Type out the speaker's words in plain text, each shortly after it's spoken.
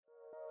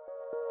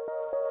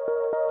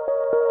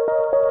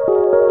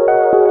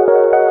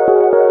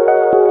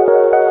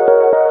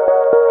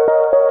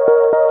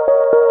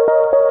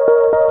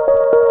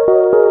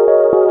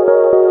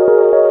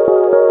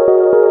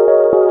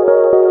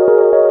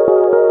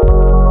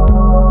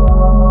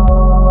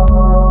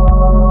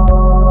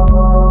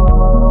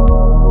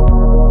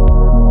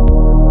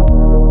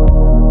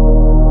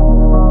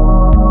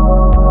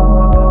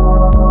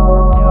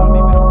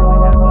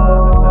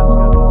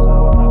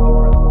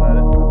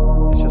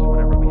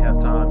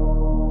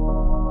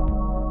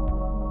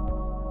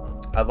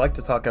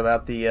To talk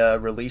about the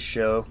release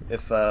show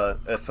if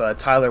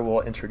Tyler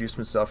will introduce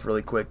himself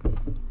really quick.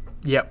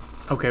 Yep.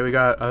 Okay, we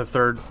got a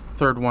third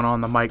one on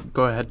the mic.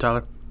 Go ahead,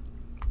 Tyler.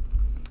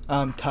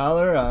 I'm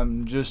Tyler.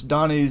 I'm just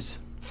Donnie's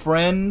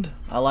friend.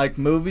 I like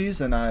movies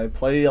and I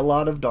play a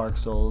lot of Dark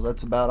Souls.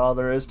 That's about all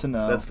there is to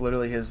know. That's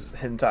literally his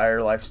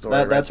entire life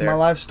story. That's there. My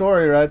life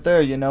story right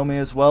there. You know me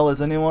as well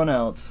as anyone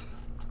else.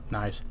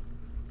 Nice.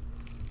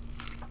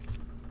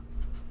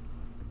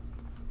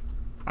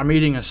 I'm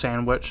eating a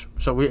sandwich,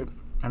 so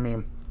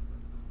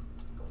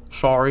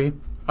sorry.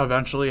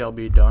 Eventually, I'll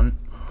be done.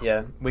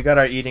 Yeah, we got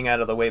our eating out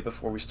of the way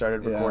before we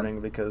started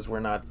recording because we're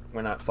not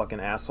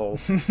fucking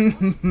assholes.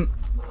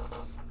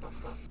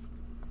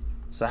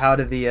 So how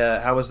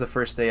was the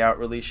first day out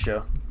release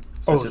show?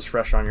 Since it's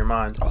fresh on your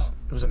mind. Oh,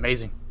 it was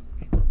amazing.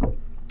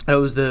 It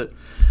was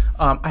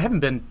I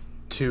haven't been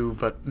to,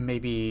 but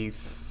maybe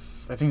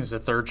I think it was the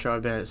third show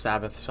I've been at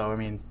Sabbath. So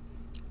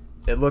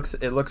It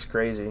looks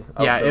crazy.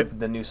 Yeah,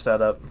 the new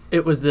setup.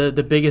 It was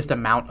the biggest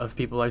amount of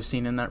people I've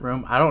seen in that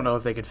room. I don't know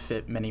if they could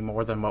fit many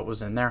more than what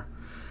was in there,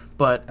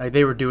 but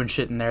they were doing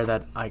shit in there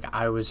that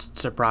I was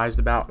surprised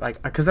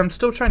about. Because I'm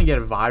still trying to get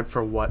a vibe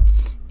for what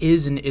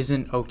is and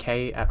isn't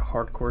okay at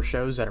hardcore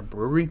shows at a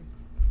brewery.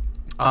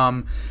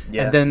 And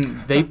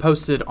then they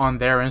posted on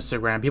their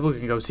Instagram. People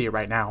can go see it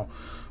right now.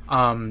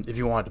 If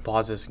you wanted to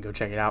pause this and go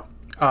check it out,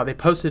 they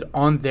posted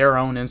on their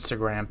own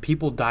Instagram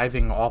people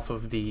diving off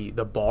of the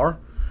bar,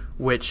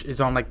 which is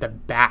on the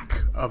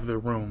back of the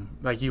room.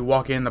 You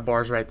walk in, the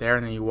bar's right there,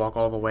 and then you walk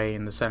all the way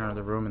in the center of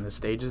the room, and the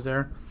stage is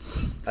there.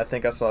 I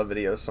think I saw a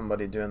video of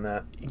somebody doing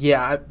that.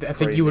 Yeah, I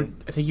think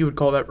you would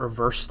call that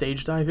reverse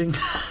stage diving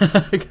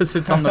because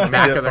it's on the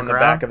back of the from the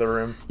back of the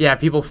room. Yeah,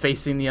 people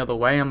facing the other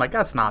way. I'm like,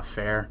 that's not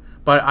fair.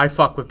 But I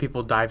fuck with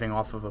people diving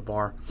off of a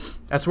bar.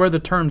 That's where the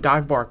term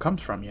dive bar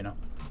comes from, you know.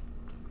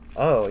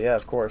 Oh yeah,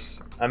 of course.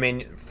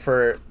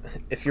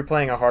 If you're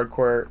playing a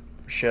hardcore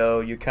show,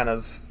 you kind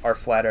of are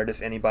flattered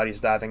if anybody's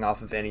diving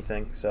off of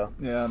anything. So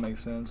yeah, that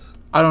makes sense.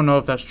 I don't know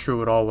if that's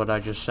true at all what I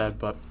just said,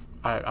 but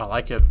I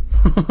like it.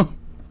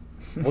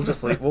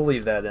 We'll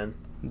leave that in.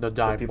 The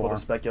dive for people bar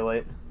to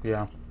speculate.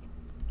 Yeah.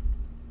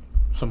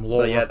 Some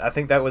lore. But yeah, I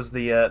think that was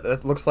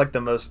that looks like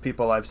the most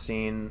people I've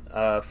seen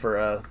for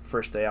a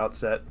first day out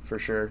set for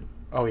sure.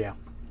 Oh yeah.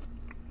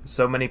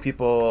 So many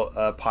people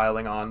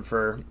piling on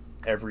for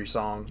every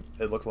song.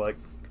 It looked like.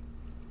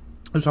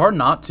 It was hard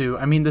not to.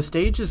 The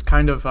stage is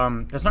kind of,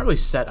 it's not really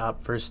set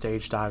up for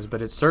stage dives,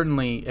 but it's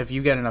certainly, if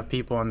you get enough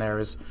people in there,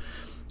 is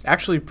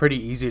actually pretty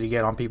easy to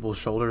get on people's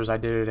shoulders. I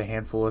did it a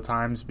handful of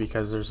times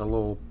because there's a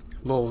little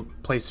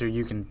place where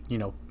you can,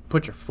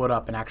 put your foot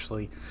up and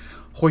actually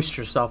hoist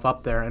yourself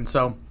up there. And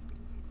so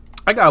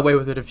I got away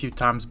with it a few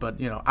times, but,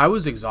 I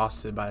was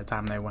exhausted by the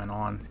time they went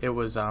on. It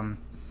was,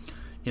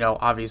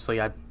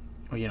 obviously I,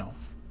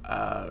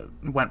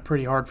 went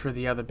pretty hard for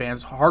the other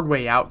bands. Hard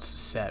Way Out's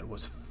set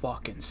was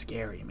fucking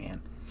scary,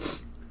 man.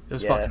 It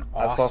was fucking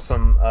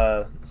awesome.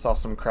 I saw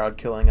some crowd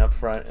killing up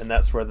front, and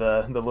that's where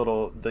the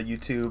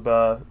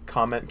YouTube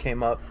comment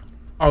came up.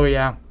 Oh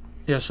yeah,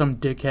 some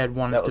dickhead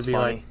wanted to be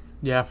funny. Like,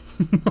 yeah.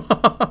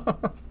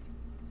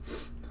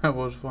 That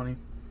was funny.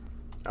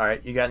 All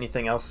right, you got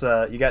anything else?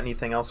 You got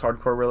anything else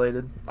hardcore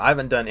related? I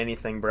haven't done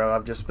anything, bro.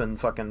 I've just been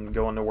fucking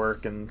going to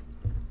work and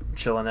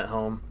chilling at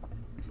home.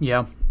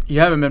 Yeah, you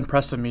haven't been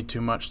pressing me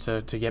too much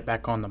to get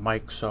back on the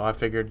mic, so I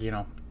figured,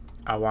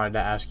 I wanted to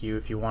ask you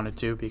if you wanted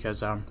to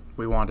because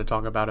we wanted to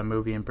talk about a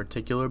movie in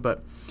particular.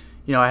 But,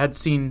 I had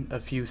seen a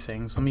few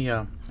things. Let me.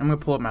 I'm gonna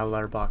pull up my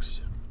letterbox.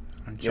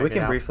 Yeah, we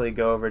can briefly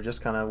go over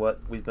just kind of what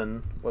we've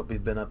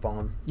been up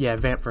on. Yeah,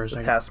 vamp for a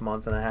second. The past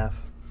month and a half.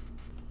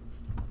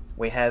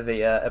 We have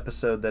a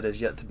episode that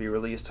is yet to be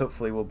released.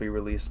 Hopefully, will be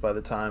released by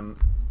the time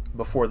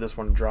before this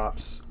one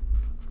drops.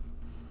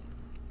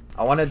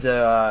 I wanted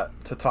to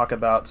talk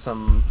about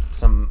some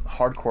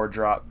hardcore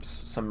drops,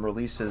 some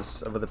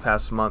releases over the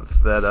past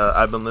month that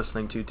I've been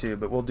listening to too.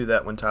 But we'll do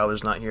that when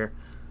Tyler's not here,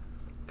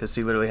 because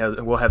he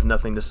literally will have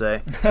nothing to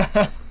say.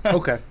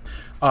 Okay,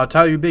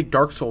 Tyler, you big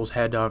Dark Souls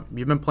head.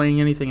 You been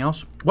playing anything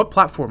else? What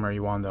platform are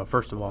you on though?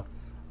 First of all,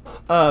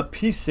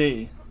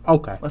 PC.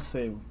 Okay. Let's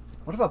see.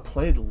 What have I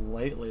played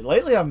lately?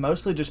 Lately, I've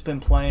mostly just been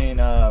playing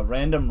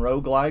random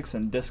roguelikes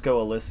and Disco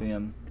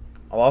Elysium.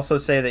 I'll also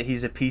say that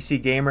he's a PC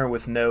gamer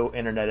with no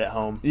internet at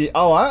home. Yeah,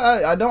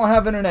 I don't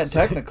have internet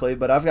technically,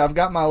 but I've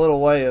got my little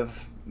way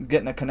of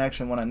getting a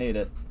connection when I need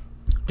it.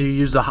 Do you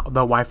use the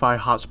Wi-Fi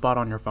hotspot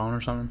on your phone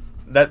or something?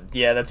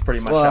 That's pretty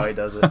much how he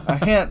does it. I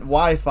can't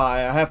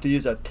Wi-Fi. I have to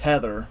use a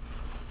tether.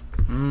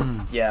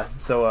 Yeah,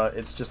 so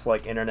it's just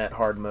like internet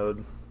hard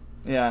mode.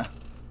 Yeah.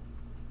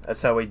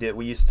 That's how we did.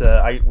 We used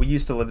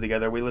to live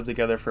together. We lived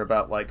together for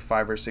about like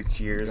 5 or 6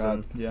 years, God,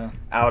 and yeah.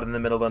 out in the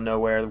middle of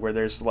nowhere, where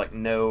there's like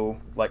no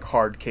like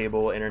hard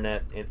cable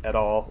internet at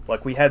all.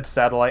 Like we had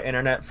satellite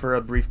internet for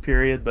a brief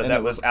period, but And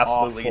that it was was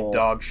absolutely awful.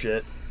 dog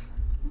shit.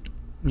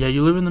 Yeah,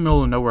 you live in the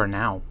middle of nowhere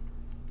now.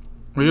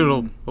 We get a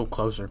little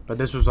closer, but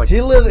this was like He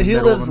middle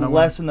lives of nowhere.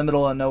 less in the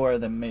middle of nowhere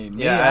than me.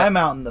 Yeah, I'm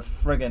out in the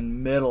friggin'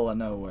 middle of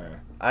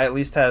nowhere. I at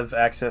least have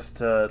access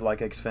to like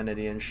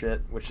Xfinity and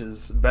shit, which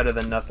is better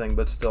than nothing,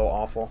 but still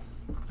awful.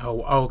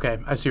 Oh, okay.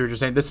 I see what you're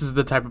saying. This is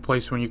the type of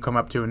place when you come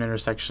up to an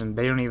intersection,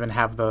 they don't even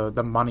have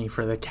the money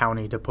for the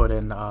county to put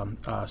in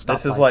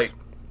stoplights.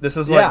 This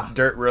is Yeah. like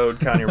dirt road,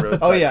 county road.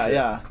 Oh type yeah, shit.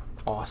 yeah.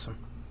 Awesome.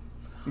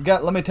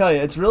 Let me tell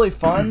you, it's really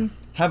fun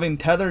having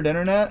tethered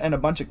internet and a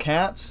bunch of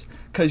cats,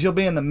 because you'll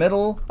be in the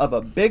middle of a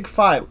big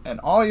fight and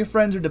all your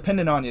friends are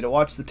dependent on you to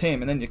watch the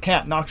team, and then your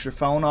cat knocks your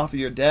phone off of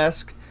your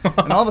desk,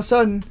 and all of a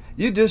sudden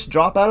you just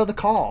drop out of the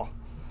call.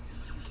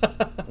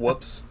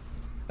 Whoops.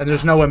 And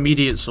there's no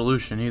immediate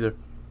solution either.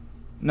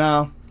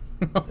 No.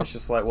 It's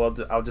just like, well,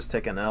 I'll just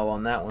take an L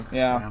on that one.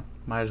 Yeah.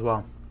 Might as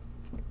well.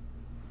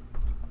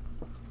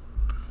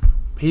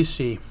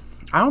 PC.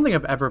 I don't think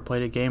I've ever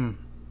played a game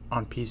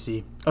on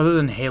PC other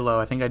than Halo.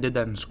 I think I did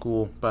that in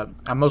school, but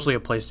I'm mostly a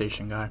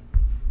PlayStation guy.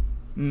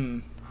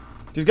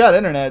 If you've got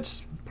internet,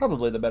 it's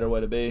probably the better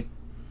way to be.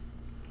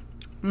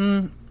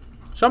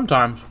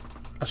 Sometimes.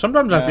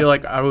 Sometimes I Yeah. feel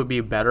like I would be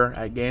better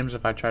at games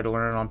if I tried to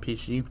learn it on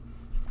PC.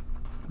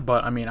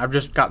 But, I mean, I've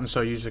just gotten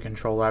so used to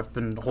controller. I've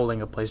been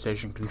holding a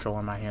PlayStation controller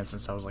in my hand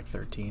since I was like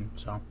 13,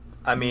 so.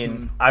 I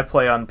mean, I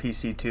play on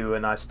PC too,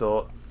 and I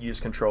still use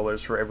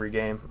controllers for every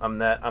game. I'm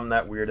that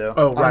weirdo.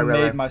 Oh, I right,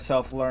 made right.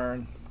 myself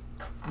learn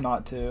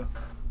not to.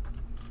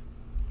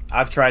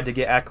 I've tried to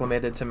get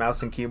acclimated to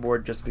mouse and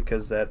keyboard just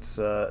because that's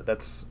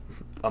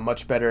a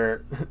much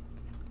better,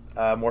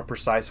 more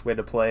precise way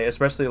to play,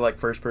 especially like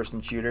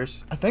first-person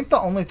shooters. I think the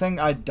only thing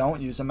I don't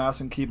use a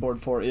mouse and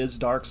keyboard for is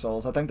Dark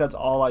Souls. I think that's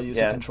all I use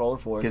a controller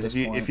for. Because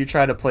Because if you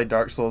try to play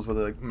Dark Souls with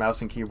a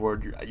mouse and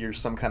keyboard, you're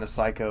some kind of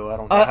psycho. I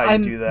don't know how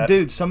you do that.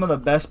 Dude, some of the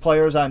best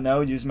players I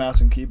know use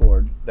mouse and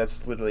keyboard.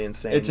 That's literally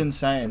insane. It's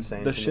insane.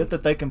 Insane The to shit me.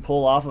 that they can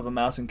pull off of a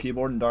mouse and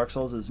keyboard in Dark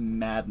Souls is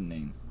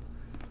maddening.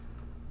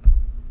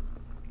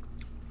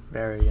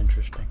 Very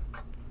interesting.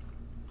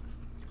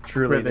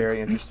 Truly Rivet.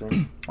 very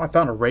interesting. I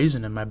found a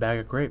raisin in my bag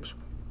of grapes.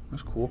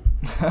 That's cool.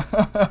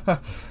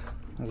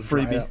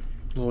 Freebie.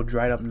 Little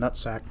dried up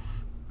nutsack.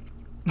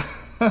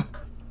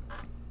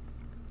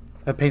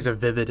 That paints a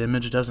vivid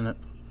image, doesn't it?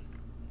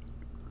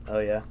 Oh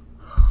yeah.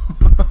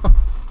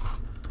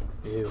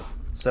 Ew.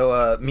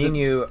 So me and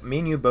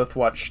you both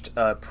watched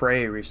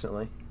Prey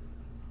recently.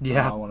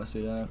 Yeah. I want to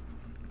see that.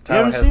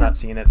 Tyler haven't has seen not it?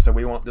 seen it, so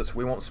we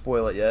won't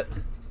spoil it yet.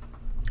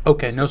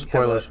 Okay, no Just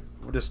have spoilers.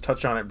 we'll just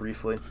touch on it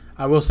briefly.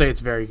 I will say it's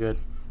very good,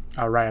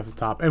 right off the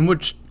top, and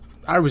which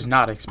I was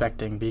not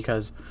expecting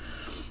because,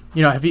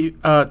 have you,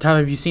 Tyler,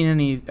 have you seen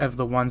any of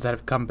the ones that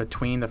have come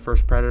between the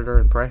first Predator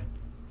and Prey?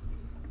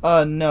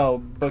 No,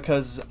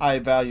 because I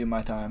value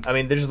my time. I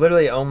mean, there's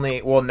literally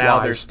only now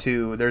Wise. there's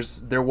two.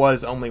 There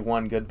was only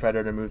one good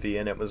Predator movie,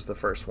 and it was the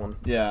first one.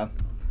 Yeah.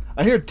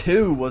 I hear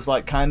 2 was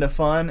like kind of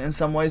fun in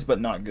some ways, but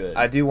not good.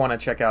 I do want to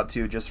check out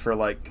 2 just for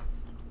like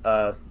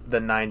the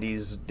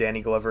 '90s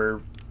Danny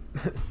Glover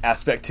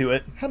aspect to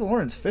it. Had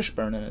Lawrence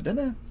Fishburne in it,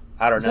 didn't it?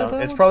 I don't Is that know.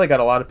 that It's one? probably got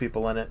a lot of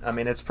people in it. I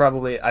mean, it's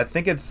probably. I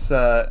think it's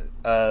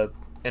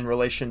in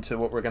relation to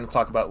what we're going to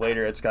talk about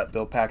later. It's got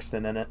Bill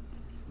Paxton in it.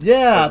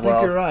 Yeah, As I think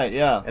well. you're right.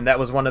 Yeah. And that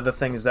was one of the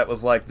things that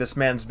was like, this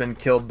man's been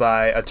killed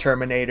by a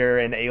Terminator,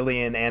 an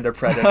alien, and a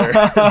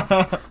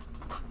Predator.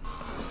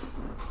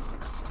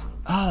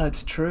 Ah,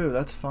 that's true.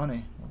 That's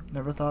funny.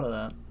 Never thought of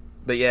that.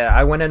 But yeah,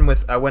 I went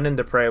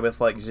into Prey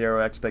with like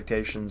zero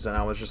expectations, and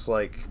I was just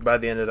like, by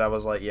the end of it, I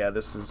was like, yeah,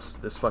 this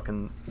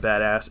fucking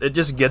badass. It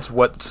just gets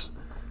what's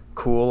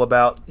cool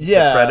about the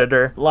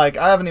Predator. Like,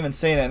 I haven't even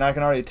seen it, and I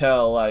can already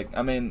tell. Like,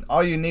 I mean,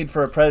 all you need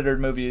for a Predator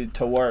movie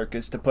to work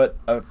is to put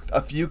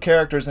a few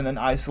characters in an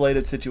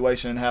isolated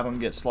situation and have them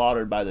get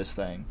slaughtered by this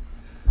thing.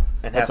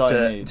 And That's have all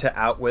you to need.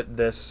 outwit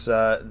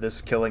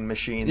this killing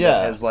machine Yeah.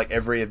 that has like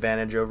every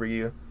advantage over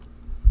you.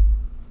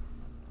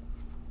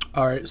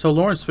 All right, so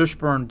Lawrence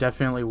Fishburne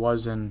definitely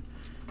was in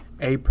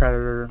a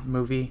Predator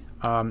movie.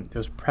 It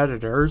was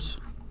Predators,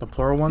 the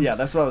plural one. Yeah,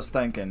 that's what I was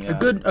thinking. Yeah.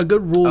 A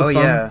good rule Oh of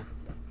thumb yeah,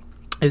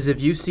 is if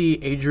you see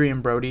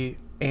Adrian Brody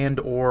and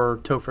or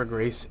Topher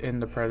Grace in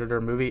the Predator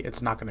movie,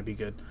 it's not going to be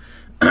good.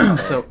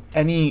 So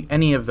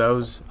any of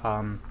those,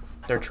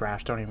 they're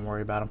trash. Don't even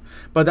worry about them.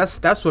 But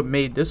that's what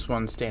made this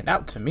one stand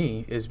out to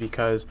me, is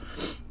because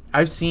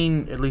I've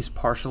seen at least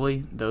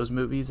partially those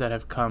movies that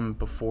have come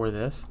before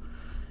this,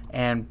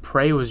 and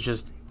Prey was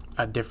just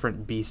a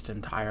different beast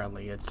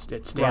entirely. It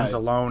stands Right.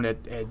 alone.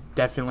 It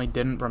definitely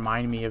didn't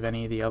remind me of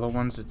any of the other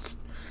ones.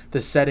 The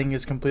setting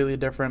is completely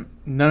different.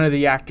 None of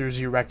the actors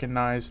you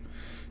recognize.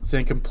 It's in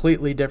a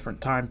completely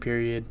different time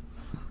period,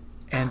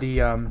 and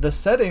The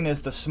setting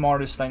is the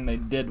smartest thing they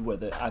did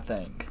with it, I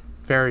think.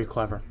 very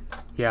clever.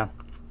 Yeah.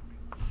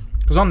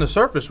 Because on the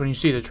surface, when you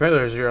see the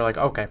trailers, you're like,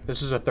 okay,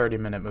 this is a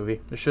 30-minute movie.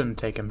 It shouldn't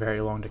take him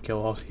very long to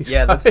kill all these.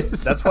 Yeah, guys.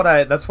 that's what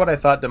I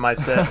thought to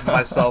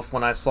myself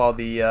when I saw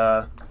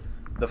the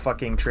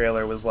fucking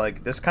trailer. Was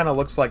like, this kind of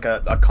looks like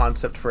a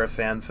concept for a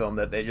fan film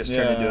that they just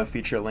turned into a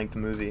feature-length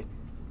movie.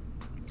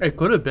 It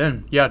could have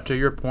been. Yeah, to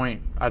your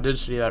point, I did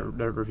see that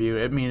review.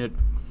 I mean,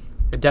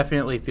 it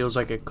definitely feels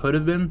like it could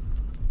have been.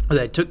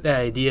 They took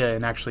that idea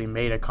and actually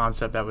made a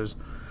concept that was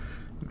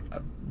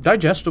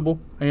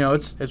digestible. You know,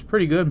 it's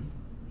pretty good.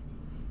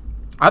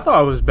 I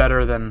thought it was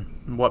better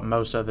than what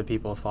most other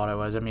people thought it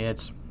was. I mean,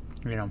 it's,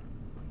 you know.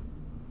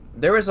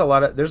 There's a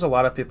lot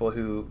of people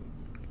who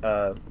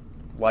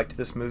liked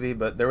this movie,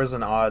 but there was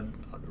an odd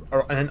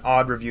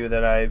review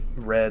that I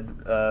read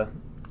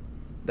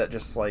that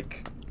just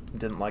like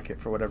didn't like it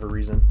for whatever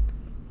reason.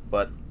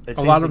 But it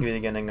seems to be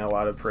getting a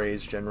lot of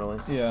praise generally.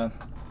 Yeah.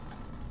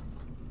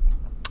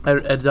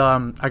 I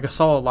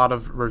saw a lot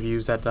of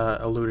reviews that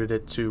alluded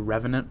it to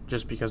Revenant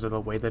just because of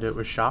the way that it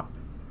was shot.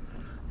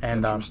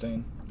 And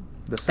Interesting.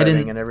 The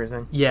setting and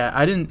everything. Yeah,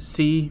 I did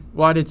see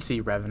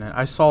Revenant.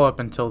 I saw up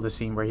until the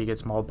scene where he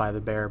gets mauled by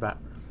the bear, but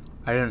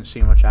I didn't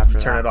see much after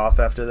that. Turn it off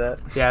after that?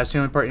 Yeah, it's the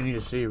only part you need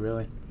to see,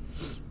 really.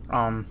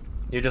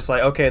 You're just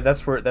like, okay,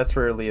 that's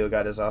where Leo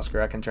got his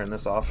Oscar. I can turn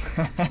this off.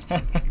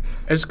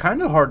 It's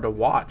kind of hard to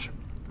watch,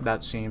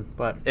 that scene,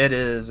 but... It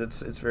is.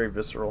 It's very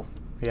visceral.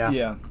 Yeah.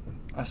 Yeah.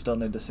 I still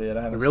need to see it.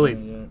 I haven't really,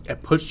 seen it yet.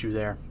 it puts you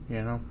there,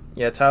 you know?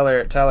 Yeah,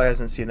 Tyler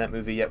hasn't seen that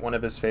movie yet. One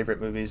of his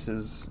favorite movies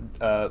is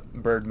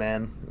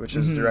Birdman, which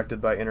is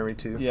directed by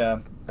Inarritu. Yeah.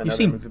 You've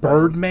seen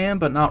Birdman,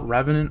 but not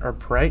Revenant or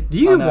Prey? Do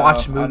you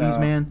watch movies,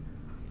 man?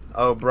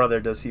 Oh, brother,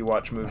 does he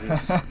watch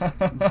movies?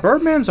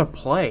 Birdman's a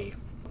play.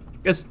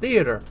 It's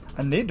theater.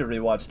 I need to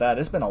rewatch that.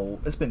 It's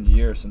been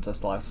years since I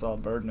last saw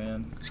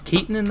Birdman. Is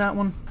Keaton in that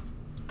one?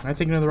 Am I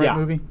thinking of the right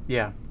movie?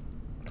 Yeah.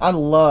 I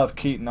love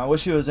Keaton. I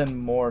wish he was in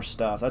more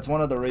stuff. That's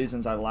one of the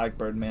reasons I like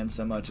Birdman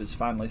so much, is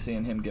finally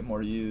seeing him get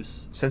more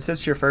use. Since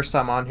it's your first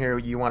time on here,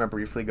 you want to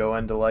briefly go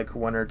into like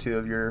one or two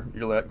of your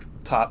like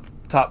top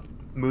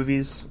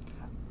movies?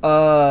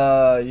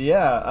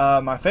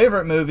 Yeah. My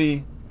favorite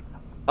movie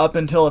up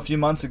until a few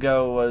months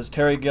ago was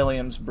Terry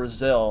Gilliam's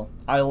Brazil.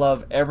 I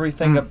love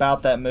everything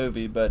about that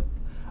movie, but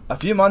a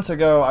few months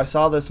ago I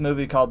saw this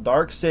movie called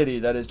Dark City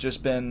that has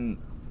just been...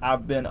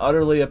 I've been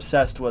utterly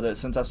obsessed with it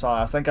since I saw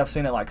it. I think I've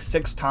seen it like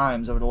 6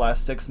 times over the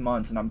last 6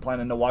 months, and I'm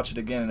planning to watch it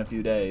again in a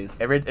few days.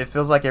 It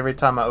feels like every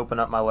time I open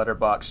up my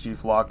Letterboxd,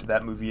 you've logged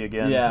that movie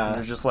again. Yeah. And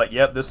you're just like,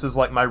 yep, this is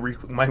like my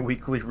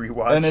weekly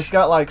rewatch. And it's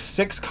got like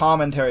 6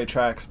 commentary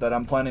tracks that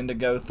I'm planning to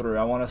go through.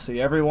 I want to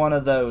see every one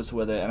of those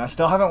with it, and I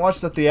still haven't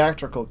watched the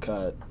theatrical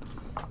cut.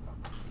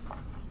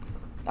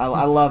 I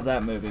love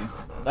that movie.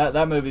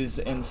 That movie's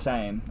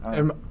insane.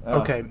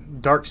 Okay,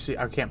 Dark City.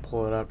 I can't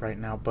pull it up right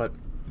now, but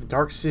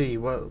Dark City.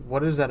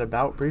 What is that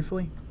about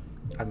briefly?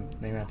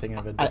 Maybe I'm thinking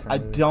of a different movie. I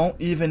don't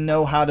even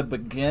know how to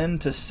begin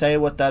to say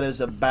what that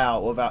is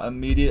about without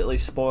immediately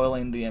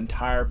spoiling the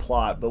entire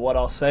plot. But what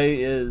I'll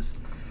say is,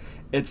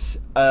 it's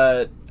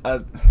did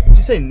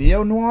you say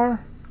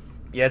neo-noir?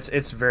 Yeah,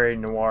 it's very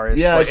noirish.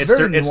 Yeah, like, it's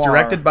very noir. It's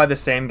directed by the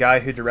same guy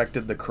who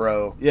directed The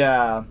Crow.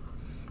 Yeah.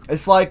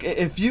 It's like,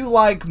 if you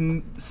like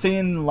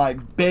seeing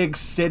like big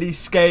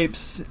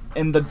cityscapes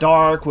in the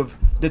dark with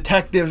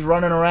detectives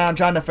running around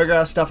trying to figure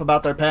out stuff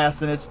about their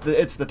past, then it's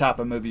the type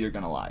of movie you're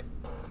gonna like.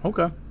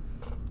 Okay.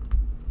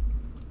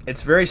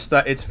 It's very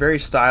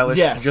stylish,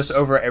 yes. Just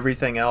over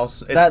everything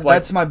else.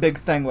 That's my big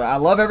thing. I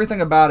love everything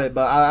about it,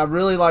 but I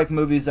really like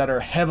movies that are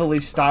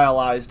heavily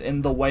stylized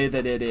in the way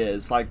that it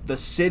is. Like, the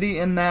city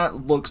in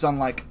that looks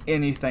unlike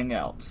anything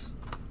else.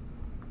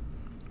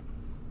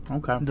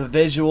 Okay. The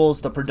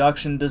visuals, the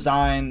production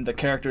design, the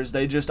characters,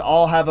 they just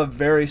all have a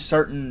very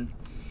certain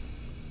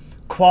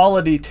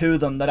quality to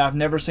them that I've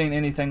never seen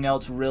anything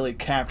else really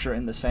capture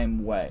in the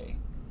same way.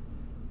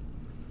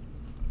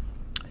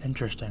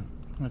 Interesting.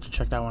 I have to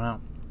check that one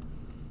out.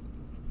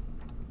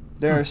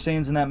 There are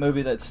scenes in that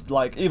movie that's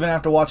like, even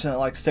after watching it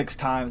like 6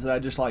 times, that I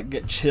just like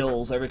get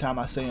chills every time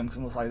I see them, because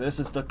I'm just like, this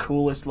is the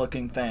coolest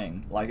looking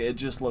thing. Like, it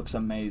just looks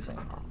amazing.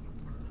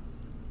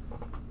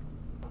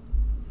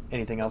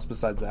 Anything else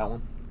besides that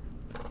one?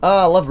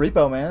 I love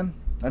Repo Man.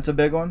 That's a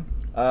big one.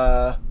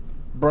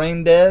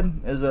 Brain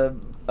Dead is a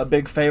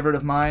big favorite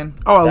of mine.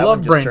 Oh, I that love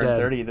one just Brain turned Dead.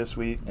 30 this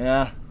week.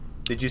 Yeah.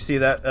 Did you see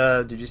that?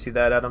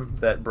 Adam?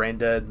 That Brain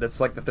Dead. That's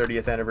like the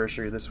 30th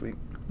anniversary this week.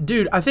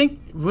 Dude, I think,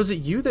 was it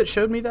you that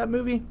showed me that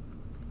movie?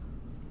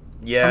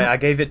 Yeah, I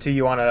gave it to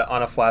you on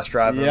a flash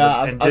drive.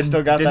 Yeah, and I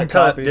still got that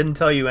copy. Didn't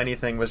tell you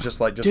anything. Was just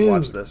like, Dude,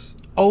 watch this.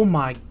 Oh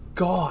my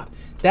god.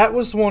 That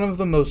was one of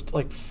the most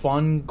like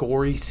fun,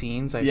 gory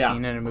scenes I've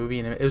seen in a movie,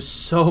 and it was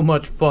so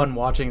much fun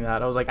watching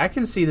that. I was like, I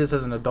can see this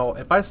as an adult.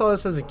 If I saw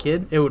this as a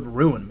kid, it would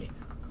ruin me.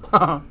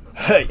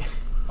 Hey.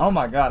 Oh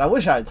my god, I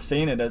wish I had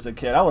seen it as a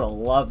kid. I would have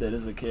loved it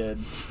as a kid.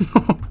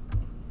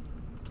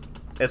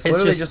 It's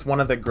literally just one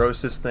of the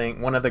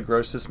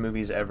grossest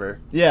movies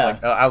ever. Yeah.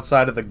 Like,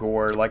 outside of the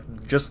gore,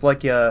 like just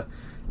like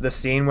The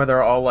scene where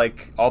they're all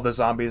like, all the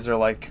zombies are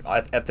like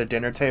at the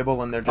dinner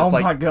table and they're just Oh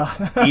my like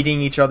god.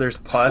 eating each other's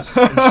pus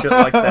and shit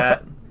like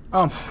that.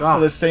 Oh my god.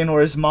 The scene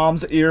where his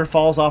mom's ear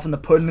falls off in the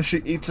pudding and she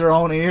eats her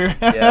own ear.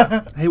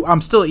 Yeah. Hey,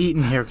 I'm still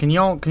eating here. Can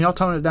y'all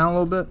tone it down a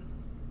little bit?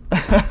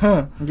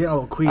 I'm getting a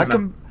little queasy.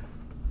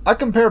 I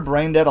compare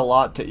Brain Dead a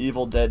lot to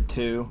Evil Dead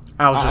 2.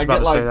 I was just about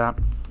to say that.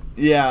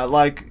 Yeah,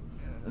 like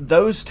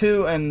those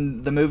two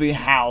and the movie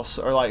House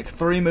are like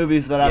three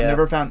movies that I've Yeah.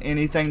 never found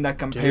anything that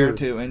compare Dude.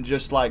 to, and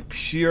just like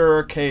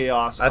pure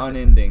chaos, I th-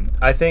 unending.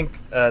 I think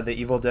the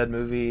Evil Dead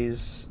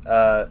movies,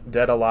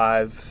 Dead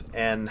Alive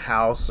and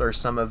House are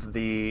some of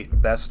the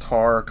best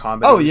horror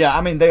comedies. Oh yeah,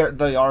 I mean they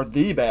are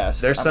the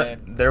best.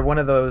 They're one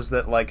of those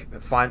that like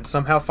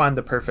somehow find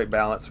the perfect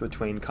balance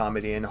between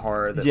comedy and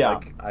horror that Yeah.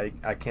 like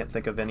I can't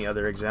think of any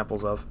other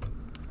examples of.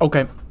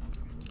 Okay.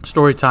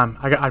 Story time.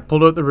 I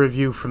pulled out the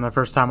review from the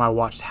first time I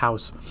watched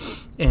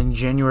House in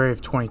January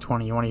of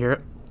 2020. You want to hear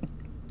it?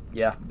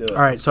 Yeah. Do it.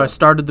 All right, so I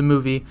started the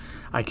movie.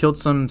 I killed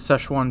some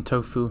Szechuan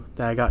tofu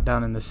that I got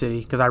down in the city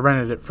because I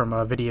rented it from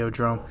a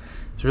Videodrome.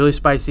 It's really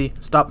spicy.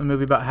 Stopped the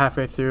movie about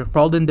halfway through.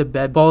 Crawled into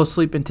bed. Fall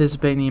asleep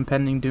anticipating the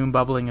impending doom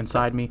bubbling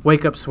inside me.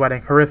 Wake up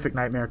sweating. Horrific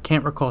nightmare.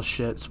 Can't recall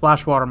shit.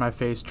 Splash water on my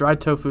face.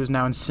 Dried tofu is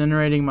now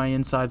incinerating my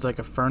insides like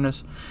a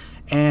furnace.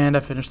 And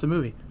I finished the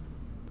movie.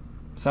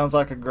 Sounds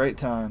like a great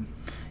time.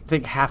 I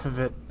think half of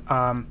it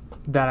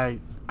that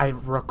I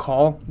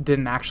recall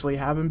didn't actually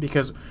happen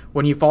because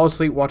when you fall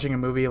asleep watching a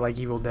movie like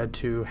Evil Dead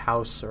 2,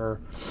 House, or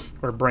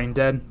Brain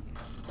Dead,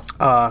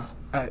 I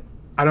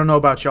don't know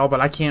about y'all, but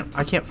I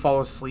can't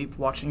fall asleep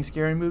watching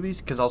scary movies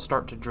because I'll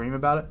start to dream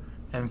about it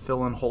and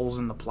fill in holes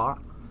in the plot,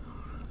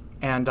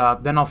 and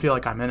then I'll feel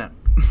like I'm in it.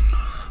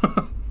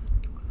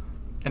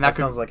 And That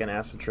sounds like an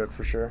acid trip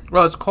for sure.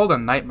 well, it's called a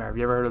nightmare. Have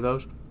you ever heard of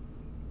those?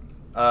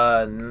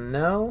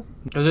 No.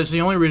 Because it's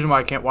the only reason why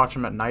I can't watch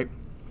them at night.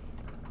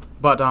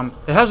 But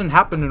it hasn't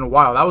happened in a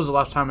while. That was the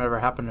last time it ever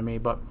happened to me.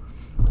 But,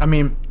 I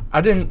mean, I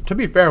didn't... To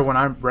be fair, when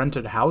I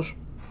rented a house,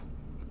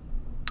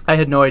 I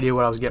had no idea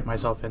what I was getting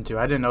myself into.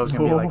 I didn't know it was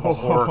going to be like a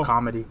horror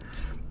comedy.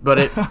 But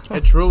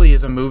it truly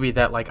is a movie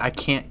that, like, I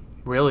can't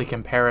really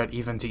compare it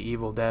even to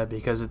Evil Dead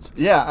because it's...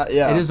 Yeah.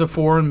 It is a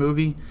foreign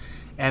movie,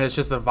 and it's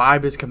just the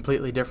vibe is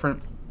completely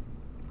different.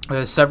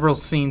 There's several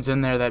scenes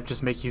in there that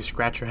just make you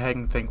scratch your head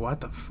and think,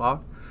 what the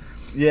fuck?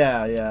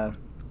 Yeah.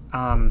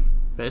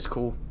 But it's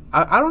cool.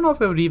 I don't know if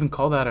I would even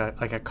call that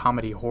a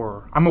comedy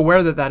horror. I'm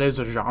aware that is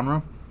a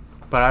genre,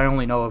 but I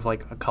only know of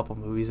like a couple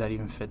movies that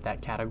even fit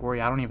that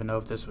category. I don't even know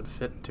if this would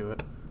fit into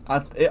it.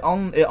 It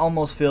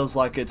almost feels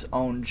like its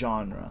own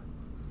genre.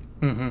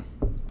 Mm-hmm.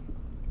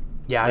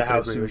 Yeah, The I could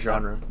house agree with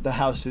genre. The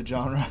house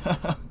genre.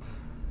 that.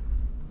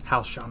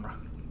 House genre.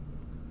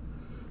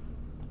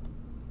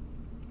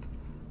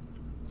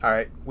 All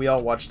right, we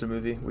all watched a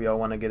movie. We all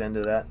want to get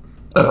into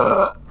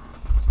that.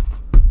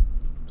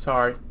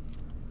 Sorry.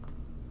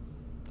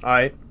 All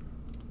right.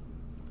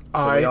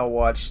 So we I all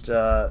watched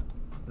the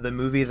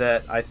movie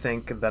that I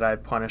think that I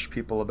punish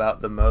people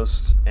about the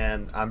most,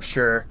 and I'm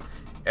sure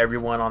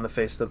everyone on the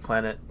face of the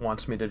planet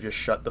wants me to just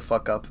shut the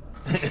fuck up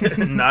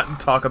and not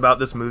talk about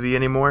this movie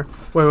anymore.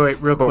 wait,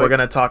 real But quick. we're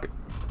gonna talk.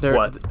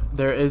 What?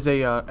 There is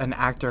an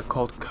actor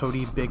called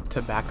Cody Big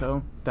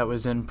Tobacco that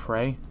was in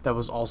Prey that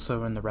was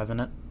also in The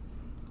Revenant.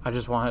 I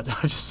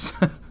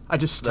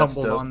just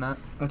stumbled dope. on that.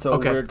 That's a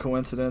Okay. weird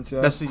coincidence.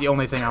 Yeah. That's the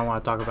only thing I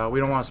want to talk about. We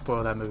don't want to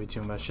spoil that movie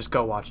too much. Just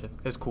go watch it.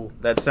 It's cool.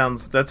 That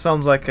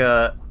sounds like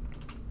a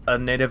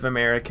Native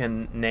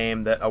American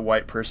name that a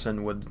white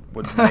person would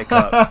make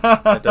up.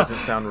 That doesn't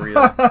sound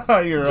real.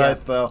 You're Yeah.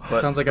 right though.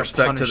 But Sounds like a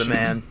respect to the punishing-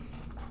 man.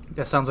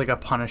 That sounds like a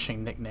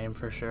punishing nickname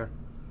for sure.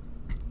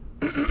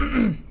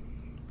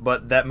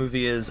 But that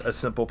movie is A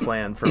Simple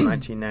Plan from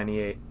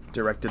 1998,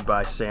 directed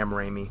by Sam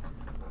Raimi.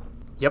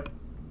 Yep.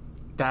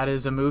 That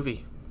is a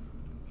movie.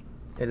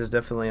 It is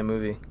definitely a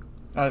movie.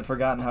 I had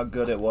forgotten how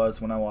good it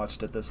was when I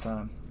watched it this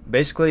time.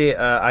 Basically,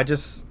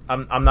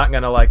 I'm not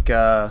gonna like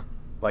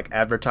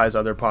advertise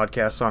other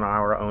podcasts on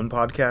our own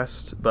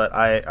podcast, but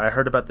I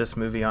heard about this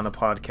movie on a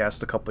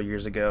podcast a couple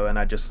years ago, and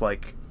I just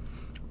like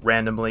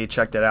randomly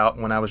checked it out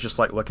when I was just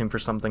like looking for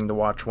something to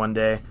watch one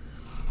day.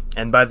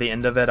 And by the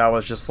end of it, I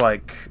was just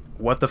like,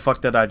 what the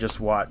fuck did I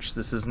just watch?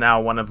 This is now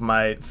one of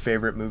my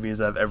favorite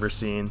movies I've ever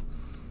seen.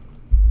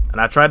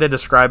 And I tried to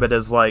describe it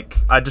as like,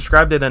 I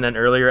described it in an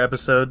earlier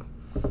episode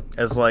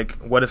as like,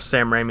 what if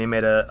Sam Raimi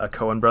made a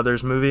Coen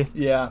Brothers movie?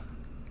 Yeah.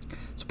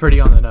 It's pretty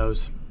on the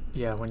nose.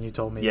 Yeah, when you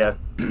told me. Yeah.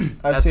 that.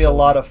 I That's see a so-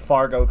 lot of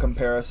Fargo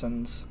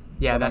comparisons.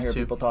 Yeah, when I that hear too.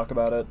 people talk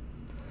about it.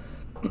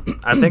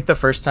 I think the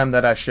first time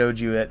that I showed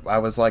you it, I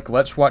was like,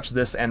 let's watch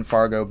this and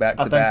Fargo back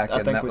to back. I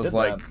And think that we was did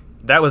like,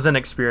 that. that was an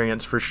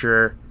experience for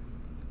sure.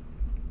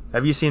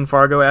 Have you seen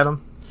Fargo,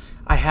 Adam?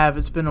 I have.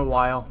 It's been a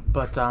while,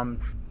 but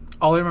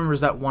all I remember is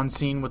that one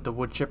scene with the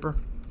wood chipper.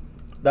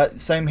 That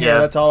same here. Yeah.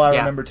 That's all I Yeah.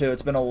 remember too.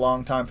 It's been a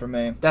long time for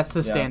me. That's the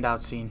Yeah. standout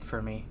scene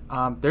for me.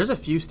 There's a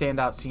few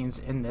standout scenes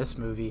in this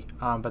movie,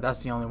 but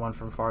that's the only one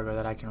from Fargo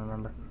that I can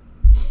remember.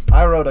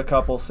 I wrote a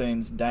couple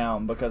scenes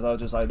down because I was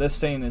just like, this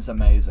scene is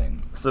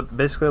amazing. So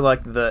basically,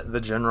 like the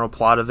general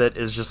plot of it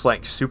is just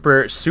like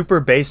super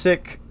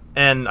basic,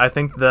 and I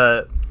think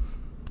the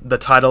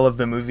title of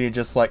the movie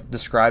just like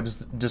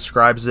describes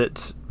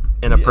it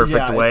in a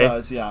perfect way. It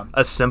does, yeah.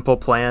 A simple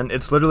plan.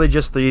 It's literally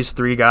just these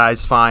three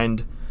guys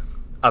find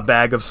a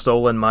bag of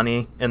stolen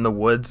money in the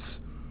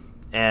woods,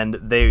 and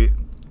they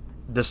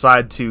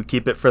decide to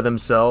keep it for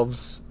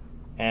themselves,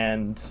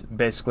 and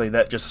basically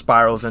that just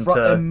spirals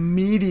into...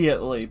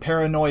 Immediately,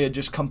 paranoia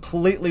just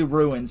completely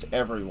ruins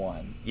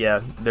everyone.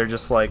 Yeah, they're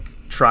just like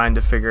trying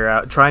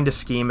to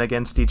scheme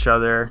against each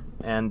other,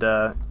 and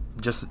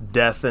just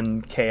death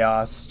and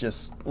chaos.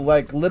 Just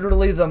like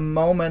literally the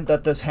moment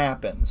that this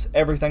happens,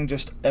 everything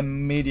just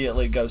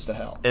immediately goes to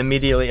hell.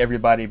 Immediately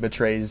everybody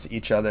betrays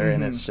each other,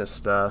 and it's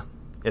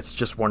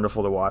just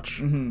wonderful to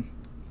watch.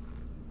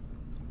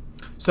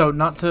 So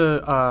not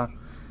to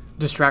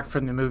distract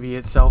from the movie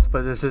itself,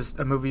 but this is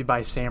a movie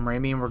by Sam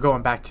Raimi, and we're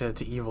going back to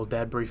Evil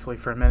Dead briefly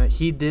for a minute.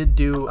 He did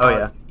do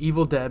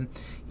Evil Dead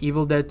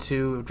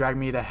 2, Drag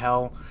Me to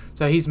Hell.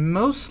 So he's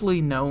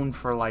mostly known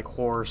for like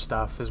horror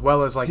stuff, as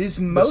well as like he's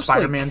the mostly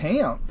Spider-Man.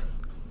 Camp.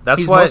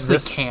 That's he's why mostly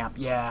this camp.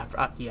 Yeah.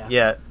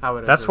 Yeah, I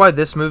would that's agree. why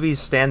this movie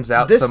stands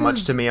out so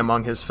much to me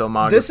among his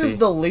filmography. This is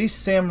the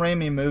least Sam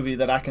Raimi movie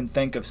that I can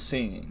think of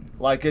seeing.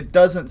 Like, it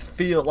doesn't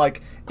feel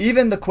like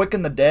even The Quick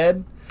and the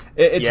Dead.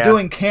 It's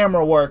doing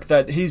camera work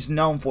that he's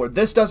known for.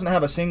 This doesn't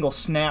have a single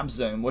snap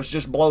zoom, which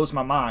just blows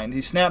my mind.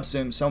 He snap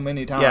zooms so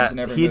many times in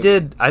every movie.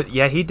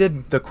 He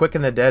did The Quick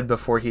and the Dead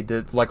before he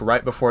did, like,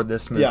 right before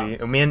this movie.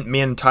 Yeah. Me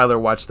and Tyler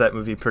watched that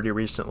movie pretty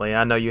recently.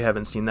 I know you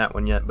haven't seen that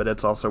one yet, but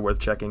it's also worth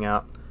checking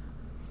out.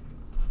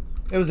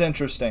 It was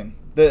interesting.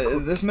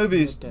 This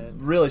movie's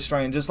really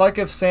strange. It's like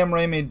if Sam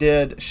Raimi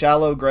did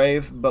Shallow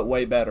Grave, but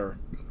way better.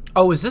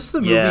 Oh, is this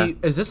the movie? Yeah.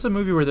 Is this the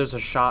movie where there's a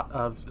shot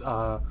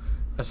of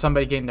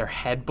somebody getting their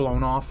head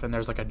blown off and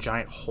there's like a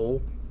giant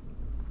hole?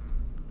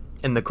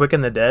 In The Quick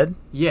and the Dead?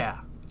 Yeah.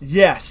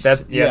 Yes.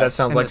 That yes.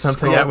 sounds And like the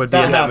something skull. that would be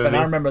in that happened. movie.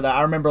 I remember that.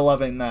 I remember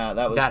loving that.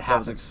 That was a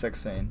happens. sick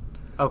scene.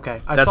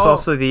 Okay. That's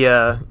also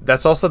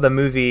the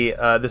movie.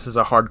 This is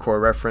a hardcore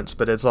reference,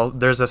 but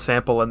there's a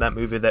sample in that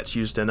movie that's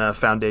used in a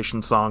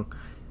Foundation song.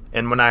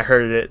 And when I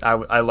heard it,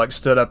 I like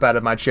stood up out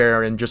of my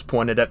chair and just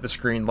pointed at the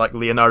screen like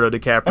Leonardo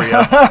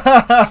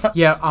DiCaprio.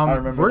 Yeah,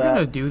 remember we're that.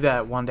 gonna do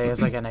that one day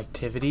as like an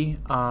activity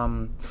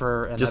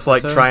for an Just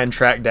episode. like try and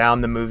track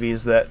down the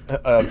movies that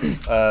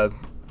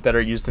are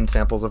used in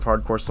samples of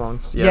hardcore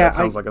songs. Yeah, that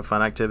sounds like a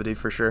fun activity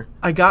for sure.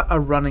 I got a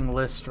running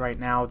list right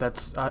now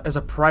that's as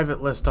a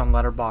private list on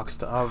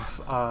Letterboxd of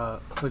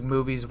like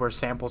movies where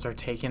samples are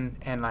taken,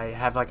 and I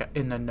have like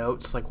in the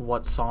notes like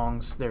what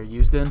songs they're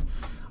used in.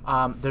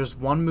 There's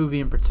one movie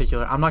in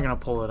particular. I'm not gonna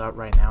pull it up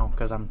right now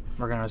because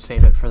we're gonna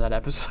save it for that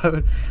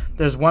episode.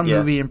 There's one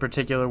movie in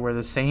particular where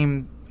the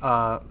same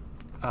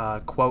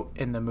quote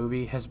in the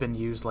movie has been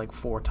used like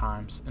 4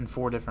 times in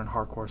 4 different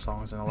hardcore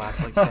songs in the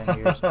last like 10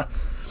 years.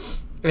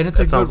 And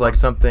it sounds like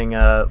something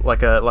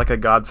like a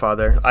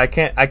Godfather. I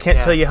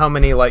can't tell you how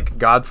many like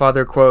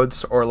Godfather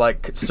quotes or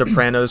like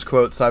Sopranos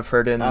quotes I've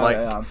heard in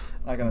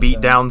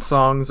beat down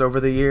songs over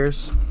the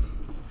years.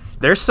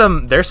 There's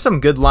some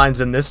good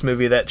lines in this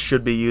movie that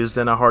should be used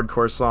in a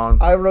hardcore song.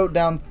 I wrote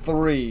down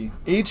 3.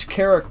 Each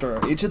of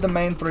the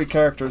main 3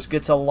 characters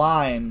gets a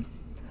line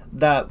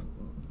that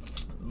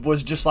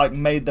was just like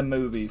made the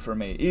movie for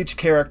me. Each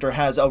character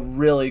has a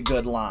really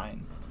good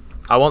line.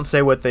 I won't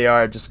say what they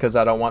are just because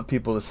I don't want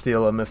people to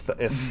steal them if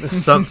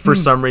for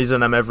some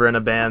reason I'm ever in a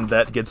band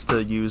that gets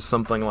to use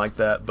something like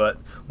that. But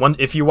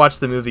if you watch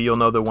the movie, you'll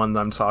know the one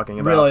I'm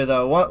talking about. Really,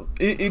 though,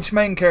 each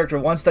main character,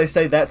 once they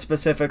say that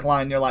specific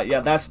line, you're like,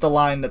 yeah, that's the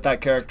line that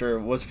character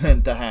was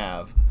meant to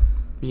have.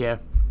 Yeah.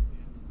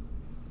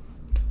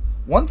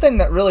 One thing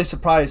that really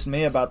surprised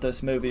me about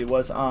this movie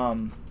was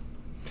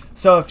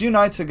so a few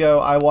nights ago,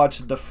 I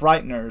watched The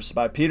Frighteners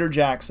by Peter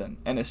Jackson,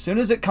 and as soon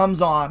as it comes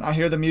on, I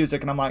hear the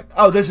music, and I'm like,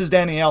 oh, this is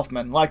Danny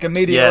Elfman. Like,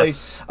 immediately,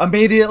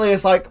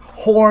 it's like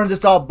horns,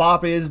 it's all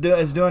boppy, is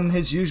doing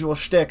his usual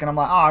shtick, and I'm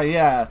like, oh,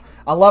 yeah,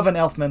 I love an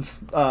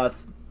Elfman's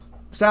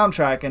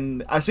soundtrack,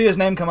 and I see his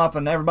name come up,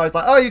 and everybody's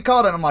like, oh, you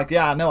caught it, and I'm like,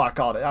 yeah, I know I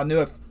caught it. I knew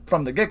it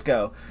from the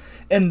get-go.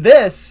 In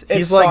this,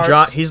 he's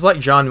like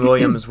John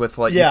Williams with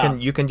like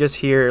you can just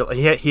hear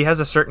he has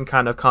a certain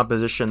kind of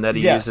composition that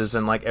he uses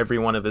in like every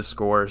one of his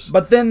scores.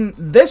 But then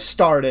this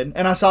started,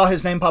 and I saw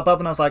his name pop up,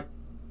 and I was like,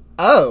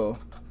 oh,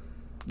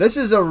 this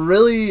is a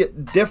really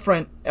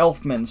different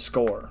Elfman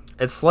score.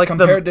 It's like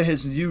compared to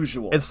his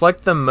usual. It's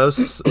like the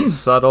most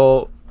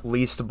subtle,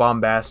 least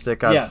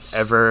bombastic I've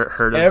ever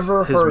heard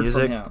of his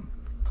music. From him.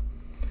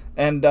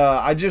 And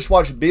I just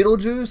watched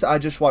Beetlejuice. I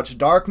just watched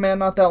Darkman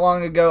not that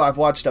long ago. I've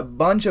watched a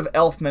bunch of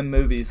Elfman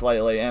movies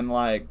lately, and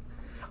like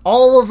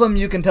all of them,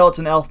 you can tell it's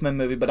an Elfman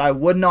movie. But I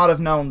would not have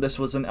known this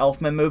was an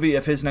Elfman movie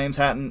if his name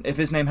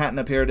hadn't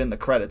appeared in the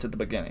credits at the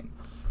beginning.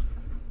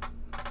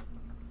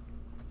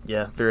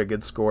 Yeah, very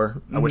good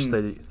score. I wish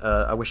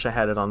I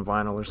had it on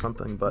vinyl or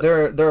something. But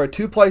there are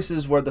 2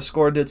 places where the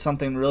score did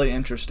something really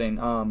interesting.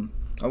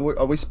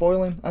 Are we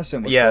spoiling? I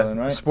assume we're Yeah, spoiling,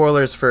 right?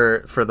 spoilers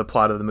for the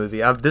plot of the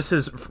movie. This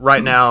is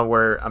right now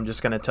where I'm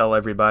just going to tell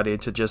everybody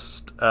to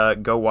just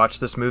go watch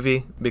this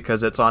movie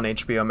because it's on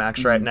HBO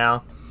Max right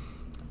now.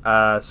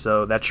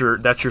 So that's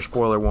your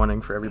spoiler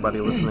warning for everybody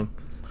listening.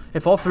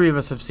 If all three of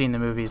us have seen the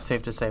movie, it's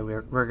safe to say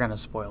we're gonna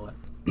spoil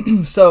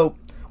it. So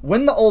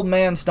when the old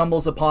man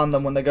stumbles upon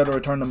them when they go to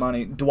return the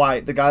money,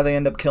 Dwight, the guy they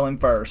end up killing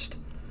first,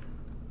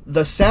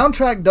 the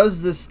soundtrack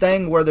does this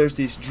thing where there's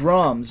these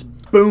drums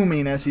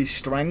booming as he's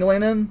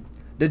strangling him.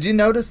 Did you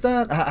notice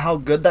that? How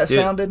good that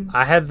sounded?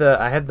 I had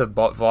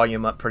the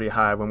volume up pretty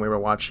high when we were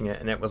watching it,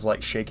 and it was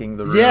like shaking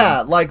the room.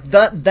 Yeah, like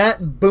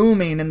that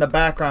booming in the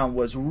background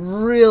was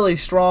really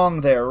strong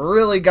there.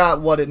 Really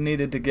got what it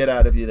needed to get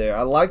out of you there.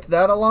 I liked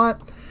that a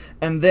lot.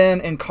 And then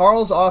in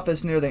Carl's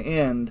office near the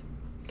end,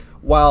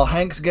 while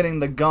Hank's getting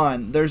the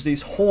gun, there's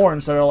these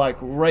horns that are like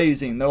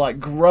raising. They're like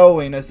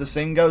growing as the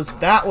scene goes.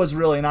 That was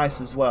really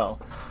nice as well.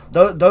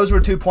 Those were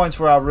 2 points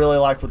where I really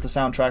liked what the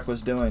soundtrack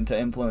was doing to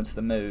influence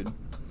the mood.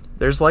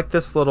 There's like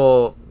this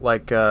little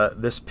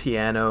this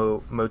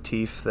piano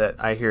motif that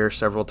I hear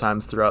several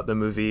times throughout the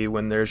movie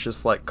when there's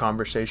just like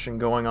conversation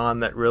going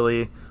on that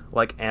really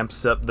like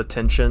amps up the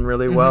tension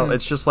really well. Mm-hmm.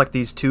 It's just like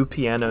these two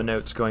piano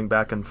notes going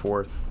back and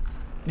forth.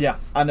 Yeah,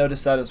 I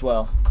noticed that as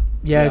well.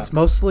 Yeah, it's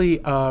mostly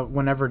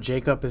whenever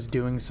Jacob is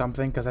doing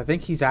something, because I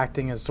think he's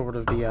acting as sort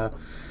of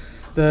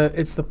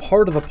it's the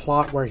part of the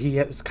plot where he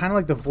is kind of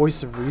like the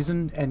voice of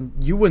reason, and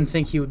you wouldn't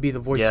think he would be the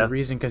voice of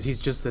reason because he's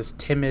just this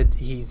timid,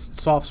 he's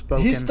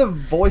soft-spoken. He's the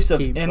voice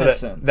of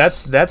innocence.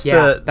 That's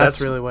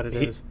really what it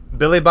is.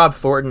 Billy Bob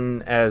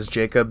Thornton as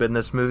Jacob in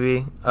this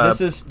movie.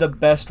 This is the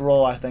best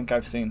role I think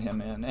I've seen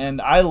him in,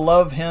 and I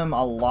love him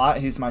a lot.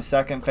 He's my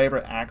second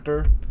favorite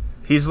actor.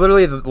 He's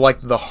literally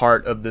the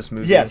heart of this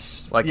movie.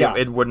 Yes,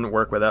 it wouldn't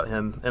work without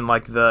him. And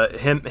like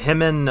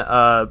him and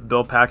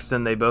Bill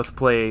Paxton, they both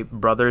play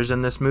brothers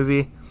in this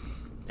movie,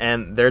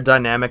 and their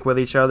dynamic with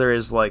each other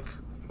is like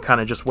kind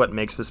of just what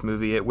makes this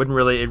movie. It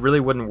really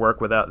wouldn't work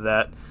without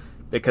that,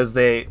 because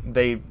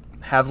they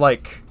have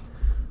like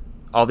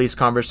all these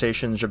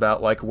conversations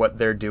about like what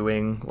they're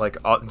doing, like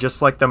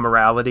just like the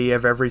morality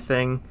of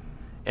everything.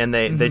 And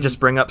they just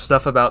bring up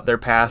stuff about their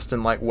past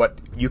and like what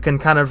you can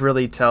kind of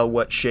really tell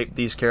what shaped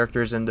these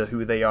characters into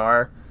who they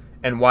are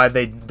and why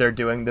they're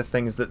doing the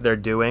things that they're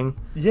doing.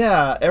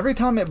 Yeah, every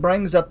time it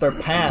brings up their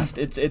past,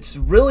 it's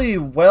really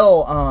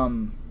well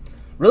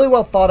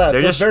thought out.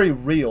 It's very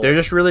real. They're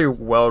just really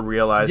well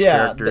realized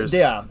characters.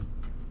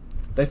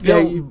 They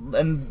feel,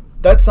 and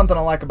that's something I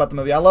like about the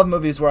movie. I love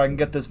movies where I can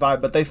get this vibe,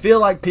 but they feel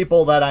like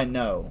people that I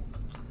know.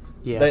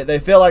 Yeah, they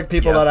feel like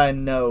people that I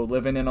know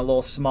living in a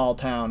little small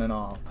town and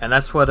all. And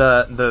that's what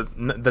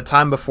the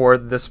time before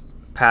this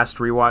past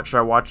rewatch,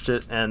 I watched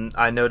it and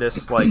I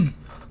noticed like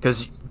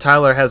because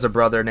Tyler has a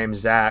brother named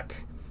Zach,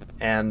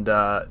 and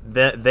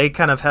they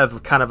kind of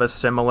have kind of a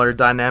similar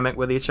dynamic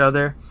with each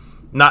other,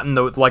 not in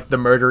the like the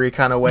murdery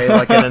kind of way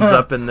like it ends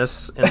up in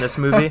this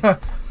movie.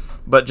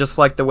 But just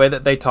like the way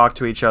that they talk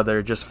to each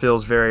other just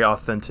feels very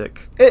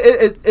authentic.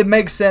 It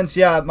makes sense.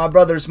 Yeah, my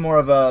brother's more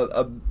of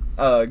a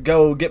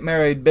go get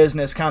married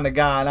business kind of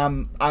guy,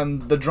 and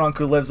I'm the drunk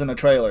who lives in a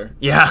trailer.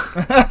 Yeah,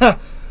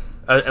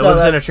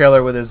 lives in a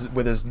trailer with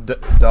his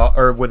dog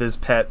or with his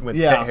pet with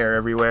pet hair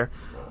everywhere,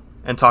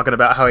 and talking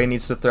about how he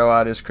needs to throw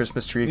out his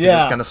Christmas tree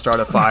because it's going to start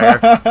a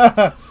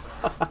fire.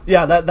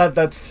 Yeah,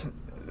 that's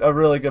a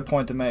really good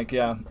point to make.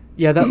 Yeah,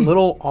 that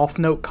little off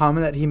note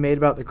comment that he made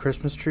about the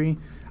Christmas tree.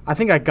 I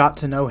think I got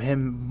to know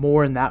him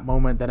more in that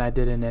moment than I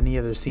did in any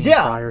other scene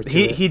prior to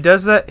it. He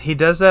does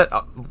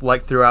that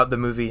like throughout the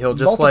movie. He'll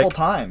just multiple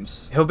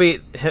times. They'll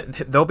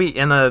be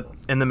in the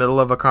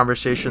middle of a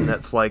conversation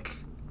that's like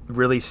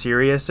really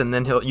serious, and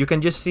then you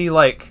can just see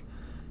like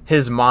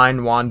his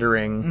mind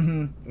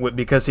wandering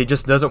because he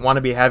just doesn't want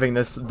to be having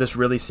this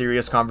really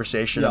serious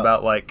conversation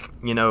about like,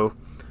 you know,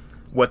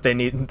 what they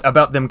need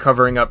about them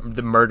covering up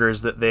the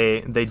murders that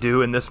they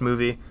do in this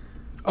movie.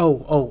 And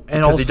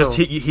because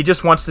also he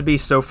just wants to be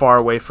so far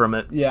away from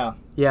it.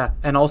 Yeah,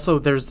 and also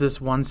there's this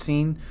one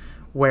scene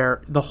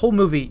where the whole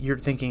movie you're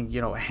thinking,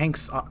 you know,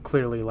 Hank's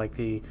clearly like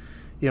the,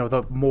 you know,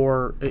 the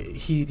more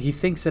he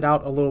thinks it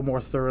out a little more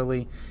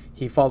thoroughly.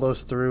 He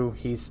follows through.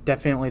 He's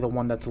definitely the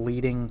one that's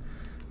leading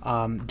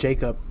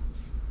Jacob.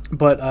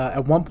 But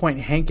at one point,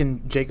 Hank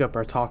and Jacob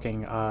are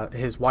talking.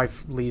 His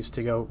wife leaves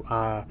to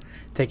go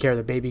take care of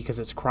the baby because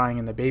it's crying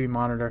in the baby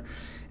monitor,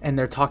 and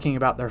they're talking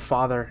about their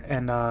father.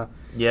 And I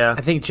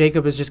think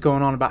Jacob is just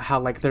going on about how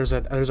like there's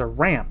a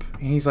ramp,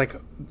 and he's like,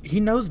 he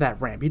knows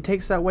that ramp. He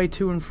takes that way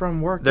to and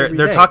from work.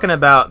 They're talking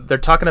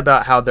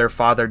about how their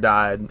father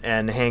died,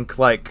 and Hank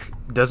like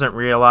doesn't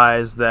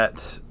realize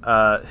that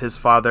his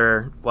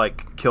father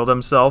like killed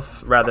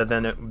himself rather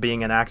than it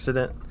being an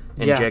accident.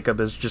 And Jacob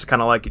is just kind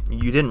of like,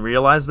 you didn't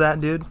realize that,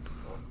 dude?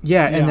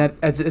 Yeah, and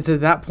it's at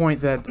that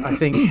point that I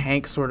think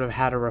Hank sort of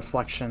had a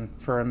reflection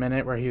for a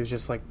minute where he was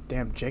just like,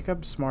 damn,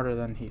 Jacob's smarter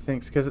than he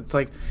thinks. Because it's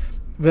like,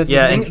 the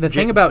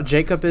thing about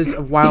Jacob is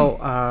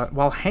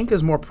while Hank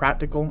is more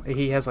practical,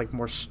 he has like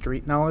more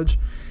street knowledge.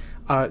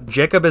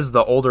 Jacob is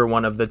the older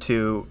one of the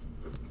two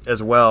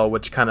as well,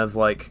 which kind of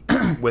like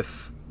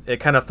with it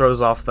kind of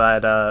throws off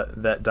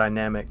that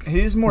dynamic.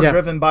 He's more Yeah.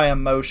 driven by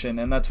emotion,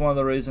 and that's one of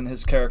the reasons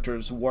his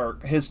characters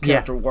work. His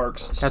character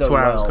works so That's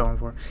what well. I was going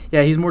for.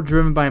 Yeah, he's more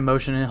driven by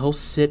emotion, and he'll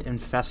sit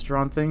and fester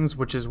on things,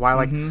 which is why,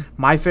 like,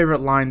 my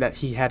favorite line that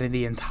he had in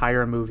the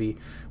entire movie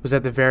was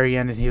at the very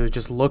end, and he was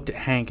just looked at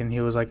Hank, and he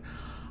was like,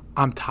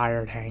 "I'm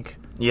tired, Hank."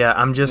 Yeah,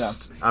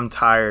 I'm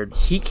tired.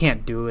 He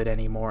can't do it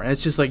anymore, and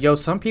it's just like, yo,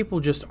 some people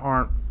just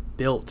aren't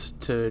built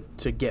to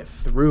get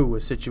through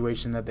a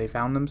situation that they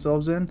found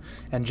themselves in,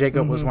 and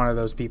Jacob was one of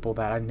those people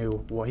that I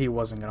knew he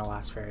wasn't going to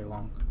last very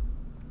long.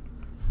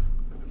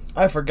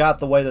 I forgot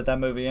the way that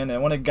movie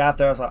ended. When it got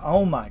there, I was like,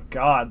 "Oh my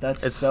god,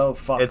 that's so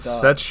fucked It's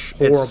up."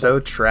 it's so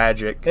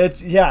tragic.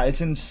 It's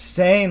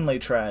insanely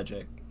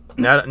tragic.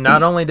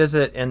 Not only does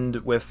it end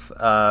with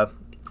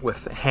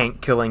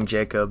Hank killing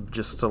Jacob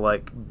just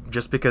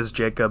because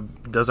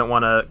Jacob doesn't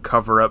want to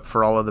cover up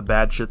for all of the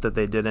bad shit that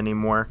they did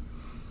anymore.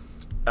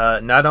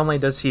 Not only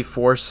does he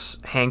force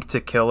Hank to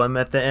kill him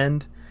at the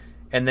end,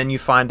 and then you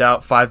find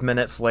out 5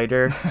 minutes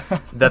later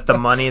that the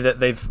money that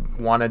they've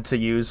wanted to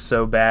use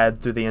so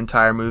bad through the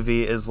entire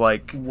movie is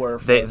like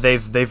Worthless.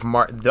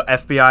 the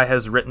FBI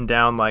has written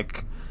down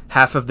like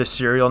half of the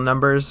serial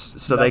numbers,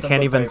 so they Nothing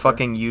can't but even paper.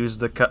 fucking use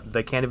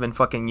they can't even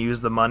fucking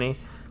use the money,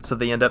 so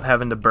they end up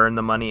having to burn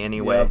the money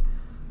anyway. Yep.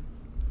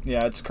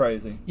 Yeah, it's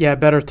crazy. Yeah, a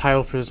better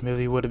title for this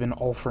movie would have been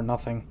All for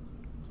Nothing.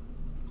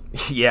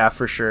 Yeah,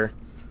 for sure.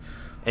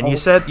 And you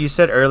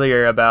said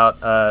earlier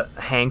about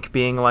Hank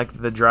being like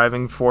the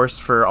driving force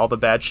for all the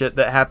bad shit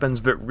that happens,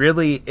 but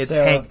really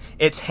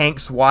it's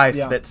Hank's wife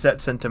that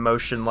sets into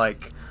motion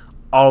like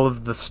all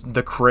of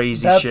the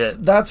crazy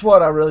shit. That's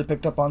what I really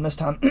picked up on this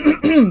time.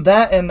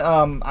 That, and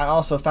I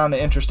also found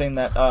it interesting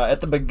that at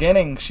the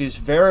beginning she's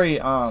very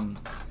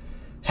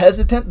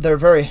hesitant. They're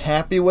very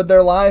happy with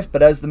their life,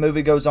 but as the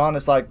movie goes on,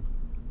 it's like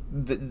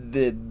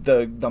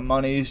the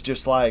money's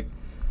just like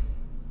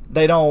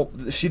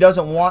she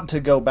doesn't want to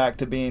go back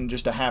to being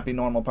just a happy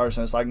normal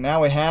person. It's like,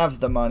 now we have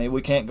the money,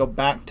 we can't go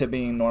back to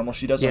being normal.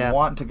 She doesn't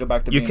want to go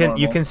back to being normal.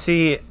 You can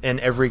see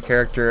in every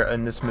character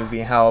in this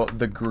movie how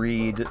the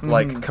greed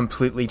like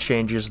completely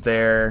changes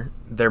their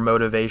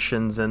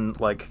motivations and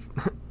like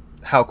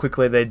how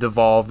quickly they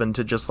devolve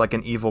into just like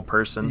an evil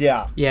person.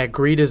 Yeah,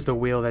 greed is the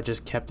wheel that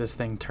just kept this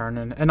thing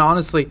turning. And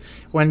honestly,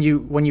 when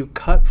you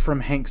cut from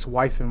Hank's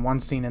wife in one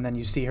scene and then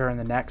you see her in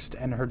the next,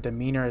 and her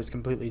demeanor is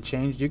completely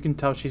changed, you can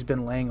tell she's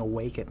been laying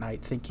awake at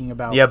night thinking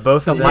about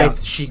both the of them,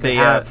 life she could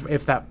have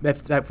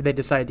if they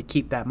decided to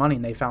keep that money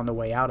and they found a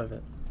way out of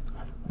it.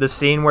 The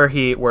scene where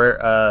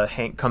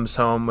Hank comes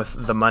home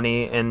with the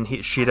money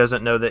and she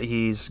doesn't know that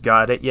he's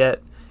got it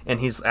yet, and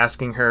he's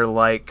asking her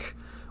like,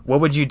 what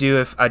would you do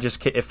if I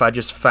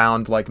just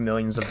found like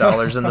millions of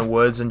dollars in the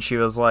woods? And she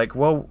was like,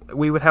 well,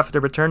 we would have to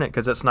return it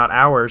because it's not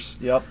ours.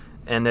 Yep.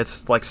 And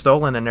it's like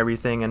stolen and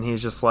everything. And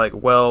he's just like,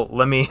 well,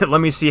 let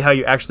me see how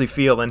you actually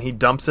feel. And he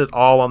dumps it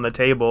all on the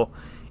table,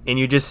 and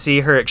you just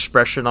see her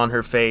expression on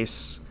her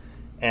face,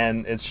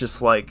 and it's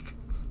just like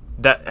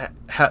that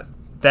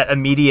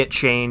immediate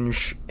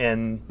change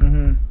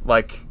in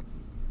like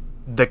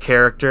the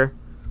character.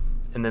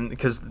 And then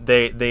because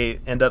they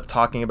end up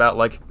talking about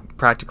like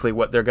practically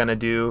what they're gonna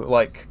do,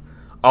 like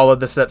all of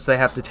the steps they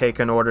have to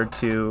take in order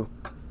to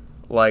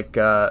like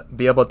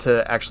be able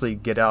to actually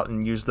get out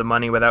and use the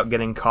money without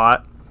getting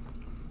caught.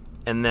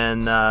 And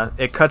then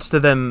it cuts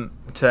to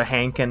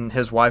Hank and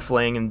his wife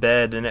laying in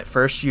bed, and at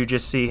first you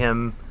just see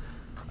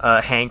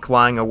Hank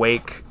lying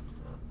awake,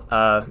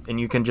 and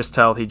you can just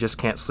tell he just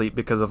can't sleep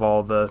because of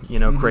all the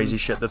crazy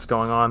shit that's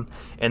going on.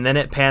 And then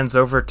it pans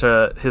over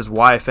to his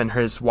wife, and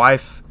his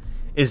wife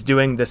is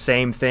doing the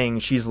same thing.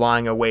 She's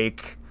lying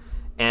awake.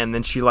 And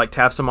then she like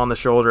taps him on the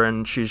shoulder,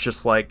 and she's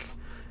just like,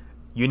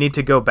 you need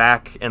to go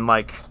back and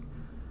like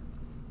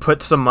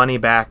put some money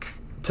back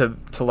to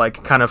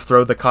like kind of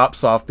throw the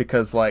cops off,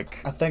 because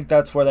like I think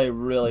that's where they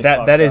really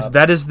that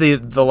is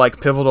the like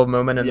pivotal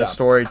moment in the Yeah.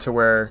 story to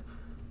where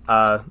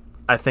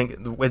I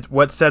think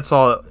what sets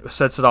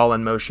it all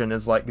in motion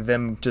is like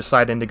them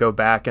deciding to go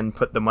back and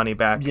put the money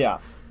back. Yeah.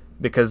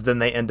 Because then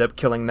they end up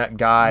killing that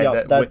guy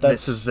Yeah, that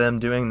witnesses them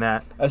doing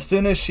that. As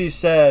soon as she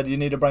said, you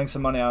need to bring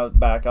some money out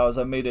back, I was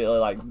immediately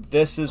like,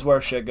 this is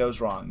where shit goes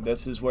wrong.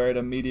 This is where it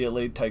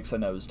immediately takes a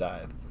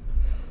nosedive.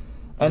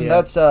 And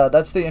that's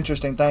the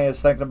interesting thing,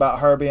 is thinking about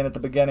her being at the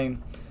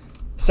beginning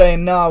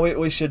saying, no, we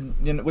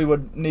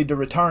would need to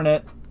return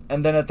it.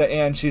 And then at the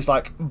end, she's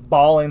like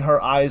bawling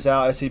her eyes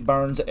out as he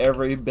burns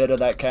every bit of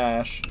that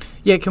cash.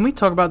 Yeah, can we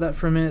talk about that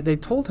for a minute? They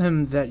told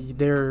him that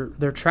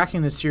they're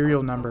tracking the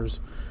serial numbers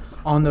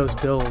on those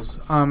bills,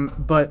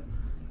 but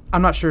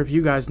I'm not sure if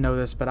you guys know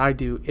this, but I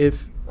do.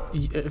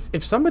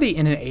 If somebody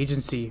in an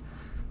agency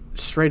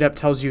straight up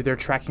tells you they're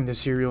tracking the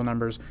serial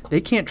numbers,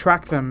 they can't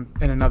track them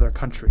in another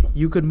country.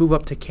 You could move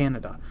up to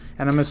Canada,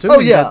 and I'm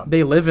assuming that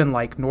they live in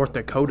like North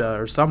Dakota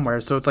or somewhere,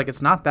 so it's like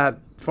it's not that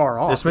far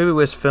off. This movie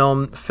was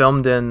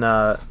filmed in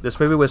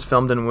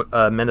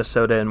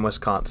Minnesota and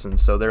Wisconsin,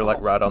 so they're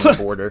like right on the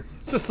border.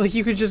 So it's like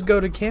you could just go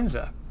to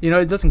Canada.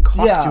 It doesn't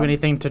cost you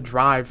anything to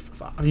drive.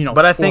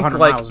 But I think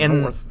like miles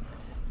in north.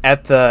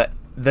 at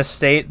the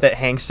state that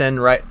Hank's in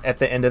right at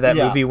the end of that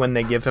movie, when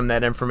they give him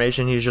that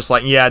information, he's just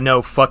like, yeah,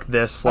 no, fuck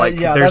this. Like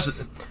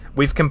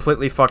we've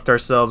completely fucked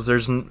ourselves.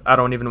 I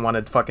don't even want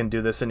to fucking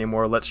do this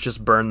anymore. Let's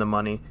just burn the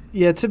money.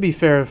 Yeah, to be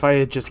fair, if I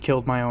had just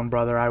killed my own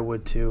brother, I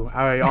would too.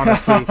 I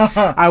honestly,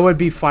 I would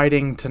be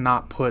fighting to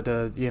not put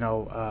a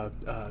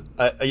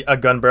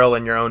gun barrel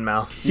in your own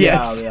mouth.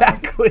 Yeah,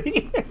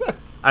 exactly.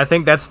 I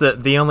think that's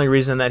the only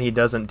reason that he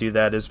doesn't do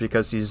that is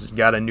because he's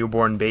got a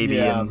newborn baby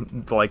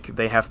and like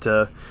they have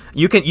to.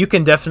 You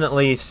can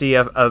definitely see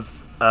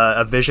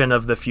a vision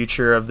of the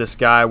future of this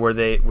guy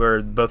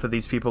where both of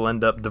these people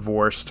end up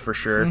divorced for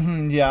sure.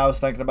 Mm-hmm, yeah, I was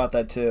thinking about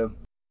that too.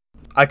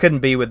 I couldn't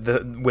be with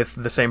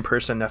the same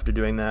person after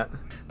doing that.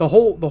 The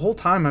whole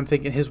time I'm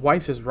thinking his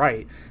wife is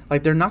right.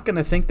 Like they're not going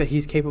to think that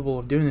he's capable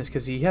of doing this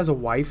because he has a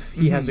wife,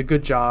 he has a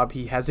good job,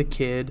 he has a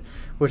kid,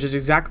 which is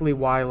exactly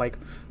why like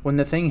when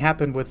the thing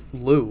happened with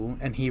Lou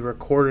and he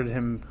recorded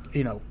him,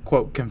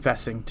 quote,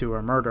 confessing to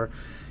her murder,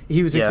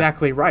 he was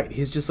exactly right.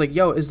 He's just like,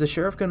 yo, is the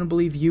sheriff going to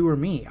believe you or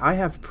me? I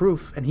have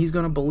proof, and he's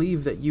going to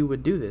believe that you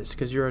would do this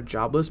because you're a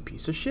jobless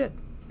piece of shit.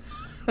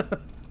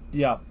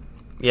 Yeah.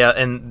 Yeah,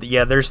 and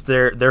there's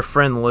their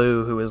friend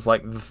Lou, who is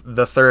like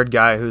the third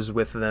guy who's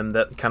with them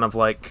that kind of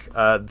like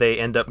they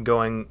end up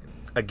going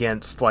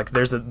against. Like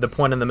there's the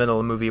point in the middle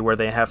of the movie where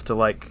they have to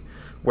like,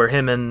 where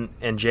him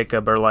and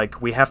Jacob are like,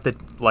 we have to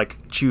like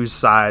choose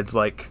sides,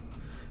 like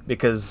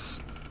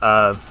because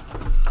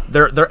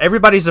they're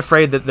everybody's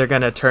afraid that they're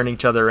gonna turn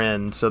each other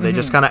in, so they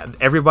just kind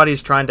of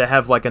everybody's trying to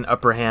have like an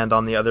upper hand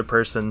on the other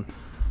person,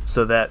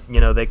 so that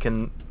they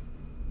can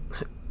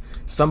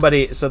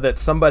somebody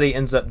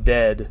ends up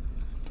dead.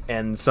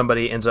 And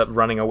somebody ends up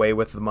running away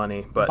with the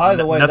money, but by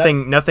the way,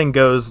 nothing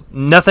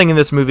in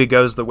this movie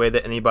goes the way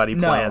that anybody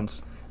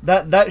plans.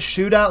 That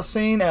shootout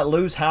scene at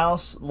Lou's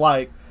house,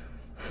 like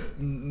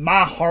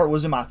my heart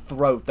was in my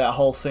throat. That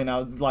whole scene, I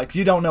was like,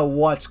 you don't know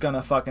what's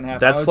gonna fucking happen.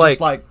 That's I was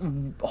just like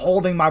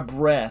holding my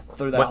breath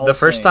through that whole the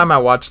first scene. time I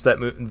watched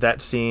that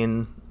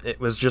scene, it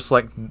was just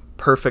like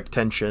perfect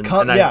tension.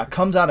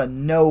 Comes out of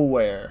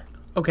nowhere.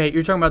 Okay,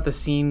 you're talking about the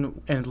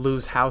scene in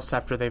Lou's house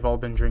after they've all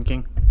been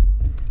drinking.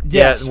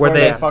 Yes, where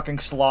they fucking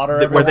slaughter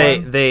everyone. Where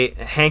they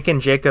Hank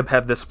and Jacob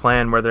have this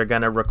plan where they're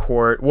gonna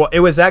record. Well, it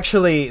was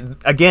actually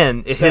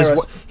again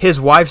his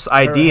wife's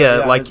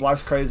idea. Like his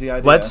wife's crazy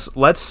idea.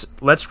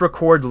 Let's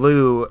record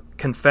Lou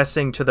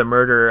confessing to the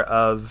murder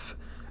of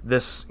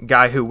this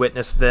guy who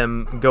witnessed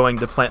them going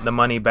to plant the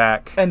money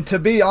back. And to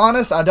be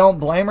honest, I don't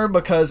blame her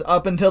because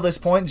up until this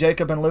point,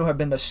 Jacob and Lou have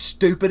been the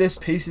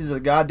stupidest pieces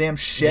of goddamn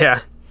shit. Yeah.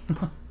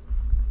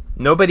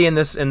 Nobody in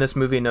this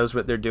movie knows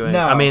what they're doing.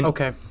 No. I mean,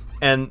 okay.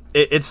 And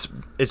it's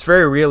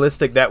very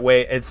realistic that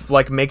way. It's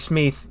like makes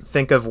me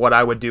think of what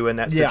I would do in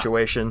that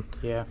situation.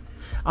 Yeah.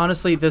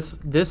 Honestly,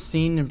 this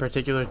scene in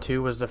particular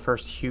too was the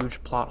first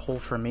huge plot hole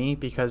for me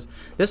because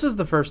this was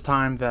the first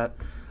time that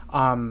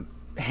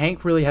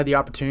Hank really had the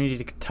opportunity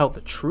to tell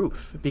the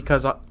truth.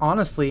 Because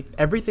honestly,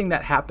 everything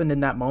that happened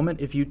in that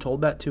moment, if you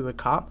told that to a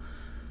cop,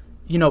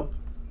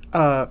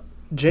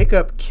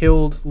 Jacob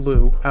killed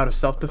Lou out of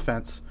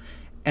self-defense,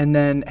 and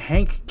then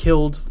Hank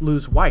killed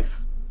Lou's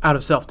wife out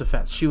of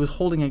self-defense. She was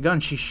holding a gun.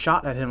 She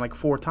shot at him like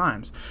 4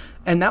 times.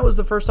 And that was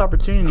the first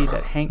opportunity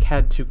that Hank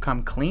had to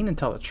come clean and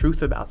tell the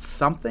truth about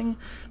something.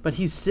 But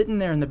he's sitting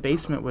there in the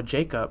basement with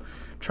Jacob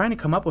trying to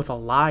come up with a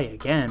lie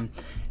again.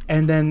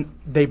 And then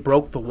they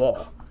broke the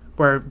wall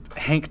where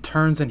Hank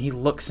turns and he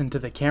looks into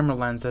the camera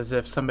lens as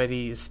if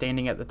somebody is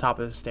standing at the top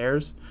of the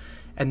stairs.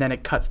 And then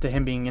it cuts to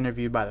him being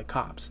interviewed by the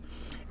cops.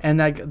 And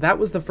that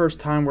was the first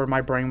time where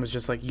my brain was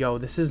just like, yo,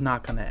 this is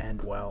not going to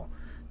end well.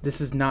 This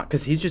is not,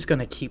 because he's just going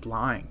to keep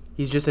lying.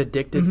 He's just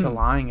addicted to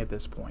lying at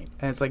this point.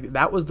 And it's like,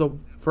 that was the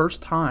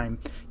first time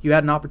you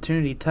had an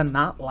opportunity to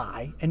not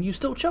lie, and you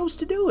still chose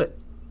to do it.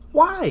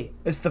 Why?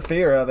 It's the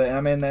fear of it. I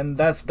mean, and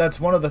that's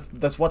what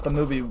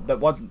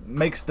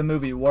makes the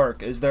movie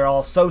work, is they're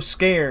all so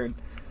scared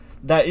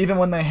that even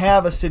when they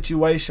have a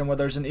situation where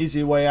there's an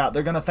easy way out,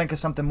 they're going to think of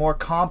something more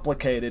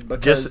complicated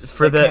because just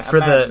for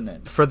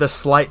the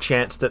slight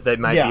chance that they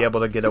might be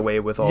able to get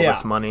away with all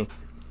this money.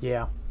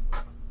 Yeah.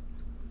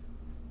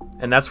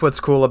 And that's what's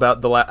cool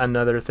about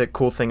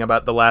cool thing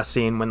about the last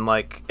scene when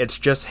like it's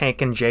just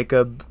Hank and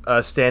Jacob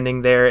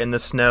standing there in the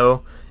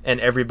snow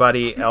and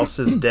everybody else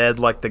is dead,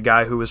 like the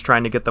guy who was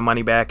trying to get the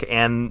money back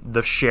and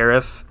the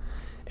sheriff,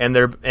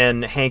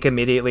 and Hank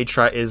immediately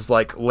is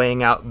like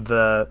laying out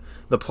the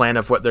plan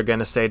of what they're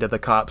gonna say to the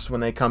cops when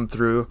they come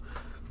through,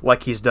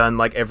 like he's done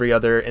like every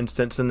other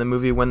instance in the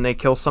movie when they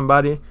kill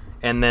somebody,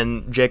 and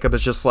then Jacob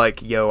is just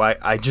like, yo,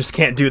 I just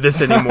can't do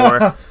this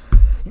anymore.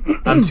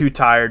 I'm too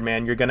tired,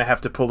 man. You're gonna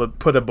have to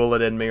put a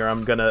bullet in me, or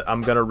I'm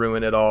gonna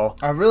ruin it all.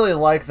 I really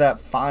like that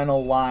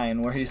final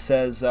line where he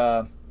says,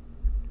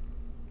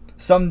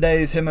 "Some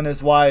days him and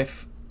his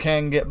wife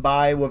can get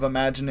by with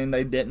imagining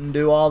they didn't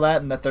do all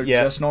that and that they're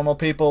Yeah. just normal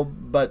people,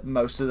 but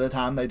most of the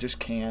time they just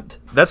can't.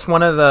 That's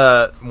one of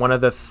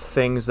the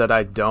things that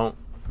I don't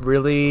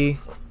really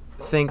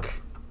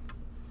think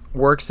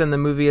works in the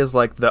movie is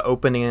like the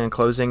opening and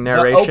closing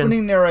narration. The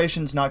opening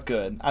narration's not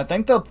good. I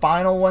think the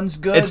final one's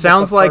good. It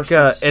sounds but like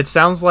the first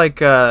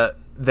one's-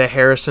 the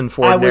Harrison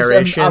Ford I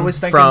narration was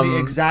thinking from the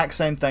exact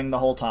same thing the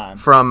whole time.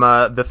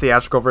 the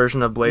theatrical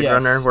version of Blade Yes.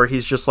 Runner, where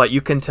he's just like,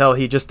 you can tell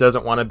he just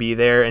doesn't want to be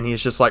there, and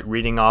he's just like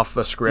reading off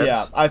a script.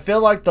 Yeah, I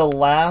feel like the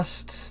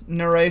last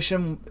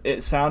narration,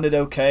 it sounded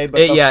okay,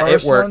 but It- the yeah, it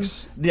first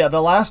works. one, yeah,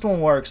 the last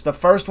one works. The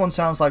first one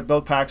sounds like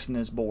Bill Paxton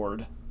is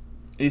bored.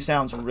 He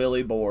sounds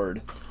really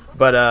bored.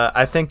 But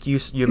I think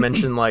you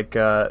mentioned like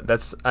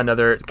that's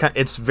another.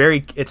 It's a very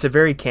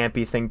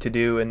campy thing to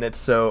do, and it's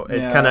so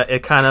it Yeah,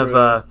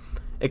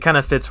 kind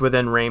of fits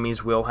within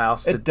Raimi's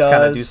wheelhouse to It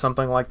kind of do does.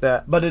 something like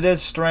that. But it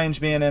is strange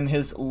being in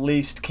his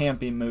least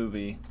campy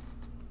movie.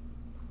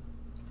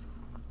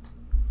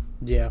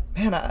 Yeah.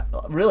 Man,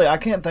 I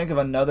can't think of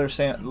another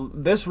Sam.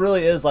 This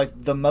really is like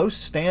the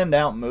most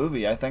standout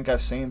movie I think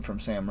I've seen from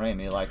Sam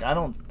Raimi. Like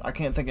I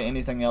can't think of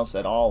anything else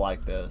at all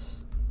like this.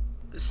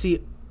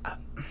 See,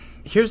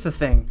 here's the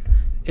thing,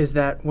 is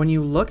that when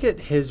you look at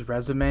his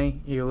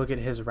resume, you look at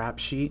his rap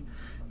sheet,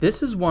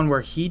 this is one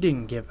where he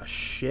didn't give a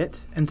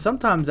shit. And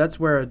sometimes that's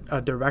where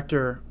a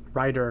director,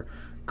 writer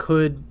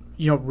could,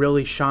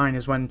 really shine,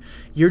 is when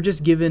you're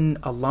just given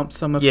a lump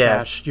sum of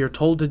cash, you're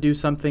told to do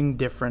something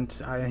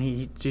different, and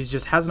he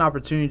just has an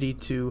opportunity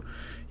to,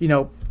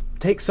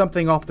 take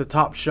something off the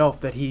top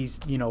shelf that he's,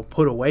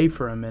 put away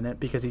for a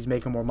minute because he's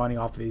making more money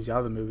off of these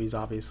other movies,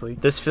 obviously.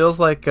 This feels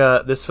like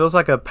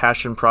a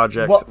passion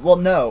project. Well,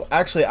 no.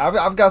 Actually,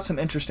 I've got some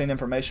interesting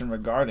information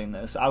regarding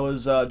this. I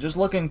was just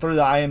looking through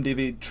the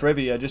IMDb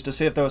trivia just to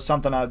see if there was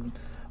something I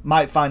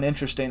might find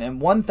interesting.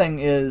 And one thing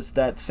is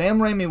that Sam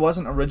Raimi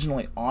wasn't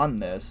originally on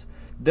this.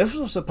 This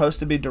was supposed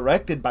to be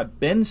directed by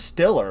Ben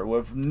Stiller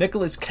with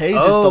Nicolas Cage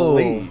as the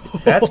lead.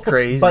 That's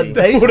crazy. But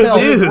they What a fell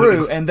dude.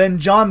 through, and then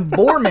John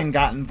Borman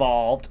got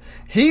involved.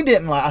 He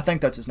didn't like. I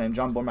think that's his name,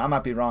 John Borman. I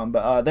might be wrong,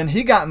 but then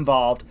he got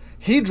involved.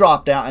 He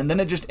dropped out, and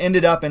then it just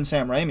ended up in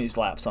Sam Raimi's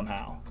lap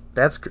somehow.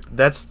 That's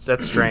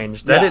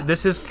strange. Yeah.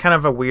 This is kind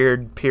of a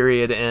weird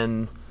period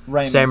in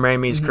Raimi. Sam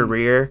Raimi's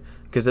career,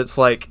 because it's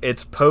like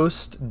it's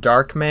post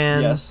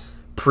Darkman, Yes.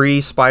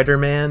 pre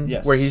Spider-Man,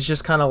 Yes. where he's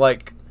just kind of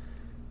like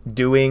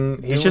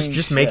he's just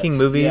shit. making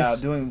movies. Yeah,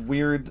 doing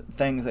weird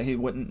things that he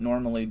wouldn't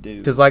normally do.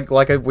 Because like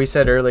we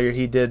said earlier,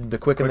 he did The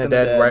Quick and the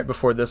Dead right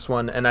before this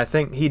one, and I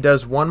think he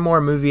does one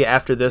more movie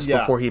after this Yeah.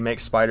 before he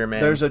makes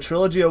Spider-Man. There's a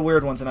trilogy of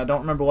weird ones, and I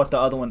don't remember what the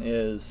other one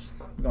is.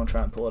 I'm going to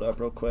try and pull it up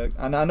real quick.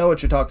 I know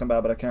what you're talking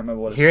about, but I can't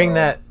remember what it's Hearing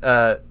called.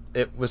 that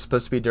it was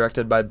supposed to be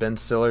directed by Ben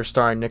Stiller,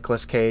 starring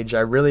Nicolas Cage,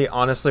 I really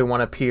honestly want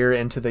to peer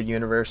into the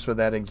universe where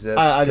that exists,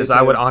 I do because I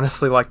too. would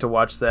honestly like to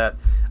watch that.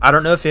 I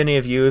don't know if any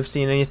of you have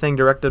seen anything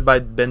directed by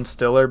Ben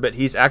Stiller, but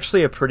he's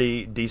actually a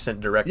pretty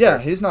decent director. Yeah,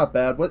 he's not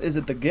bad. What is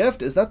it? The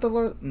Gift? Is that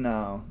the...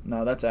 No,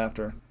 that's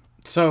after.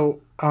 So,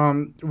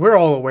 we're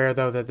all aware,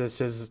 though, that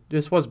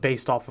this was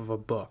based off of a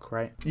book,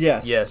 right?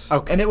 Yes. Yes.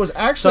 Okay. And it was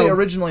actually So-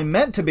 originally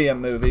meant to be a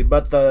movie,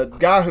 but the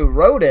guy who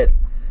wrote it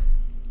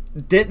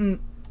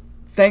didn't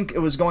think it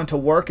was going to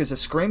work as a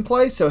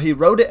screenplay, so he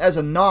wrote it as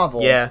a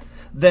novel. Yeah.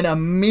 Then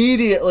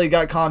immediately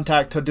got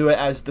contact to do it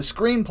as the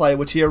screenplay,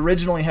 which he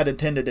originally had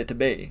intended it to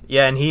be.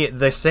 Yeah, and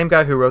the same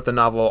guy who wrote the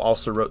novel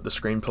also wrote the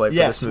screenplay for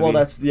Yes, this movie.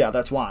 well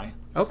that's why.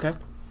 Okay,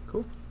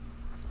 cool.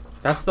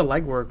 That's the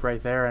legwork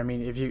right there. I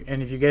mean, if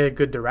you get a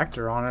good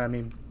director on it, I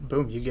mean,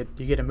 boom, you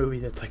get a movie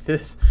that's like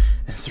this.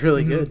 It's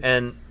really good.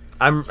 And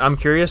I'm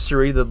curious to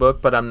read the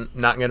book, but I'm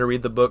not going to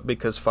read the book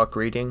because fuck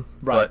reading.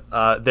 Right.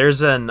 But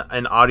there's an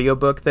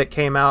audiobook that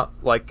came out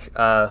like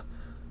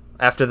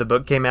after the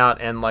book came out,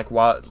 and like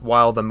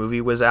while the movie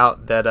was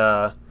out,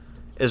 that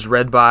is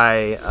read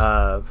by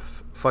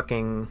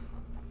fucking.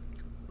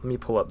 Let me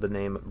pull up the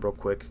name real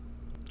quick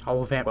I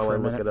will vamp while for I a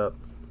look minute. it up.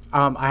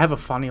 I have a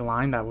funny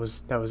line that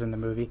was in the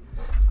movie.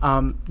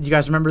 You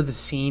guys remember the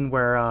scene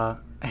where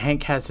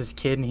Hank has his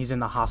kid and he's in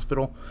the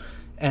hospital,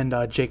 and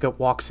Jacob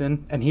walks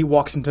in, and he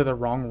walks into the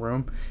wrong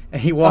room,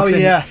 and he walks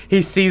in. yeah.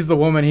 He sees the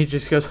woman. He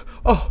just goes,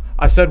 "Oh,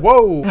 I said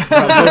whoa."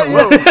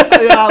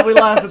 Yeah, we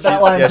laughed at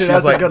that line Yeah, too. she's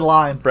That's like a good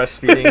line.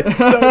 Breastfeeding.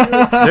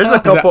 There's a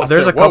couple. I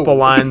There's a said, "Whoa." couple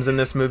lines in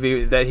this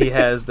movie that he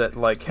has that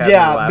like have me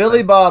Yeah, laughing.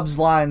 Billy Bob's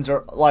lines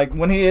are like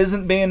when he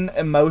isn't being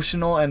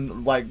emotional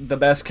and like the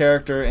best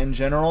character in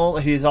general,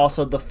 he's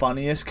also the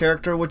funniest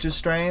character, which is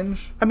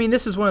strange. I mean,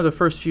 this is one of the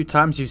first few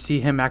times you see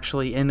him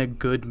actually in a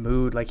good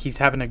mood. Like he's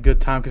having a good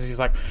time because he's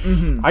like,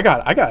 I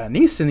got a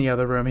niece in the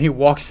other room. He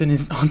walks in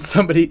on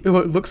somebody who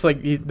it looks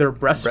like they're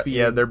breastfeeding.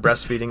 Yeah, they're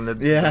breastfeeding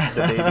the Yeah.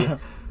 the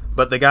baby.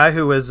 But the guy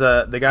who was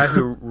the guy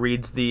who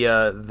reads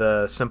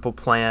the Simple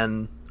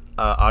Plan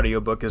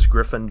audiobook is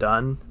Griffin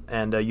Dunn,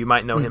 and you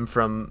might know him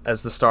from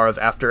as the star of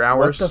After What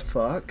Hours. the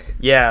fuck?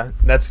 Yeah,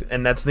 that's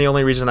the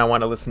only reason I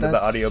want to listen to the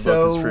That's audiobook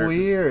so is for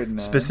weird, man.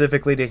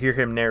 specifically to hear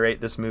him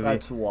narrate this movie.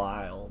 That's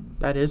wild.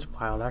 That is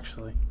wild,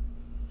 actually.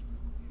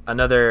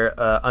 Another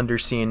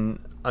underseen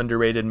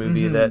underrated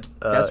movie that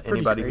That's pretty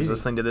anybody who's crazy.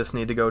 listening to this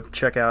need to go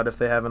check out if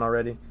they haven't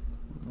already.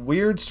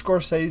 Weird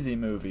Scorsese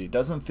movie.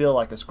 Doesn't feel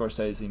like a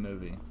Scorsese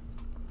movie.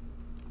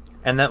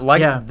 And that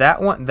Yeah.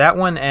 that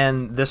one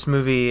and this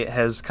movie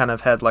has kind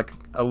of had like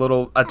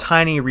a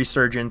tiny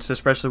resurgence,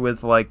 especially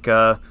with like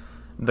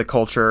the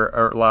culture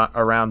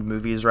around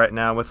movies right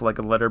now with like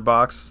a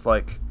Letterboxd.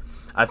 Like,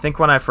 I think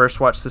when I first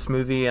watched this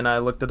movie and I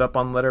looked it up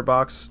on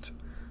Letterboxd,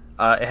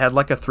 it had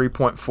like a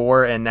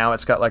 3.4 and now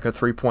it's got like a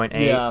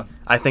 3.8. Yeah.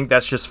 I think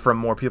that's just from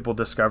more people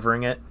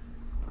discovering it.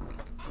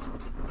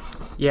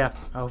 Yeah,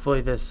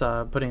 hopefully this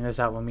putting this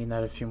out will mean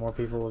that a few more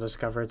people will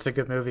discover it's a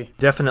good movie.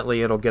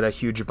 Definitely, it'll get a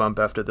huge bump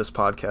after this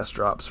podcast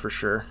drops for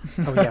sure.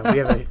 Oh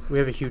yeah, we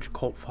have a huge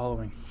cult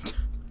following.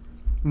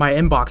 My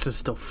inbox is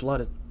still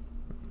flooded.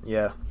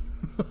 Yeah.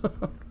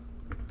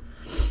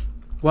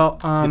 Well,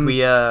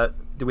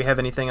 Did we have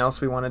anything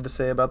else we wanted to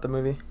say about the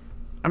movie?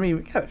 I mean,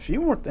 we got a few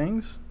more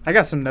things. I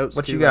got some notes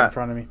What too you got? in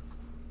front of me.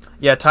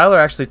 Yeah, Tyler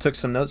actually took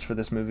some notes for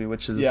this movie,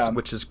 which is Yeah.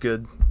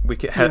 good. We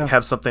could Yeah.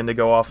 have something to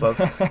go off of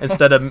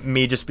instead of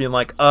me just being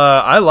like,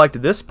 I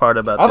liked this part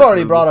about. I've this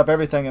already movie. brought up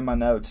everything in my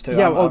notes too.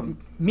 Yeah, I'm- well, I'm-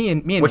 me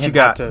and What him you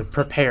got? had to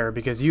prepare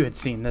because you had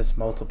seen this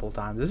multiple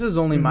times. This is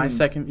only my Mhm.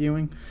 second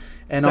viewing,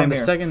 and Same on the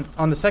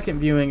here. second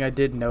viewing, I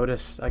did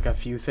notice like a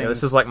few things. Yeah,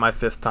 this is like my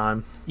 5th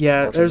time.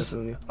 Yeah, watching there's this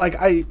movie.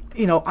 like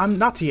I'm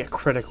not to get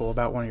critical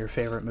about one of your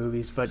favorite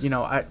movies, but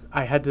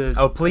I had to.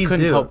 Oh, please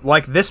couldn't do. help-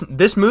 Like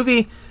this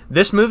movie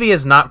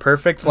is not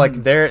perfect.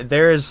 Like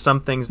there is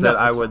some things that No,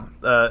 I it's would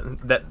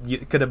that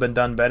could have been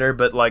done better,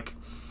 but like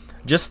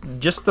just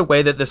the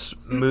way that this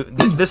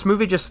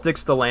movie just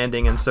sticks the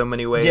landing in so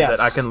many ways Yes. that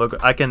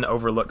I can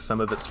overlook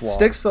some of its flaws.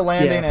 sticks the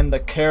landing Yeah. and the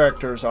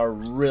characters are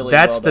really.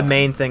 That's well the done.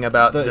 main thing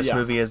about The- this yeah.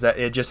 movie is that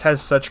it just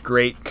has such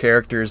great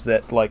characters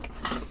that like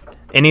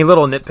any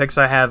little nitpicks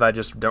I have, I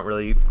just don't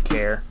really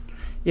care.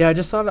 Yeah, I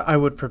just thought I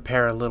would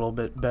prepare a little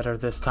bit better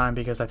this time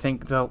because I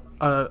think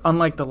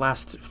unlike the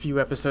last few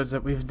episodes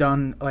that we've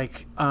done,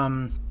 like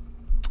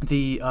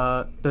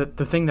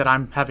the thing that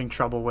I'm having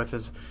trouble with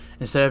is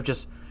instead of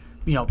just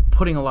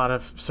putting a lot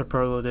of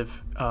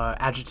superlative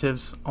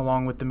adjectives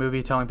along with the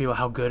movie, telling people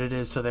how good it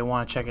is so they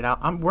want to check it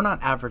out. We're not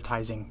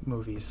advertising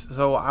movies,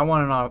 so I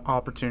want an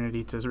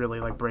opportunity to really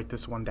like break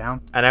this one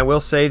down. And I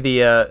will say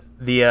the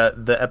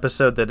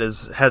episode that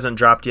hasn't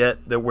dropped yet,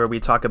 where we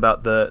talk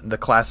about the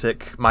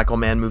classic Michael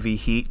Mann movie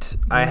Heat.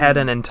 I had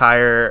an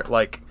entire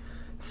like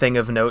thing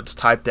of notes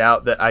typed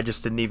out that I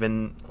just didn't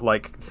even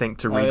like think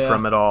to read yeah.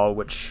 from at all,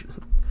 which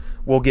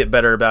we'll get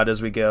better about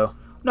as we go.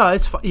 No,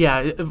 it's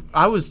yeah.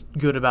 I was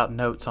good about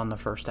notes on the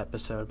first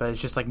episode, but it's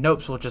just like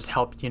notes will just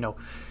help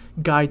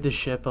guide the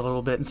ship a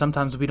little bit, and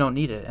sometimes we don't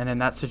need it. And in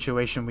that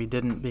situation, we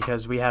didn't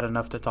because we had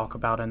enough to talk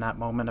about in that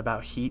moment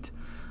about Heat.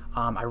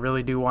 I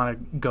really do want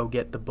to go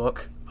get the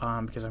book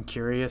because I'm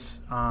curious.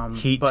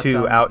 Heat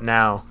 2 out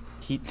now.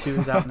 Heat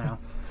 2 is out now.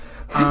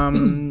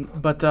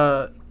 But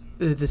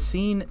the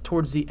scene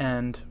towards the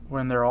end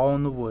when they're all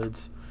in the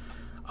woods.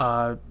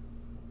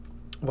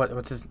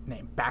 What's his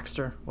name?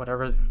 Baxter,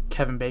 whatever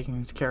Kevin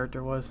Bacon's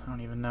character was. I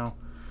don't even know.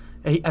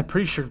 I'm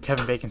pretty sure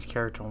Kevin Bacon's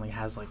character only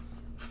has like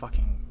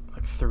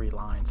 3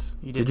 lines.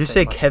 Did you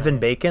say much Kevin in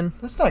it. Bacon?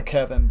 That's not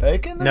Kevin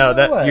Bacon. There's No,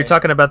 that way. you're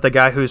talking about the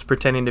guy who's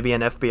pretending to be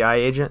an FBI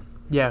agent.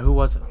 Yeah, who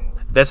was it?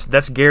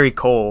 That's Gary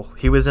Cole.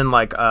 He was in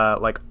like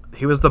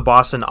he was the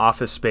boss in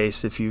Office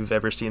Space. If you've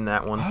ever seen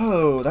that one.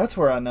 Oh, that's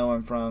where I know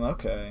him from.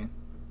 Okay.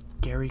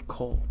 Gary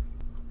Cole.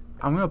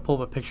 I'm gonna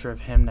pull up a picture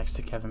of him next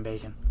to Kevin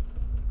Bacon.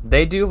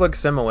 They do look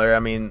similar. I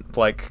mean,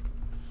 like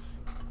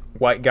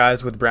white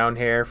guys with brown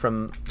hair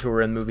who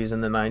were in movies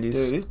in the 90s.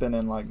 Dude, he's been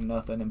in like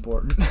nothing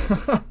important.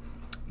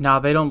 No,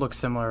 they don't look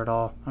similar at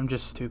all. I'm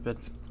just stupid.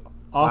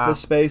 Office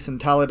Space and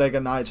Talladega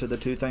Nights are the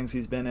 2 things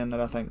he's been in that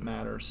I think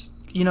matters.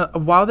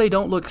 While they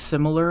don't look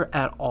similar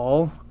at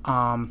all,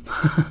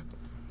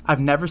 I've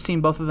never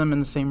seen both of them in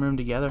the same room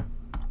together.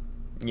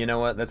 You know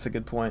what? That's a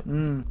good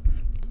point.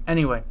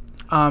 Anyway,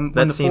 when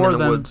That the scene four in of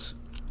the them, woods.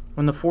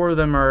 when the 4 of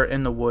them are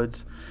in the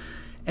woods,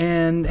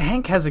 and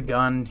Hank has a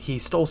gun, he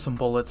stole some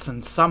bullets,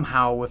 and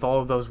somehow with all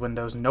of those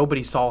windows,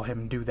 nobody saw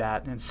him do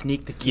that and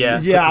sneak the key. Yeah.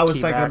 put Yeah, the I was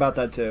key thinking back. about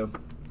that too.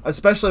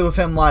 Especially with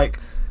him like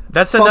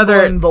That's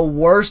fumbling the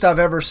worst I've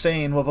ever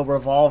seen with a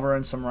revolver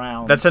and some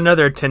rounds. That's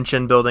another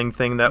tension building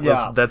thing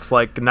Yeah. that's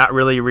like not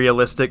really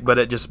realistic, but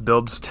it just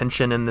builds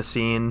tension in the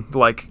scene.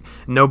 Like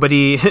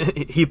nobody,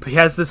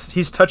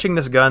 he's touching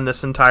this gun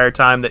this entire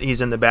time that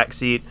he's in the back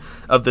seat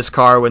of this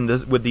car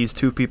with these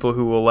 2 people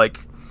who will like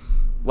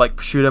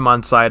shoot him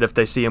on sight if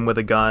they see him with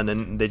a gun,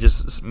 and they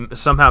just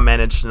somehow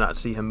manage to not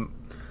see him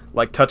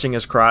like touching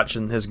his crotch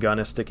and his gun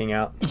is sticking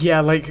out.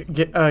 Yeah, like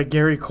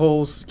Gary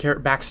Cole's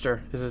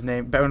Baxter is his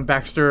name. When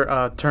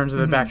Baxter turns to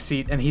the back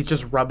seat and he's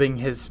just rubbing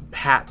his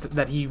hat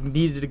that he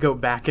needed to go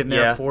back in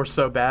there Yeah. for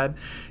so bad,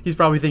 he's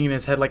probably thinking in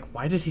his head like,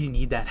 why did he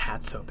need that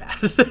hat so bad?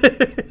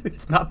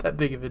 It's not that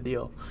big of a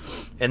deal.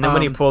 And then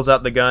when he pulls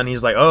out the gun,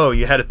 he's like, "Oh,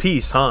 you had a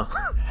piece, huh?"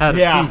 Had a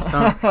Yeah. piece,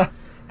 huh?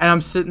 And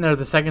I'm sitting there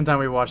the second time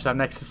we watched that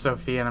next to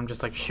Sophie, and I'm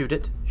just like, shoot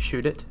it,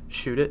 shoot it,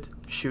 shoot it,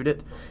 shoot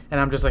it. And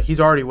I'm just like, he's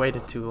already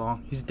waited too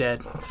long. He's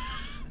dead.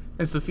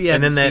 And Sophia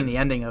And hadn't then seen the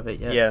ending of it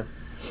yet. Yeah.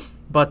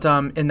 But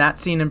in that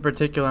scene in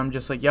particular, I'm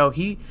just like, yo,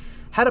 he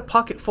had a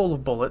pocket full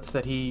of bullets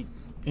that they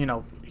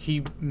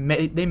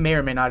may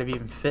or may not have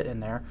even fit in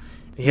there.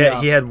 He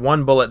had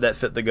one bullet that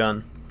fit the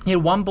gun. He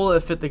had one bullet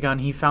that fit the gun.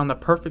 He found the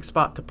perfect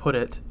spot to put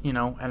it,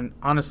 and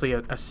honestly,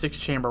 a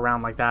 6-chamber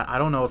round like that, I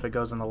don't know if it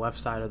goes on the left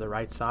side or the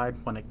right side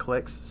when it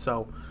clicks,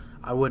 so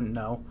I wouldn't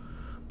know.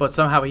 But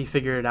somehow he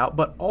figured it out.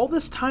 But all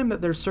this time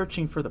that they're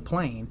searching for the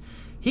plane,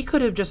 he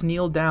could have just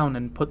kneeled down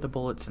and put the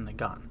bullets in the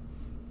gun.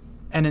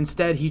 And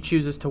instead, he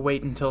chooses to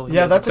wait until he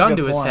has a gun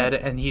to his head,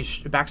 and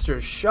Baxter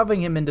is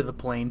shoving him into the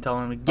plane,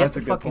 telling him to get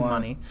the fucking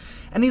money.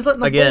 And he's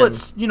letting the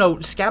bullets,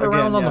 scatter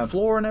around on the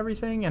floor and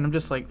everything. And I'm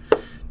just like,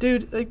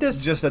 dude, like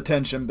this. Just a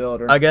tension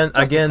builder.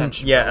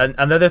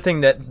 Another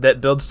thing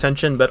that builds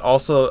tension, but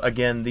also,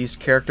 again, these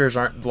characters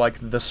aren't, like,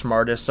 the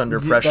smartest under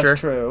pressure. That's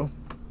true.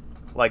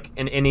 Like,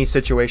 in any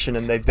situation,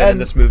 and they've been in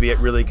this movie, it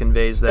really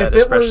conveys that,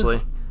 especially.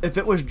 If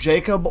it was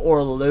Jacob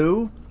or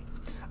Lou,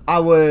 I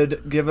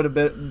would give it a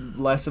bit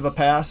less of a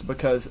pass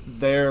because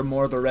they're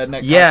more the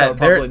redneck guys that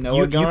probably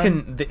know a gun.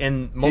 You can,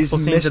 in multiple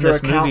scenes in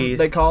this movie,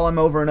 they call him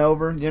over and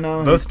over,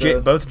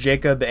 Both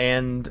Jacob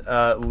and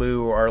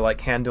Lou are like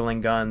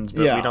handling guns,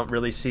 but we don't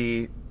really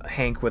see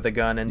Hank with a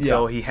gun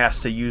until he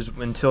has to use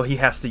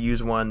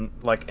one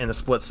like in a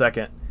split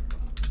second.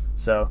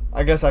 So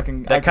I guess that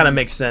kind of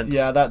makes sense.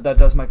 Yeah, that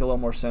does make a little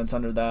more sense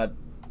under that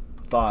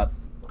thought.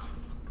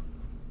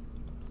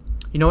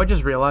 I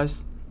just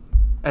realized,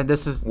 and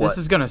this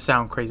is gonna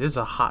sound crazy. This is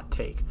a hot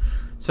take.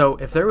 So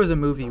if there was a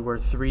movie where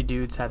 3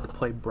 dudes had to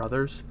play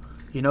brothers,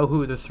 you know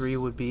who the 3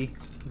 would be?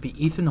 It'd be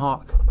Ethan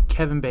Hawke,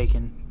 Kevin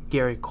Bacon,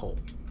 Gary Cole.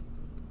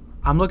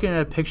 I'm looking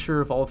at a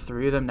picture of all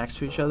 3 of them next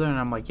to each other, and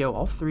I'm like, yo,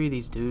 all 3 of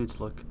these dudes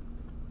look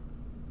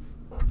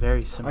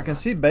very similar. I can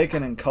see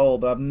Bacon and Cole,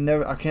 but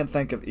I can't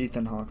think of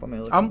Ethan Hawke. Let me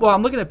look. I'm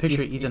looking at a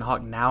picture of Ethan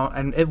Hawke now,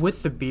 and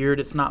with the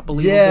beard, it's not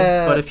believable.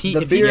 Yeah, but if he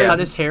cut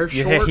his hair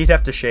short, he'd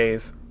have to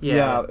shave.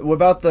 Yeah,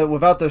 without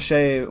the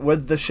shave,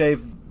 with the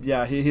shave,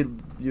 yeah,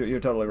 you're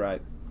totally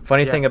right.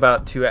 Funny thing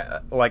about 2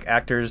 like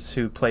actors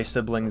who play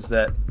siblings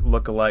that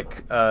look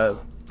alike,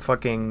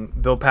 fucking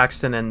Bill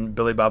Paxton and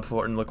Billy Bob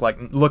Thornton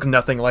look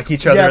nothing like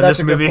each other in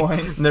this movie,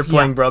 and they're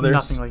playing brothers.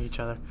 Nothing like each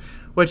other.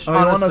 Which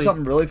honestly, you want to know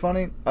something really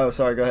funny? Oh,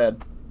 sorry, go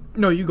ahead.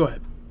 No, you go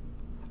ahead.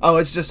 Oh,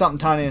 it's just something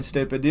tiny and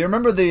stupid. Do you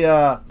remember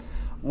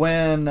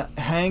when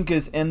Hank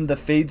is in the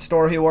feed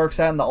store he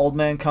works at, and the old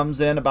man comes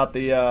in about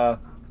the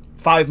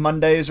 5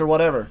 Mondays or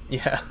whatever?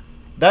 Yeah.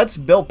 That's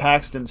Bill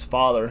Paxton's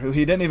father, who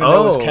he didn't even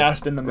know was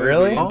cast in the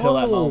movie until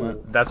that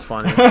moment. That's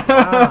funny.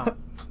 Wow.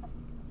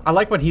 I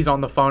like when he's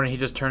on the phone and he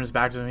just turns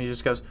back to him and he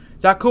just goes,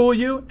 "Is that cool with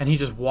you?" And he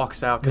just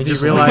walks out because he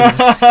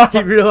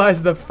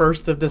realized the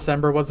 1st of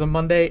December was a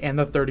Monday and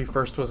the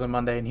 31st was a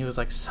Monday, and he was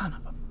like, "Son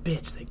of a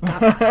bitch, they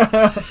got my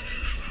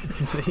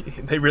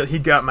ass." He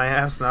got my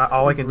ass. Now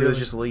all I can do is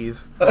just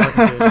leave.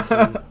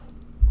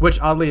 Which,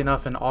 oddly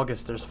enough, in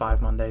August there's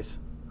 5 Mondays.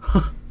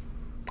 Oh,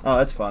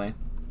 that's funny.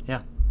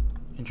 Yeah,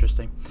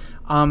 interesting.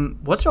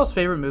 What's y'all's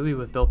favorite movie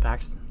with Bill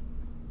Paxton?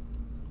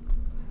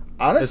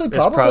 Honestly, it's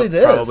probably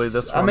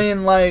this. one. I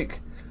mean, like,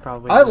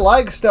 Probably I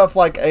like stuff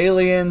like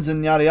Aliens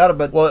and yada yada,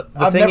 but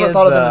I've never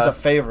thought of them as a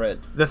favorite.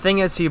 The thing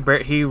is, he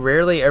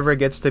rarely ever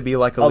gets to be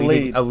like a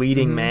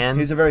leading man.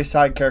 He's a very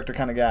side character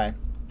kind of guy.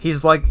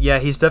 He's like,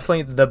 he's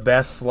definitely the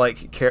best,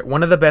 like,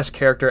 one of the best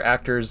character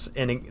actors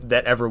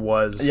that ever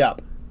was. Yeah.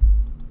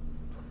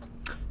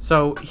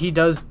 So he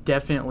does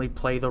definitely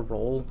play the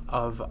role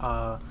of,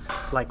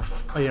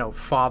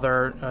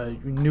 father,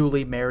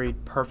 newly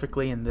married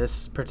perfectly in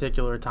this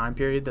particular time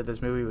period that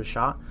this movie was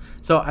shot.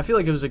 So I feel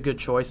like it was a good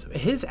choice.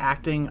 His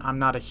acting, I'm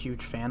not a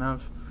huge fan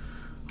of,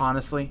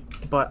 honestly.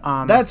 But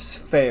that's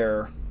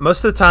fair.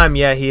 Most of the time,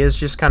 he is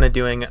just kind of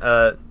doing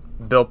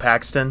Bill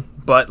Paxton.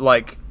 But,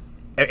 like,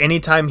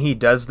 anytime he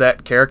does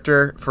that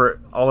character for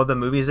all of the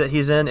movies that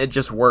he's in, it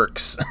just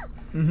works.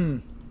 Mm-hmm.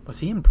 Was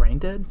he in Brain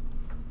Dead?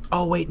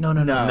 Oh wait, no,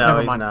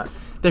 never mind. Not.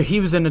 He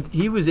was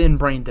in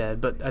Brain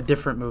Dead, but a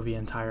different movie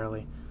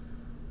entirely.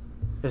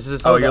 This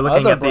is you're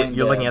looking at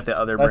the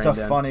other Brain Dead. That's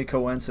a funny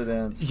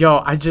coincidence. Yo,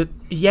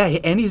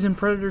 and he's in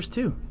Predators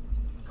too.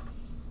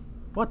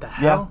 What the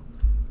hell?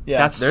 Yeah.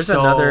 That's there's so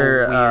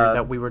another weird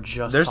that we were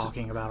just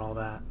talking about all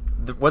that.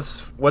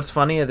 What's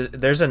funny?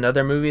 There's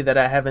another movie that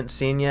I haven't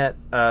seen yet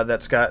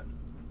that's got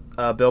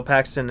Bill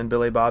Paxton and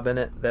Billy Bob in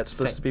it. That's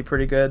supposed to be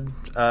pretty good.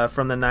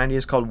 From the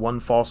 '90s, called One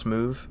False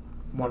Move.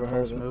 One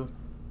False Move.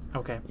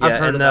 Okay. Yeah, I've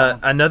heard and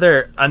of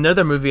that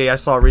another movie I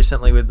saw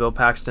recently with Bill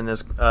Paxton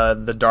is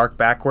The Dark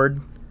Backward.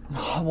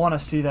 Oh, I want to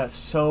see that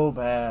so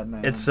bad,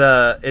 man.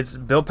 It's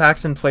Bill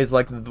Paxton plays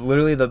like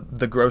literally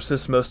the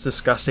grossest, most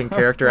disgusting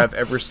character I've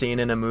ever seen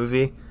in a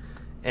movie,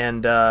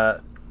 and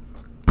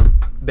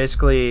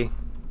basically,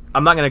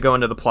 I'm not going to go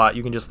into the plot.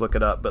 You can just look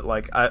it up. But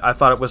like, I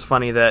thought it was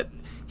funny that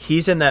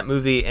he's in that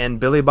movie, and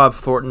Billy Bob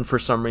Thornton for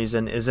some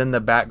reason is in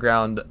the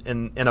background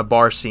in a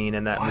bar scene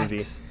in that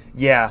movie.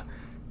 Yeah.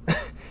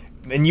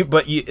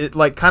 but it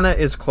like kind of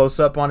is close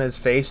up on his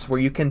face where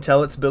you can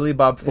tell it's Billy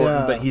Bob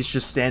Thornton, Yeah. but he's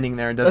just standing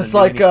there and doesn't It's do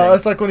like anything.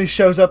 it's like when he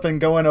shows up in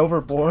Going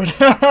Overboard.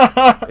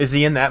 Is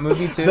he in that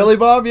movie too? Billy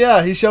Bob,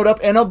 yeah, he showed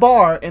up in a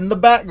bar in the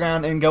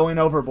background and Going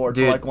Overboard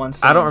Dude, for like one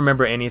scene. I don't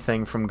remember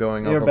anything from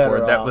Going You're Overboard.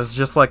 better That off. was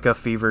just like a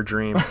fever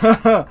dream.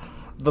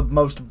 The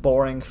most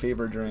boring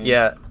fever dream.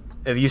 Yeah.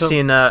 Have you So-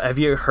 seen? Have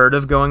you heard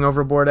of Going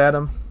Overboard,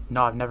 Adam?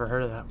 No, I've never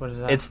heard of that. What is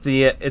that? It's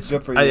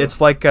Good for you. it's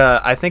like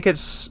I think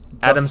it's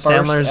The Adam first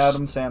Sandler's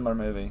Adam Sandler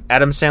movie.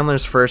 Adam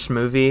Sandler's first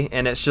movie,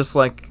 and it's just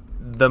like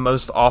the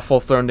most awful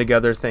thrown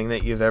together thing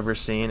that you've ever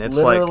seen. It's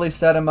Literally like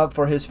set him up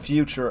for his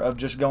future of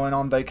just going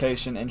on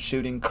vacation and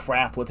shooting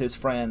crap with his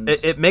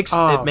friends. it makes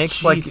Oh, it makes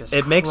Jesus like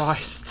it makes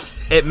Christ.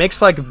 it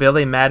makes like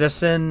Billy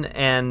Madison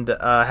and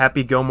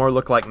Happy Gilmore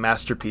look like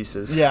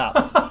masterpieces. yeah.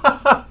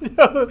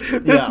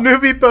 This Yeah.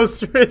 movie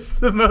poster is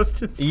the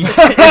most insane.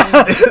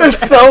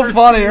 It's so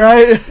funny,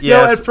 right?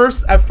 Yes.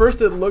 No, at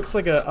first it looks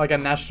like a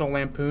National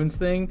Lampoon's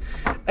thing,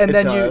 and It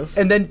then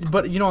does.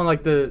 but you know, on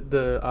like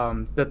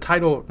the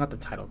title, not the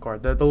title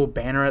card, the little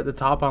banner at the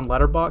top on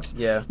Letterboxd,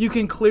 Yeah. you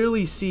can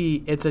clearly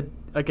see it's a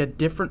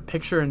different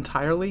picture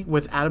entirely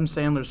with Adam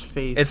Sandler's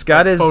face. It's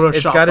got his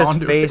photoshopped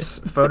onto face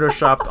it.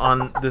 photoshopped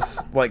on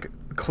this like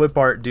clip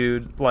art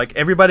dude. Like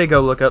everybody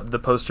go look up the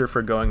poster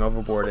for Going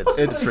Overboard.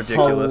 It's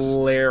ridiculous.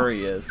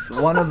 Hilarious.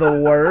 One of the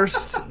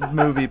worst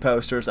movie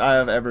posters I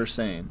have ever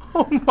seen.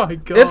 Oh my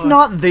god! If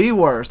not the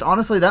worst.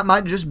 Honestly, that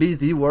might just be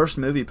the worst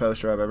movie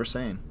poster I've ever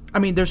seen. I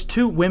mean, there's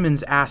two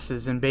women's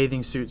asses in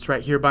bathing suits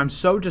right here, but I'm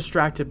so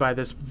distracted by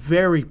this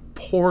very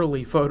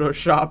poorly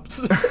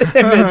photoshopped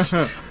image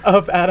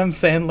of Adam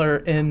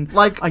Sandler in,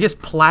 Like- I guess,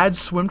 plaid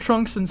swim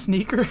trunks and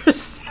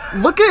sneakers.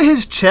 Look at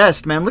his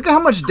chest, man. Look at how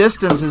much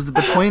distance is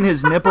between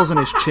his nipples and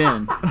his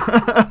chin.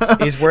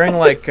 He's wearing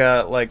like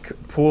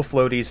pool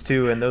floaties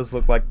too, and those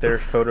look like they're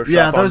photoshopped.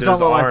 Yeah, those onto don't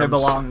his look like they arms.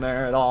 belong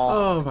there at all.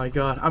 Oh my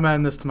god, I'm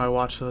adding this to my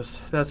watch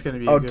list. That's gonna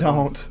be a Oh, good one.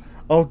 don't.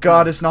 Oh,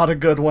 God, it's not a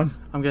good one.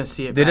 I'm gonna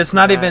see it. Dude, back it's to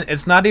not back. even.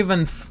 It's not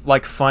even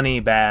like funny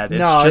bad. It's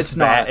No, just it's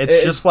not. bad.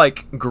 It's just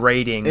like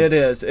grating. It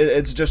is.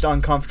 It's just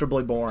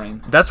uncomfortably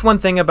boring. That's one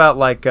thing about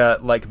like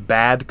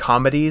bad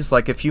comedies.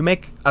 Like if you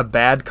make a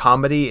bad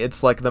comedy,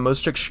 it's like the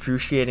most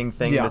excruciating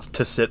thing Yeah.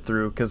 to sit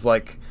through because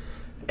like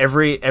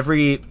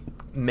every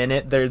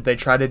minute they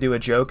try to do a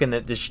joke and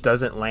it just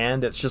doesn't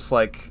land. It's just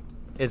like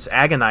it's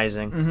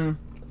agonizing. Mm-hmm.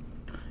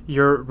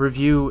 Your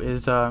review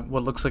is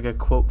what looks like a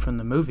quote from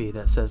the movie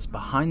that says,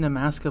 "Behind the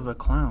mask of a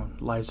clown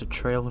lies a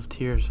trail of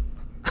tears."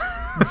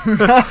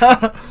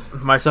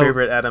 My So-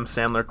 favorite Adam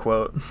Sandler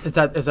quote. Is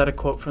that a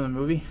quote from the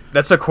movie?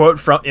 That's a quote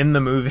from in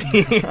the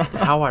movie.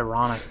 How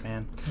ironic,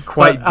 man.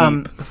 Quite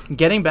But, deep.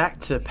 Getting back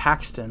to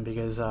Paxton,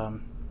 because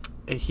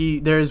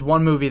there's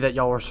one movie that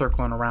y'all were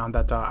circling around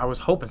that I was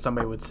hoping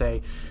somebody would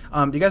say.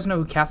 Do you guys know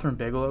who Catherine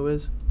Bigelow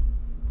is?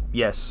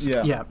 Yes.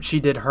 Yeah. Yeah,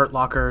 she did Hurt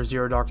Locker,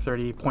 Zero Dark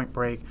 30, Point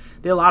Break.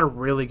 They had a lot of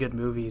really good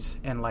movies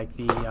in like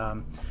the,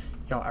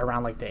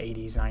 around like the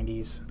 80s,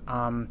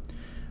 90s.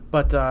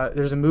 But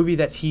there's a movie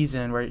that he's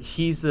in where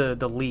he's the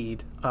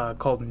lead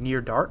called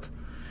Near Dark.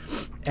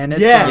 And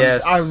it's, Yes,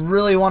 Yes. I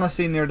really want to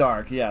see Near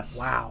Dark. Yes.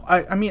 Wow.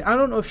 I mean, I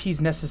don't know if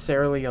he's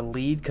necessarily a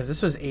lead because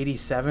this was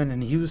 87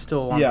 and he was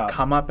still on Yeah. the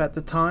come up at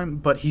the time,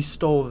 but he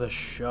stole the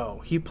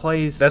show. He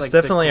plays That's like,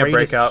 the definitely a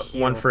greatest breakout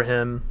heel. one for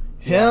him.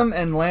 Him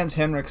and Lance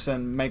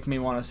Henriksen make me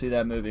want to see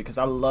that movie because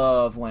I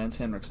love Lance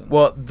Henriksen.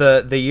 Well,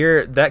 the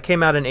year that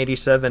came out in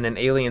 87 and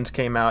Aliens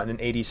came out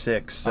in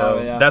 86. So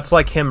Oh, yeah. that's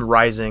like him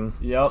rising.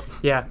 Yep.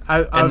 Yeah. I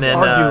And was then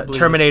arguably his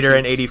Terminator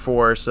in peak.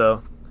 84,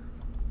 so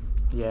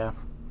Yeah.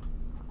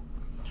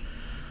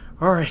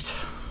 All right.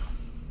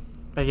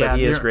 But yeah, but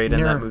he is Near- great in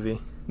Near- that movie.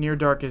 Near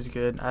Dark is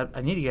good.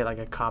 I need to get like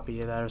a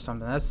copy of that or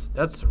something.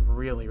 That's a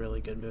really,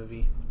 really good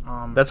movie.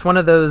 That's one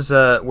of those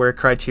where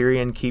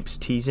Criterion keeps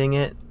teasing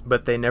it,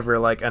 but they never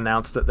like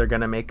announce that they're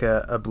gonna make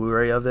a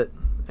Blu-ray of it,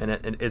 and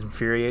it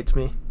infuriates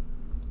me.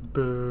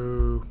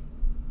 Boo.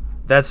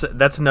 That's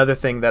another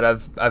thing that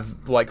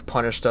I've like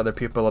punished other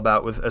people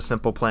about with A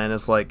Simple Plan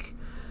is like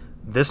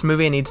this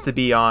movie needs to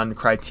be on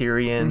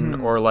Criterion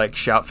or like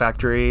Shout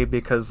Factory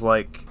because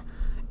like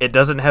it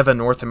doesn't have a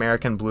North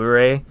American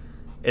Blu-ray.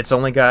 It's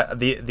only got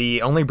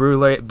the only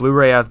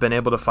Blu-ray I've been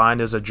able to find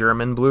is a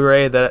German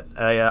Blu-ray that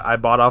I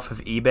bought off of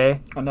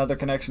eBay. Another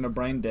connection to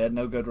Brain Dead.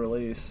 No good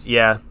release.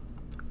 Yeah,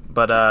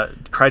 but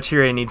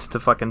Criterion needs to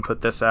fucking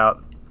put this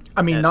out.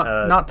 I mean, And,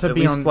 not to at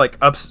be least on like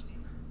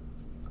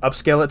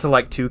upscale it to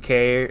like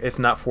 2K, if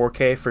not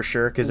 4K for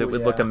sure, because it Ooh,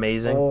 would yeah. look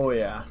amazing. Oh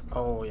yeah.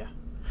 Oh yeah,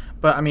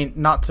 but I mean,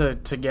 not to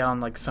get on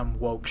like some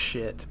woke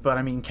shit, but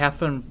I mean,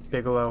 Catherine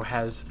Bigelow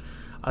has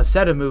a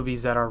set of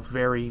movies that are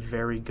very,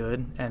 very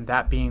good, and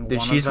that being Dude,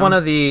 one she's of them.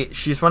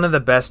 one of the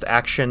best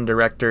action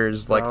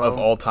directors like of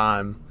Bro. all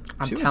time.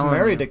 I'm She was telling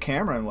married you, to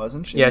Cameron,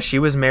 wasn't she? Yeah, she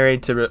was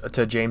married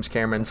to James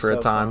Cameron That's for so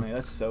a time. funny.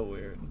 That's so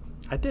weird.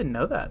 I didn't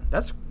know that.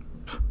 That's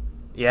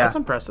Yeah,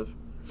 impressive.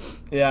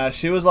 Yeah,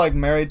 she was like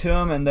married to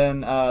him, and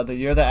then the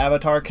year that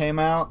Avatar came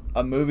out,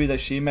 a movie that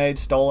she made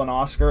stole an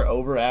Oscar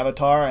over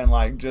Avatar, and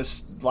like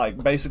just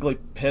like basically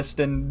pissed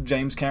in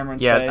James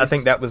Cameron's face. Yeah, I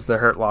think that was The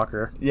Hurt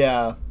Locker.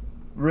 Yeah,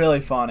 really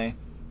funny.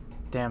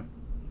 Damn.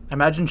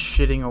 Imagine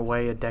shitting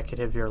away a decade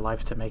of your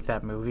life to make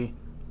that movie.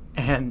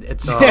 And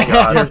it's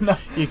God.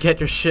 you get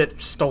your shit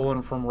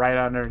stolen from right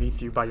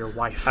underneath you by your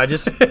wife. I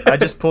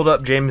just pulled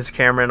up James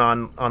Cameron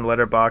on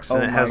Letterboxd,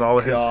 and Oh it has my all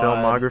of his God.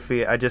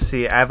 filmography. I just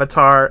see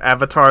Avatar,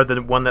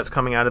 the one that's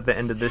coming out at the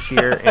end of this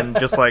year, and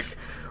just like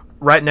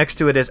right next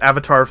to it is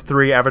Avatar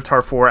 3,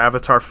 Avatar 4,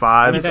 Avatar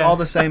 5. And it's all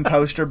the same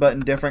poster, but in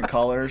different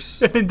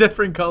colors. in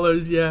different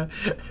colors, yeah.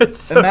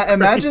 It's so Imagine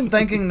crazy.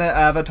 thinking that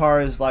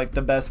Avatar is like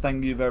the best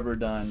thing you've ever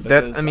done.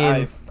 That- Because I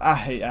mean- I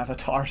hate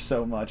Avatar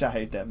so much. I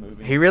hate that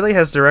movie. He really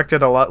has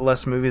directed a lot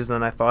less movies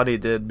than I thought he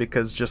did,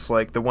 because just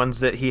like the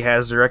ones that he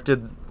has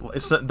directed,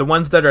 the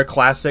ones that are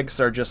classics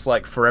are just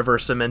like forever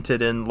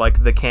cemented in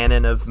like the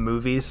canon of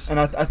movies. And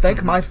I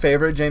think my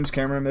favorite James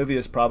Cameron movie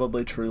is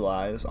probably True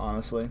Lies,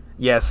 honestly.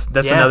 Yes,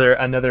 that's Yeah.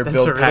 another That's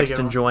Bill a really good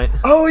Paxton one. joint.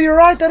 Oh, you're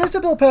right. That is a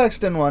Bill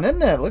Paxton one,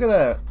 isn't it? Look at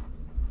that.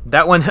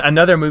 That one,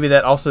 another movie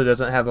that also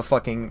doesn't have a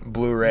fucking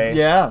Blu-ray.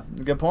 Yeah,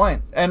 good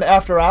point. And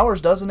After Hours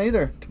doesn't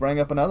either, to bring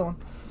up another one.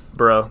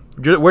 Bro,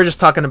 we're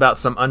just talking about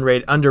some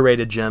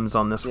underrated gems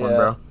on this one, Yeah.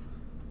 bro.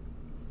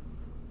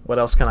 What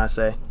else can I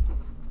say?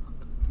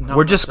 No,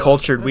 We're just myself.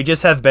 cultured. We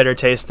just have better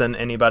taste than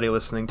anybody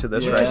listening to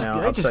this Yeah. right Just- now.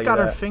 I I'll just tell you got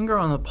our that. finger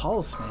on the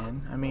pulse,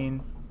 man. I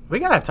mean, we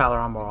gotta have Tyler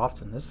on more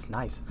often. This is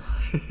nice.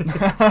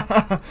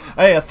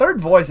 Hey, a third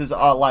voice is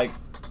like,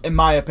 in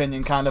my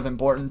opinion, kind of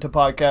important to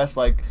podcasts.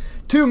 Like,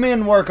 two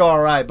men work all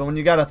right, but when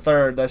you got a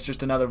third, that's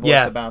just another voice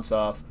Yeah. to bounce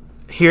off.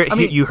 Here, I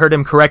mean- you heard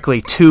him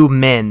correctly. 2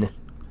 men.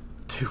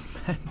 2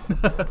 men.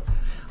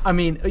 I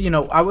mean,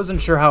 I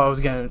wasn't sure how I was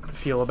gonna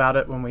feel about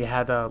it when we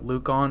had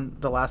Luke on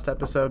the last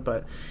episode,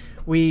 but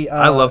we.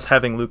 I loved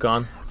having Luke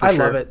on. For I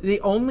sure. love it. The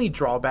only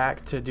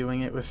drawback to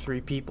doing it with 3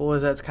 people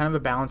is that it's kind of a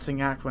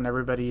balancing act when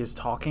everybody is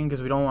talking,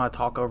 because we don't want to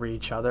talk over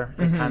each other.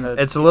 It kind of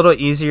It's a little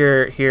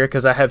easier here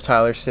because I have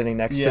Tyler sitting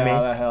next Yeah, to me.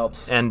 that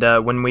helps. And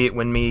when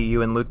me,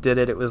 you, and Luke did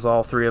it, it was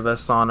all 3 of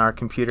us on our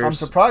computers. I'm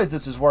surprised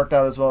this has worked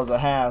out as well as it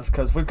has,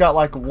 because we've got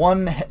like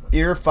one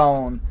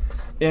earphone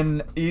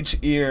in each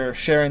ear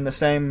sharing the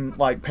same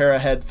like pair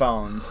of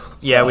headphones.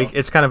 Yeah, So-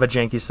 it's kind of a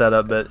janky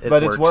setup, but it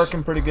but works. it's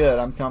working pretty good.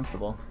 I'm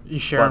comfortable. you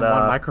share but,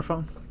 one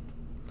microphone.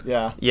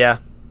 Yeah. Yeah.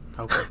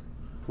 Okay.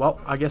 Well,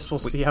 I guess we'll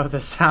see how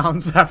this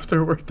sounds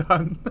after we're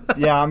done.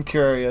 Yeah, I'm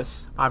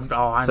curious. I'm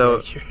So-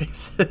 very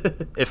curious.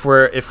 If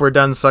we're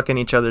done sucking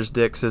each other's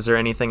dicks, is there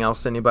anything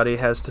else anybody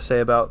has to say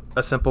about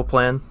A Simple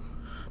Plan?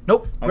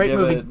 Nope. I Great give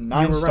movie. it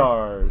 9 You were right.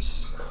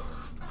 stars.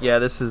 Yeah,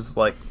 this is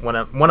like one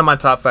of my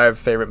top 5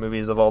 favorite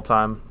movies of all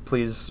time.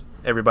 Please,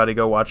 everybody,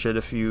 go watch it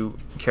if you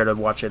care to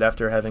watch it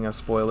after having us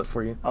spoil it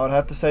for you. I would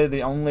have to say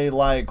the only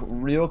like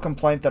real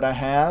complaint that I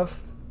have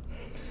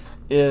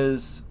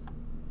is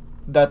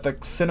that the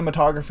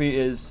cinematography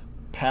is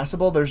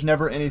passable. There's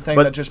never anything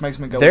But that just makes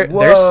me go, There's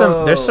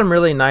whoa. some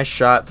really nice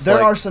shots. There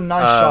like, are some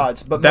nice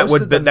shots, but that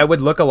most of them- that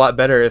would look a lot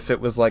better if it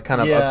was like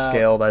kind of Yeah.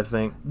 upscaled, I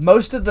think.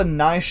 Most of the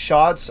nice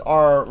shots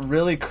are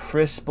really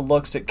crisp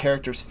looks at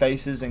characters'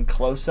 faces and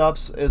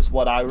close-ups is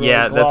what I really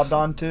Yeah, that's globbed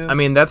onto. I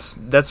mean, that's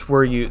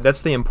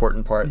the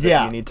important part that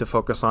Yeah. you need to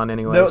focus on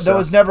anyway. there so.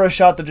 was never a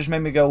shot that just made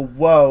me go,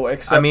 whoa,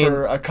 except I mean,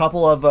 for a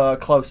couple of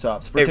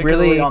close-ups,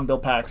 particularly really- on Bill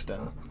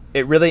Paxton.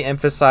 It really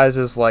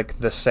emphasizes like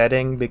the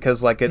setting,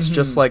 because like it's Mm-hmm.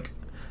 just like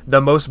the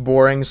most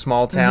boring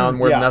small town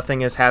where yeah. nothing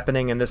is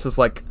happening, and this is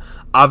like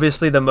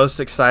obviously the most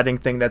exciting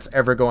thing that's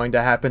ever going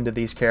to happen to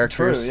these True,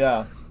 characters. yeah.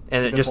 And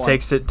That's a it good just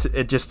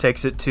point.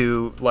 takes it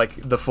to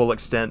like the full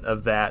extent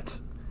of that,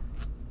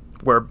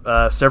 where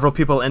several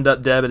people end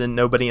up dead and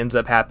nobody ends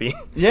up happy.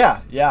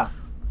 Yeah.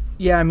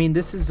 Yeah, I mean,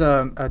 this is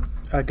a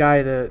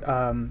guy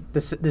that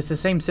this is the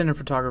same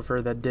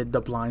cinematographer that did The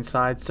Blind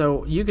Side,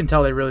 so you can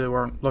tell they really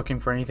weren't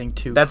looking for anything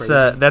too That's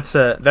crazy.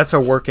 that's a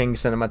working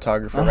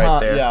cinematographer right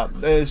there. Yeah,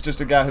 it's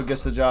just a guy who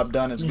gets the job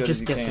done as He good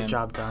just as he gets can. the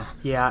job done.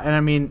 Yeah, and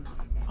I mean,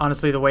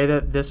 honestly, the way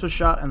that this was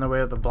shot and the way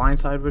that The Blind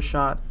Side was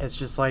shot, it's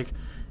just like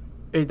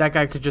that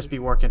guy could just be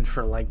working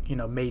for like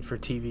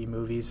made-for-TV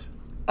movies.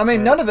 I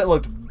mean, none of it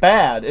looked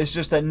bad. It's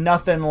just that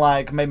nothing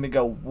like made me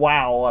go,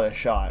 "Wow, what a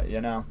shot!" You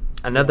know.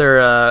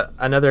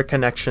 Another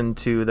connection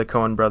to the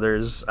Coen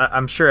brothers.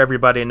 I'm sure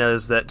everybody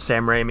knows that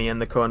Sam Raimi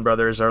and the Coen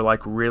brothers are like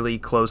really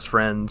close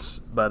friends,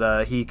 but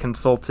Sam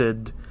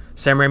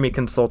Raimi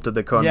consulted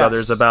the Coen Yes.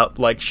 brothers about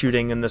like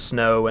shooting in the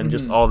snow and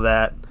just all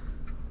that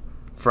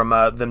from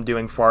them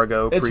doing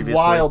Fargo It's previously.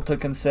 wild to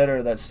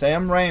consider that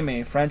Sam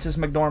Raimi, Francis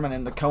McDormand,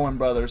 and the Coen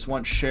brothers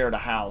once shared a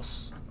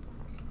house.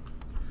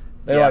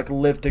 They Yeah. like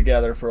lived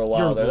together for a while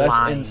You're there. That's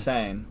lying.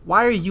 insane.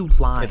 Why are you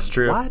lying? It's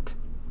true. What?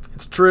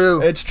 It's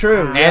true. It's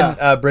true. Yeah.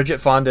 And Bridget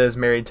Fonda is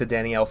married to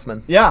Danny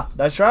Elfman. Yeah,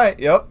 that's right.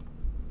 Yep.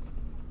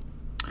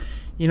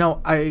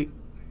 I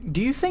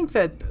Do you think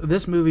that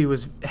this movie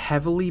was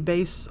heavily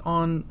based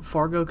on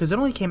Fargo? Because it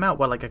only came out,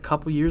 like a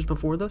couple years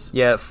before this?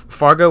 Yeah,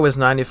 Fargo was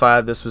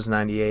 95, this was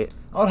 98.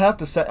 I would have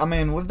to say, I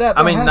mean, with that,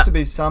 there has to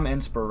be some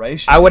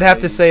inspiration. I would have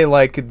to say,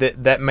 like,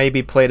 that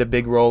maybe played a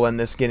big role in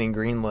this getting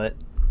greenlit.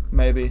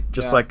 Maybe.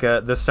 Just like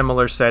the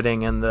similar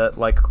setting and the,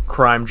 like,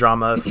 crime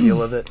drama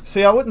feel of it.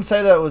 See, I wouldn't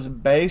say that it was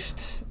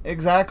based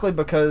exactly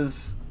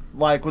because,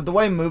 like, with the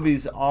way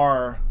movies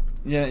are,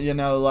 you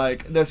know,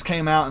 like, this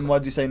came out in,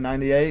 what'd you say,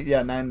 98?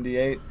 Yeah,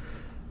 98.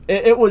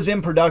 It was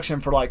in production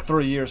for, like,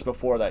 3 years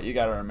before that, you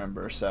gotta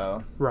remember,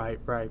 so. Right.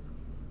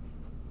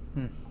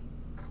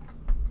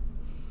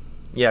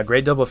 Yeah,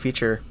 great double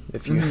feature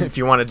if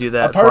you want to do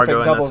that. A perfect Fargo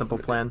and double. That Simple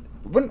Plan.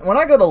 When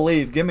I go to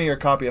leave, give me your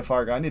copy of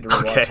Fargo. I need to rewatch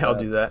Okay, that. I'll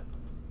do that.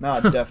 No,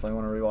 I definitely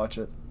want to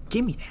rewatch it.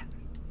 Give me that.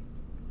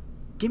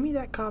 Give me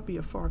that copy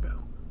of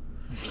Fargo.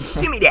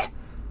 Give me that.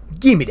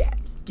 Give me that.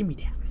 Give me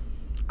that.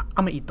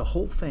 I'm going to eat the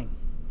whole thing.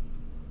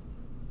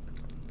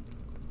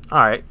 All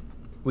right.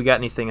 We got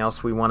anything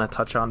else we want to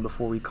touch on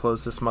before we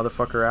close this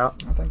motherfucker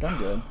out? I think I'm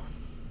good.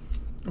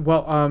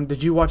 Well,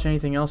 did you watch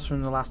anything else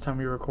from the last time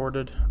we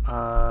recorded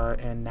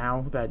and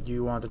now that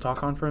you wanted to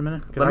talk on for a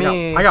minute?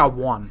 I got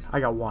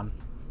one.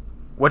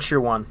 What's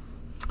your one?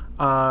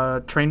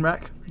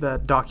 Trainwreck,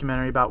 the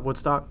documentary about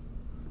Woodstock.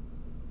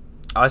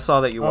 I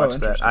saw that you watched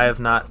that.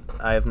 Interesting.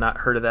 I have not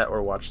heard of that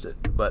or watched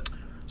it. But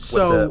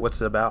So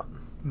what's it about?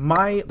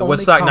 My The only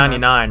Woodstock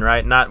comment- 99,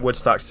 right? Not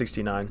Woodstock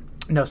 69.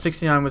 No,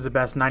 69 was the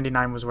best.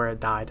 99 was where it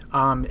died.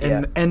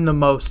 Yeah. In the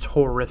most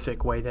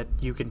horrific way that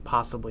you can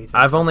possibly think.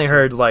 I've only of.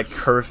 heard like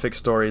horrific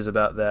stories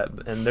about that,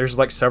 and there's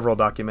like several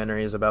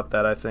documentaries about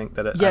that. I think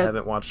that I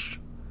haven't watched.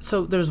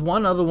 So there's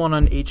one other one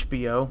on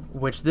HBO,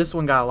 which this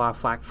one got a lot of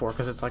flack for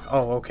because it's like,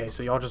 oh, okay,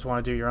 so y'all just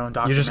want to do your own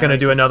documentary. You're just gonna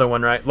do another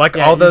one, right? Like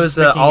Yeah, all you're those, just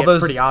making all it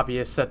those, pretty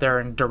obvious that they're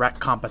in direct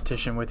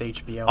competition with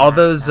HBO. all Max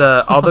those,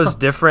 now. all those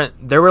different.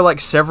 There were like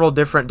several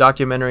different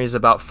documentaries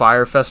about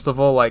Fire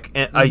Festival, like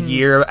a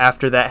year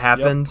after that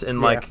happened,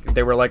 and like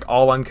they were like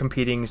all on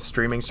competing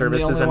streaming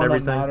services the only and one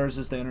everything. that matters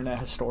is the Internet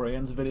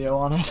Historian's video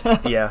on it.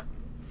 Yeah.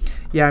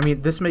 Yeah, I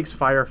mean, this makes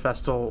Fire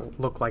Festival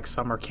look like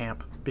summer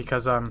camp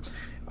because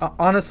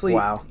honestly,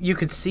 Wow. you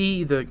could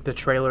see the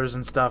trailers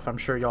and stuff. I'm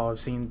sure y'all have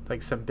seen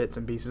like some bits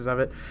and pieces of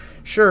it.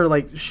 Sure,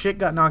 like shit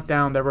got knocked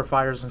down, there were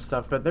fires and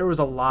stuff, but there was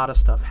a lot of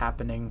stuff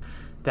happening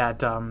that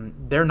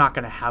they're not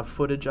going to have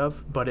footage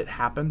of, but it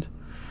happened.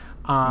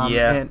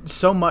 Yeah. And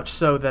so much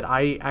so that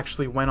I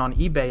actually went on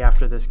eBay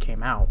after this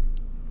came out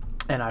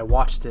and I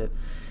watched it.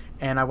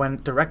 And I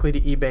went directly to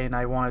eBay and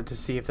I wanted to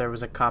see if there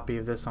was a copy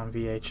of this on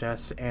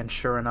VHS. And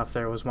sure enough,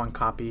 there was one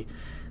copy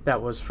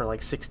that was for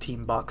like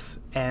 $16.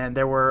 And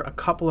there were a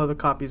couple other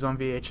copies on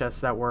VHS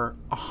that were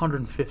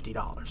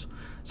 $150.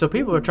 So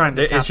people are trying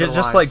to It's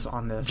capitalize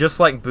on this. just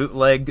like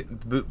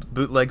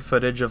bootleg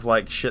footage of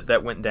like shit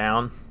that went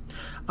down.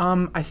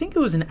 I think it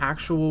was an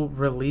actual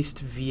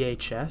released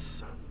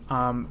VHS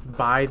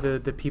by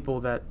the people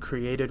that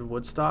created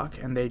Woodstock,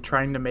 and they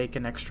trying to make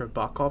an extra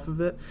buck off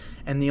of it.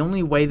 And the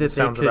only way that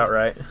Sounds they could, about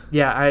right.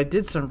 Yeah, I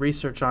did some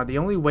research on it. The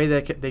only way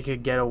that they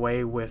could get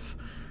away with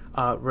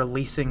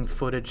releasing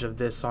footage of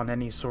this on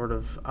any sort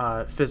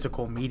of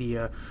physical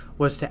media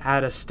was to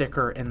add a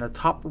sticker in the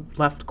top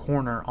left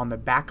corner on the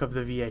back of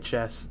the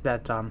VHS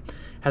that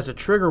has a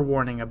trigger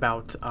warning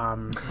about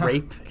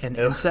rape and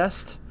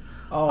incest.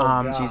 Oh,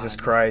 God. Jesus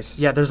Christ.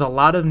 Yeah, there's a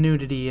lot of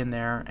nudity in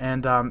there.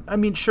 And, I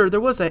mean, sure,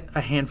 there was a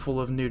handful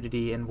of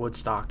nudity in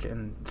Woodstock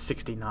in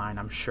 69,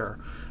 I'm sure.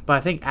 But I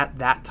think at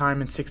that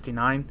time in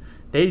 69,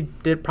 they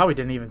probably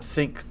didn't even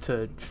think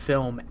to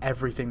film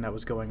everything that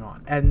was going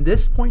on. At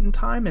this point in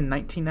time, in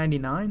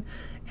 1999,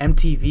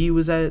 MTV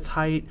was at its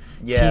height.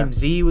 Yeah.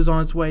 TMZ was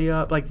on its way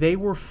up. Like, they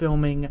were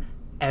filming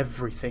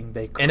everything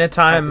they could. In a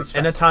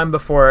time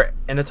before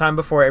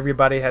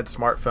everybody had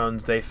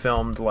smartphones, they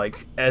filmed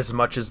like as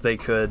much as they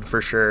could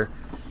for sure.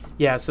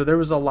 Yeah, so there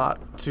was a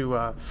lot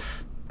to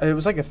it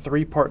was like a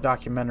 3-part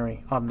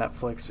documentary on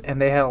Netflix,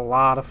 and they had a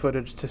lot of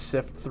footage to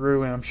sift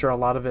through, and I'm sure a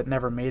lot of it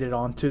never made it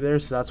onto there,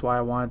 so that's why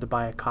I wanted to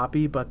buy a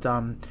copy. But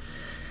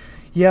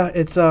yeah,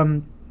 it's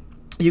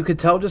you could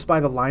tell just by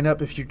the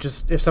lineup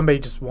if somebody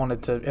just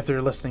wanted to, if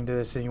they're listening to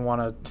this and you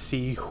want to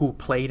see who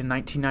played in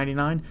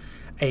 1999,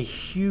 a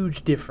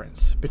huge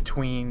difference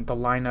between the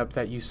lineup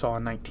that you saw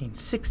in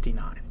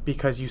 1969,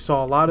 because you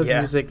saw a lot of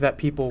music that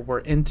people were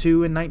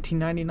into in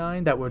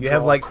 1999 that would You draw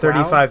have like a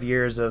crowd. 35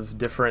 years of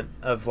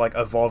like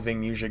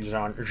evolving music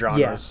genres.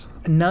 Yeah,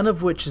 none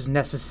of which is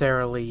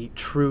necessarily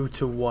true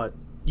to what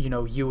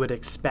you would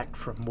expect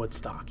from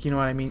Woodstock. You know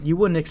what I mean? You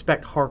wouldn't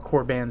expect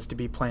hardcore bands to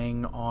be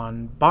playing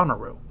on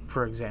Bonnaroo,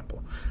 for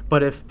example.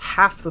 But if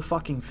half the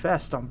fucking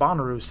fest on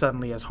Bonnaroo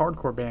suddenly has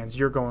hardcore bands,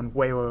 you're going,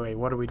 wait,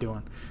 what are we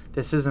doing?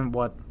 This isn't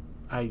what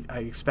I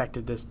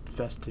expected this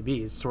fest to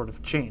be. It's sort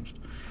of changed.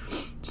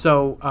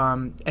 So,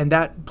 and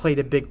that played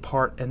a big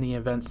part in the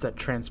events that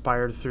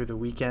transpired through the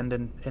weekend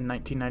in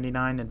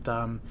 1999.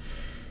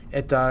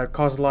 It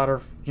caused a lot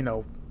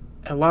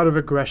of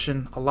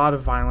aggression, a lot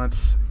of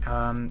violence,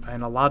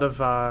 and a lot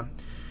of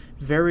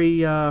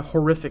very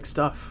horrific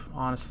stuff.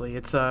 Honestly,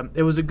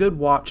 it was a good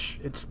watch.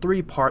 It's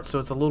 3 parts, so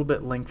it's a little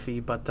bit lengthy,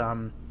 but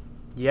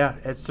yeah,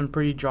 it's some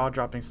pretty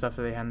jaw-dropping stuff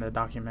that they had in the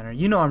documentary.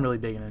 You know, I'm really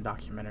big into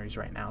documentaries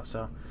right now,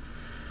 so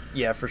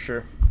Yeah, for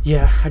sure.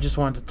 yeah, I just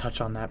wanted to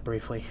touch on that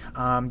briefly.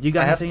 You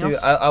got anything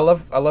else? I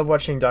love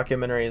watching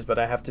documentaries, but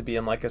I have to be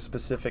in like a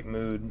specific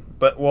mood.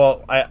 But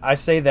I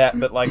say that,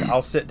 but like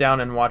I'll sit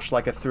down and watch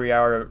like a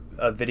 3-hour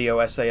video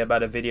essay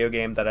about a video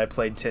game that I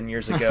played 10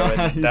 years ago,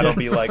 and that'll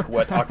be like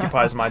what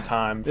occupies my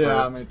time.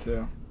 Yeah, me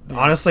too.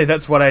 Honestly,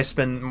 that's what I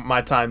spend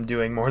my time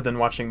doing more than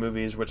watching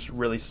movies, which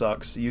really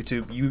sucks.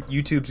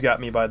 YouTube's got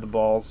me by the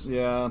balls.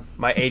 Yeah.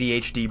 My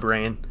ADHD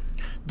brain.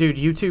 Dude,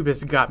 YouTube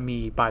has got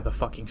me by the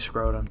fucking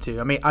scrotum too.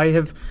 I mean, I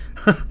have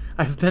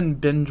I've been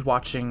binge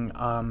watching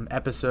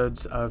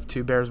episodes of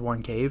Two Bears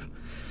One Cave,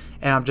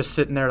 and I'm just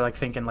sitting there like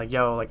thinking like,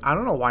 yo, like I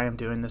don't know why I'm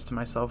doing this to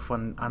myself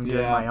when I'm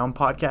doing my own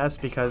podcast,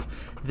 because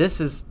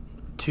this is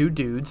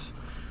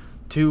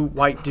two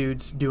white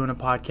dudes doing a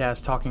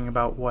podcast talking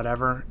about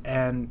whatever,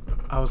 and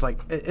I was like,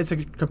 it's a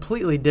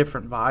completely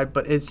different vibe,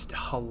 but it's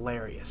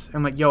hilarious.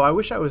 I'm like, yo, I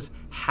wish I was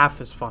half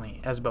as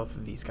funny as both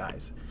of these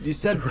guys. You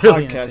said It's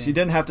really podcast. entertaining. You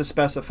didn't have to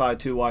specify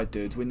 2 white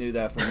dudes. We knew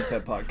that when you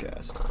said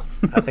podcast.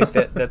 I think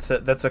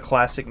that's a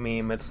classic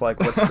meme. It's like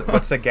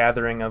what's a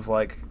gathering of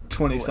like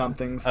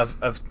 20-somethings.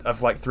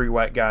 of like 3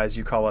 white guys.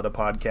 You call it a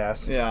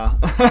podcast.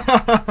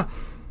 Yeah.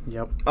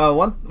 Yep.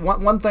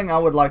 One thing I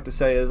would like to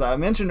say is I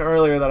mentioned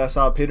earlier that I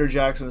saw Peter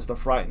Jackson's The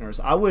Frighteners.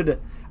 I would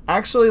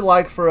actually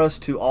like for us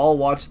to all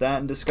watch that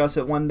and discuss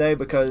it one day,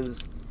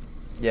 because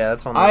Yeah,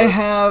 that's on the I list.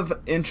 have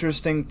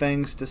interesting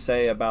things to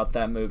say about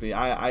that movie.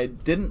 I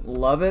didn't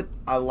love it.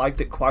 I liked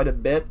it quite a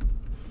bit.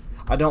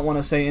 I don't want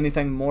to say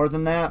anything more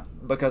than that,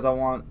 because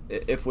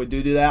if we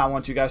do that, I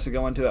want you guys to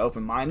go into it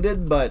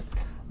open-minded, but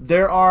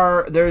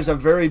there's a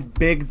very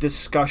big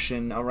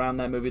discussion around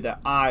that movie that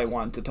I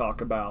want to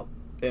talk about.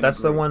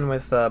 That's the one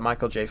with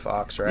Michael J.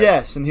 Fox, right?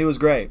 Yes, and he was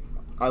great.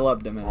 I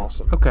loved him in it.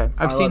 Awesome. Okay,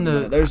 I've I seen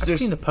love the it. I've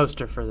seen the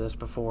poster for this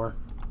before.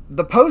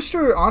 The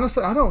poster,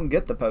 honestly, I don't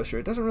get the poster.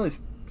 It doesn't really...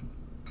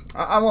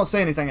 I won't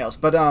say anything else,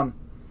 but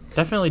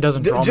Definitely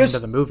doesn't draw me just-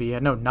 into the movie. I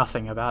know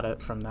nothing about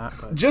it from that.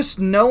 But just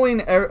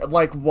knowing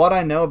like what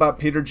I know about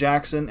Peter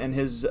Jackson and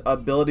his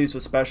abilities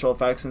with special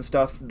effects and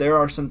stuff, there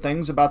are some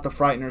things about The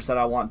Frighteners that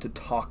I want to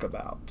talk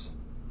about.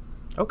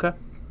 okay,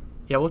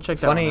 yeah, we'll check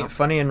that one out.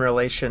 Funny in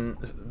relation,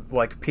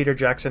 like Peter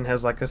Jackson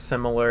has like a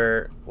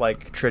similar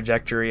like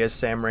trajectory as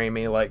Sam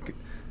Raimi. Like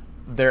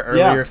their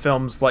earlier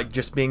films, like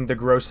just being the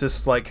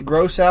grossest, like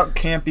Gross out,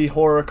 campy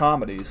horror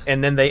comedies.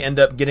 and then they end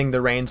up getting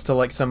the reins to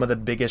like some of the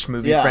biggest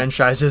movie Yeah.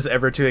 franchises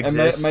ever to And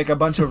exist. make a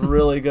bunch of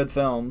really good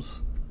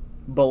films,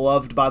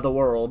 beloved by the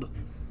world.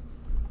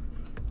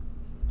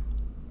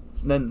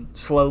 Then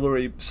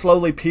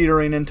slowly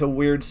petering into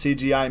weird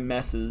CGI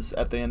messes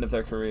at the end of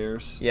their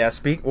careers. Yeah,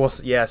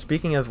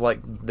 speaking of like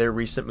their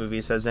recent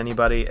movies, has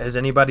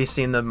anybody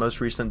seen the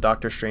most recent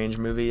Doctor Strange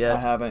movie yet? I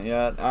haven't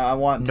yet. I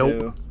want Nope.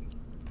 to.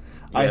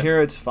 I Yeah.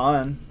 hear it's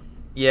fun.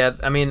 Yeah,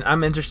 I mean,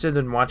 I'm interested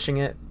in watching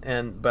it,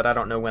 but I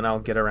don't know when I'll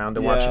get around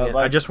to Yeah, watching it.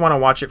 like- I just want to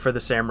watch it for the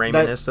Sam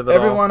Raimi-ness of it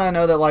everyone all. I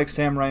know that likes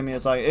Sam Raimi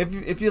is like,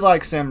 if you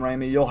like Sam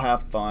Raimi, you'll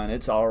have fun.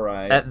 It's all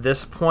right. At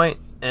this point,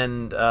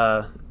 and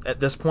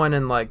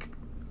like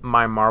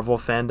my Marvel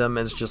fandom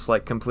is just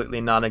like completely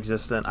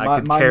non-existent. I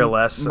could care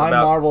less my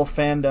about. Marvel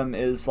fandom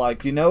is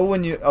like, you know,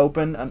 when you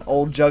open an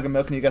old jug of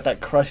milk and you got that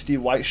crusty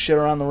white shit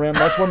around the rim.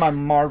 That's where my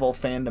Marvel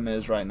fandom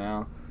is right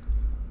now.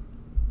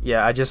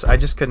 Yeah, I just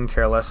couldn't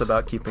care less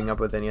about keeping up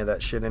with any of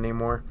that shit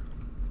anymore.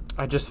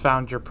 I just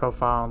found your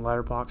profile on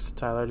Letterboxd,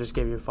 Tyler. I just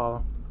gave you a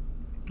follow.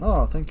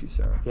 Oh, thank you,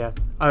 sir. Yeah.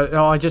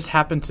 I just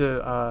happened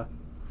to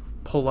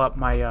pull up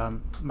my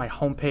my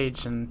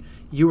homepage, and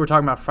you were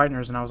talking about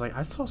Frighteners, and I was like,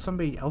 I saw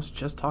somebody else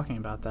just talking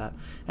about that.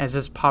 And it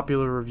says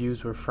popular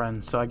reviews with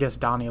friends. So I guess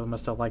Donnie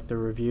must have liked the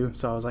review.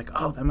 So I was like,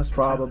 oh, that must be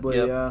Tyler. Probably,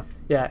 Yep. yeah.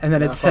 Yeah, and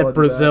then Yeah, it I said followed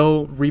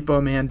Brazil,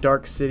 Repo Man,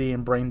 Dark City,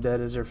 and Brain Dead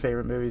is your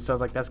favorite movie. So I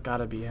was like, that's got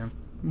to be him.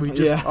 We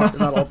just Yeah. talked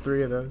about all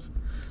 3 of those.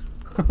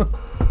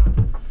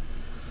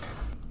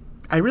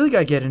 I really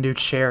gotta get a new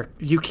chair.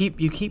 You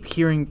keep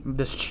hearing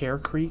this chair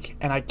creak,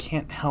 and I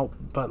can't help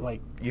but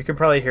like. You can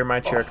probably hear my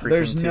chair creaking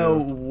There's too. no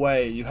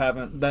way you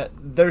haven't.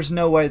 There's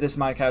no way this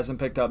mic hasn't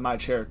picked up my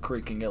chair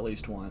creaking at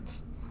least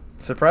once.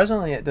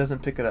 Surprisingly, it doesn't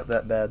pick it up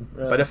that bad.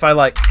 Really? But if I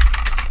like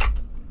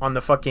on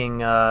the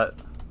fucking a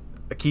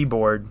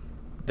keyboard,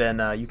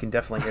 then you can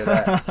definitely hear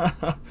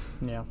that.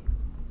 Yeah.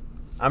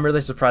 I'm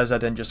really surprised I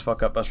didn't just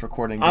fuck up us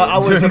recording I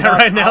was doing that about-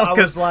 right now, I was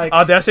because like-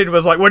 Audacity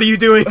was like, "What are you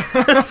doing?"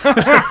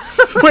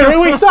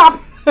 wait, stop!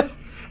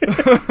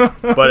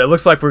 But it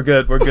looks like we're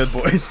good. We're good,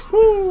 boys.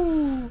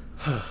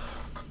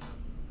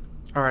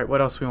 All right, what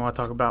else we want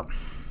to talk about?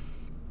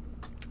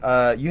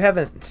 You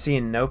haven't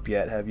seen Nope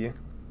yet, have you?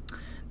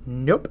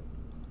 Nope.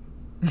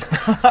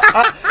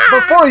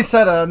 Before he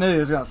said it, I knew he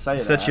was gonna say that.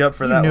 Set you up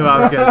for You that knew one. I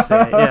was gonna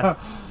say it. Yeah.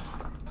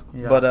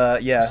 Yeah.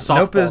 But yeah,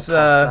 Softball toss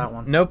that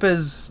one. Nope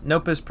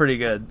is pretty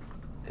good.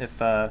 If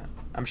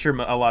I'm sure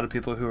a lot of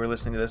people who are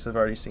listening to this have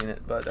already seen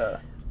it, but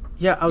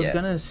Yeah, I was Yeah.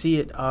 gonna see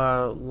it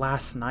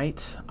last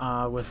night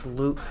with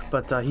Luke,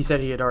 but he said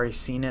he had already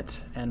seen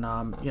it, and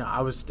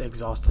I was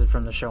exhausted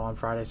from the show on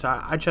Friday, so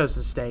I chose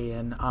to stay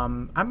in.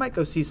 I might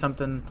go see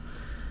something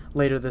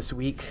later this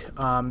week.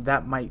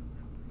 That might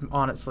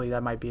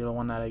be the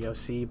one that I go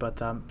see,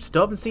 but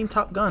still haven't seen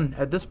Top Gun.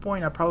 At this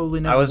point, I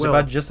probably never I was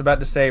will. just about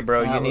to say,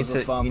 bro, That you need was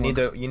a fun one.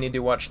 you need to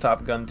watch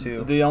Top Gun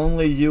 2. The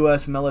only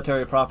U.S.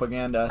 military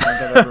propaganda I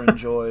think I've ever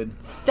enjoyed.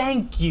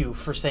 Thank you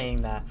for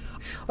saying that.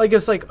 Like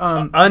it's like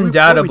Undoubtedly what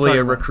a are we talking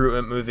about?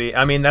 recruitment movie.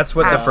 I mean, that's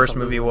what the first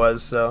Absolutely. movie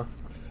was. So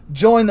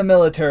Join the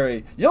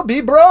military. You'll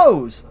be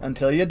bros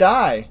until you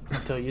die.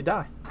 Until you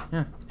die.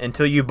 Yeah.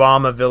 until you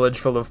bomb a village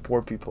full of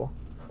poor people.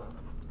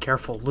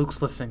 Careful,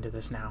 Luke's listening to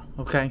this now.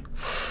 Okay.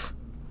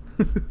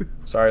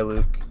 Sorry,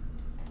 Luke.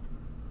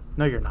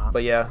 No, you're not.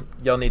 But yeah,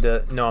 y'all need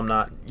to. No, I'm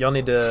not. Y'all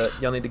need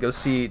to go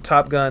see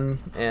Top Gun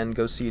and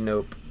go see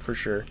Nope for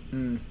sure.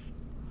 Mm.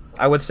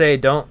 I would say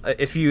don't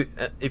if you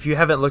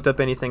haven't looked up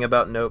anything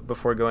about Nope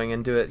before going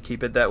into it,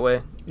 keep it that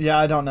way. Yeah,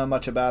 I don't know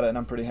much about it, and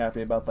I'm pretty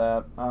happy about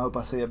that. I hope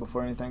I see it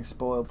before anything's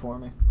spoiled for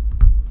me.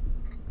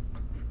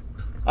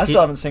 I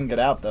still haven't seen Get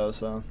Out though,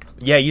 so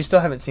Yeah, you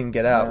still haven't seen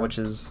Get Out, Yeah. which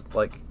is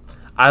like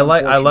I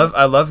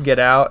love Get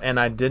Out, and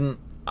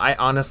I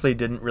honestly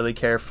didn't really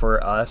care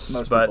for Us,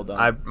 Most but people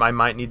I don't.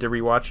 might need to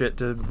rewatch it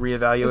to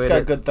reevaluate it's got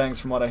it. good things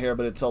from what I hear,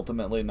 but it's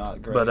ultimately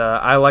not great. But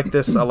I like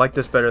this. I like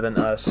this better than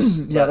Us.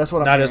 Yeah, but that's what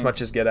I'm not as hearing.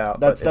 much as Get Out.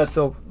 that's but it's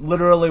still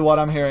literally what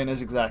I'm hearing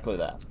is exactly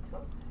that.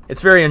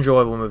 it's a very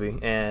enjoyable movie,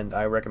 and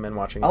I recommend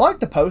watching it. I like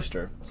the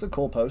poster. It's a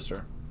cool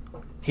poster.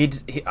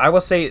 I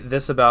will say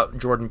this about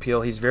Jordan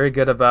Peele: he's very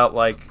good about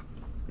like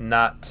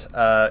not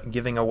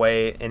giving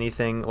away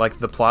anything like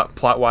the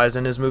plot wise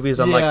in his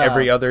movies, unlike Yeah.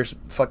 every other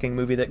fucking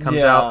movie that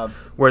comes Yeah. out,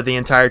 where the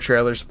entire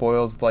trailer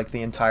spoils like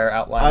the entire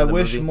outline. I of the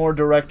wish movie. more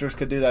directors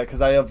could do that because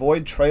I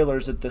avoid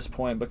trailers at this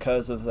point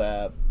because of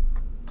that.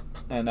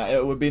 And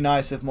it would be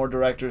nice if more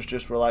directors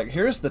just were like,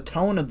 here's the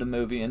tone of the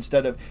movie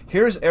instead of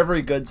here's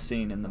every good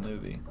scene in the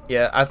movie.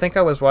 Yeah, I think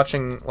I was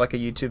watching like a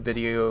YouTube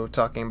video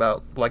talking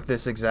about like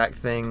this exact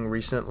thing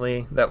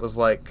recently that was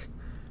like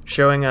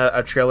showing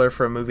a trailer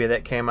for a movie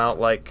that came out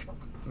like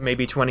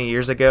maybe 20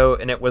 years ago,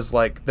 and it was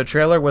like the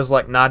trailer was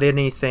like not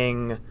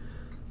anything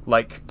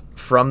like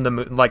from the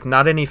like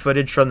not any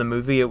footage from the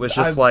movie. It was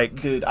just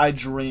Dude, I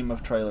dream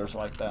of trailers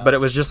like that. but it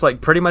was just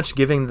like pretty much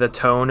giving the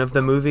tone of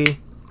the movie,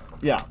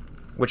 yeah.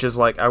 which is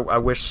like I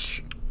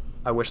wish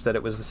that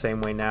it was the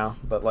same way now,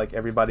 but like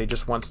everybody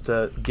just wants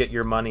to get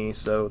your money,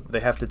 so they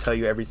have to tell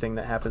you everything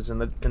that happens in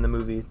the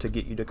movie to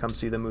get you to come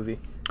see the movie.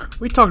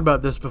 We talked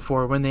about this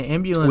before when the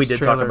ambulance. We did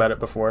trailer, talk about it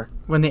before.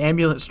 When the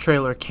ambulance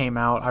trailer came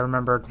out. I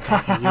remember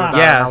talking to you about it.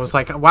 Yeah. And I was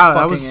like, "Wow, that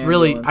Fucking was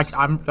really,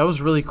 ambulance. that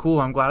was really cool.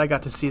 I'm glad I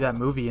got to see that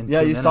movie in 2 Yeah,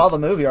 you minutes." saw the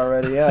movie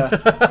already, yeah.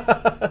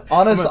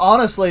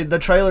 Honestly, the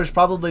trailer's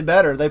probably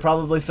better. They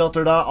probably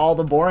filtered out all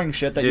the boring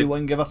shit that Dude, you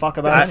wouldn't give a fuck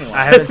about I anyway.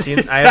 haven't seen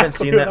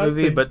exactly that what I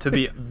movie, think. but to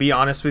be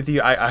honest with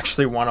you, I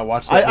actually want to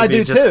watch that I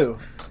movie. do too.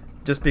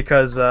 Just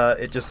because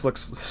it just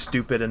looks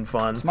stupid and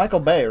fun. It's Michael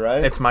Bay,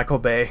 right? It's Michael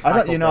Bay.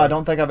 Michael Bay. I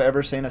don't think I've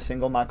ever seen a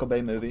single Michael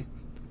Bay movie.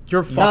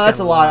 You're fucking No, that's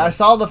a lie. lying. I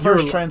saw the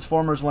first You're-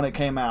 Transformers when it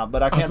came out,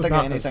 but I was can't think of about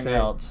to anything say,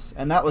 else.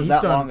 And that was he's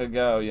that done- long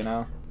ago, you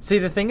know? See,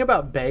 the thing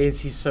about Bay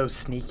is he's so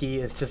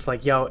sneaky. It's just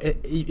like, yo,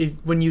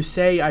 when you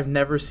say I've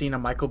never seen a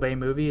Michael Bay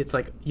movie, it's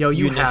like, yo,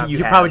 you have. You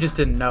probably just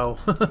didn't know.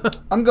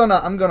 I'm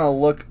gonna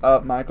look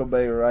up Michael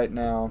Bay right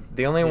now.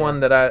 The only Yeah. one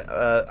that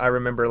I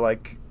remember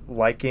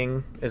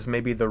liking is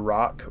maybe The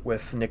Rock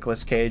with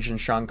Nicolas Cage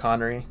and Sean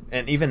Connery,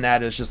 and even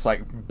that is just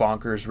like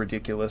bonkers,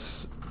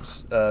 ridiculous,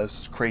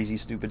 crazy,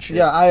 stupid shit.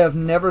 Yeah, I have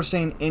never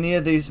seen any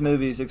of these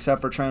movies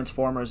except for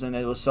Transformers, and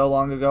it was so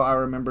long ago I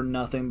remember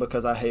nothing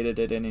because I hated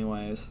it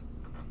anyways.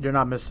 You're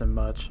not missing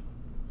much,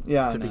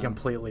 Yeah, to I be know.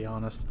 completely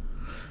honest.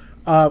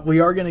 We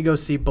are going to go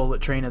see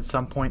Bullet Train at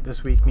some point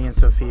this week. Me and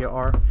Sophia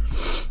are.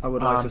 I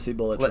would like to see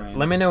Bullet Train.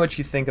 Let me know what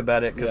you think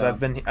about it, because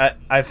Yeah.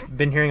 I've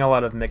been hearing a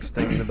lot of mixed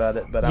things about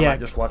it, but I Yeah. might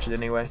just watch it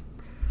anyway.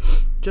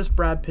 Just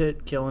Brad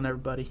Pitt killing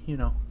everybody,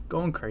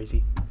 going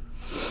crazy.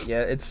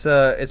 Yeah, it's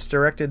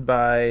directed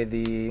by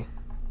the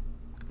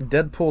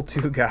Deadpool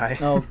 2 guy.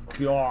 Oh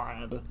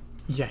God.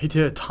 Yeah, he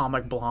did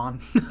Atomic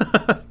Blonde.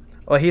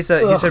 Well, he's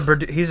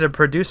a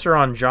producer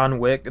on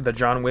the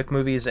John Wick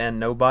movies, and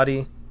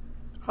Nobody.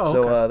 Oh,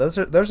 So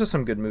okay. those are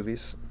some good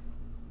movies.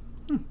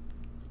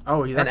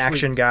 Oh, he's An actually,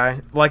 action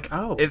guy. Like,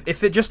 Oh.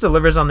 if it just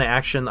delivers on the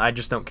action, I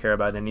just don't care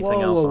about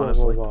anything else,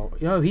 honestly.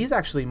 Whoa. He's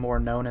actually more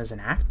known as an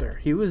actor.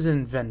 He was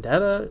in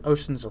Vendetta,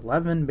 Ocean's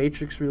 11,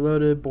 Matrix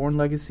Reloaded, Bourne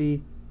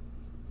Legacy.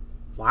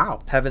 Wow.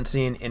 Haven't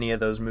seen any of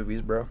those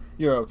movies, bro.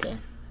 You're okay.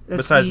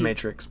 Besides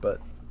Matrix,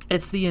 but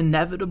It's the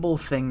inevitable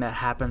thing that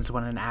happens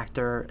when an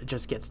actor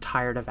just gets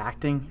tired of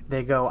acting.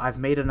 They go, "I've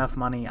made enough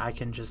money. I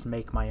can just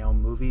make my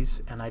own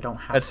movies, and I don't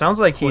have." it sounds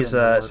like put in the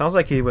work." sounds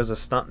like he was a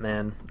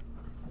stuntman.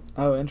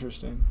 Oh,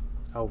 interesting.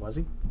 Oh, was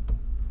he?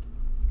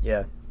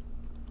 Yeah,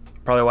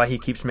 probably why he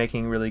keeps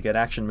making really good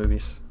action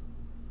movies.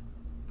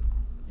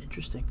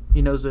 Interesting.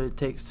 He knows what it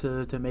takes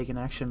to make an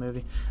action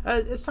movie.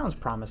 It sounds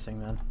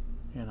promising, then.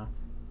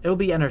 It'll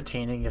be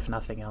entertaining if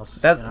nothing else.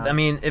 That you know? I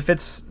mean,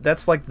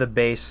 that's like the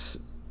base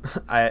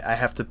I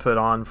have to put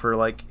on for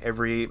like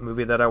every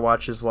movie that I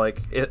watch is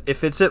like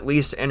if it's at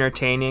least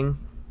entertaining,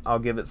 I'll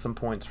give it some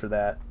points for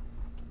that.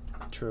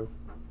 True.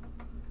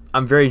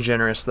 I'm very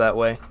generous that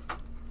way.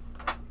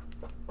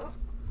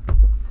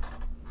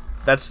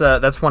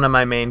 That's one of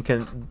my main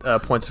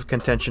points of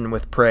contention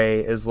with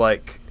Prey is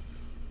like,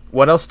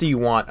 what else do you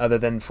want other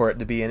than for it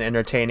to be an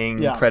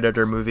entertaining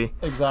Predator movie?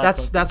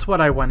 Exactly. That's what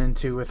I went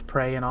into with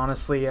Prey, and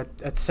honestly,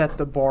 it set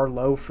the bar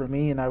low for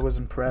me, and I was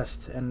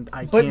impressed. And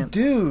I can't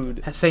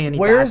say any.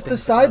 Where's bad the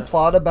things side about it.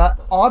 plot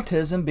about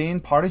autism being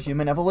part of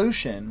human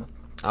evolution?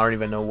 I don't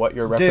even know what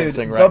you're Dude,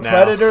 referencing right the now.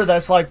 Predator,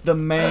 that's like the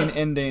main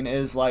ending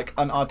is like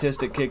an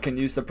autistic kid can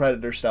use the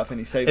Predator stuff and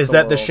he saves Is the that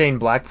world. the Shane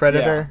Black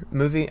Predator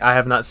movie? I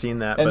have not seen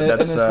that, And, but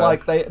it's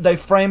like they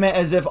frame it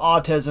as if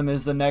autism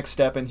is the next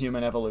step in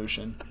human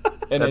evolution.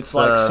 And it's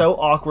like so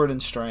awkward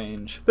and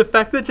strange. The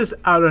fact that just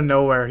out of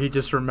nowhere he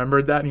just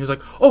remembered that and he was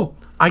like, "Oh,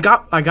 I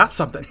got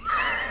something."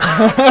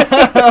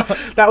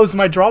 That was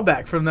my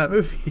drawback from that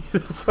movie.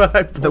 That's what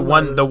I pulled the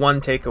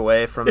one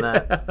takeaway from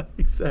that. Yeah,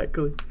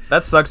 exactly.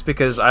 That sucks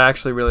because I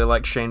actually really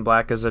like Shane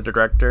Black as a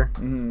director,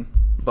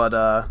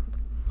 but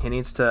he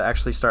needs to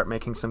actually start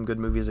making some good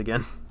movies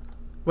again.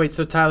 Wait,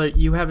 so Tyler,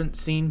 you haven't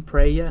seen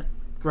Prey yet,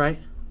 right?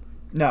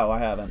 No, I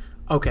haven't.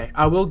 Okay,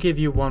 I will give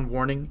you one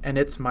warning, and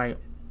it's my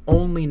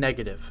only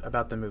negative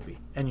about the movie,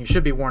 and you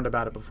should be warned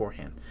about it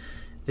beforehand.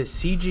 The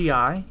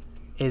CGI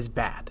is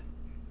bad.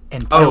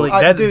 Until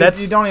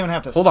that's you don't even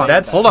have to. Hold on, say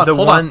That's that.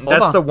 hold on.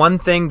 the one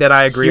thing that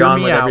I agree Hear on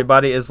me with out.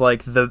 everybody is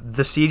like the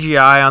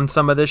CGI on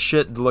some of this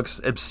shit looks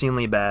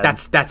obscenely bad.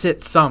 That's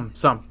it. Some.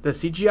 The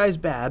CGI is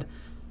bad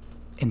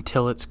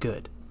until it's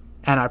good,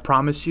 and I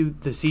promise you,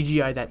 the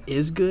CGI that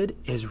is good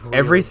is really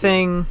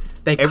everything. Good.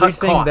 They cut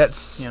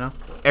costs,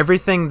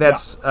 Everything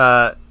that's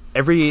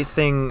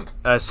everything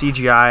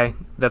CGI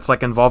that's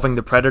like involving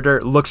the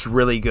Predator looks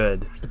really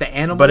good. But the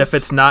animals. But if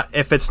it's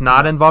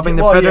not involving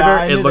the Predator,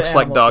 I knew it the looks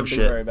like animals dog would be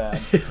shit. very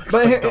bad.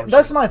 But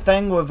that's my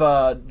thing with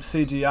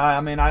CGI. I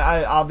mean,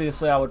 I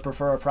obviously I would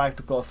prefer a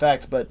practical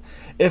effect, but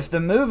if the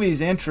movie's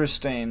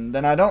interesting,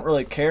 then I don't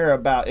really care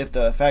about if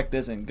the effect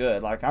isn't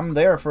good. Like I'm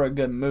there for a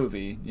good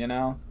movie, you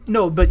know.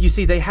 No, but you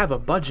see, they have a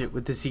budget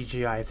with the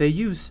CGI. If they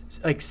use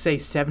like say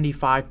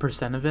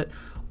 75% of it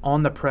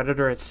on the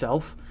Predator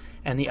itself,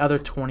 and the other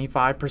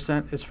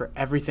 25% is for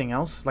everything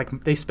else.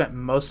 Like, they spent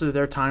most of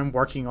their time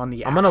working on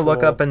the I'm going to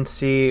look up and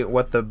see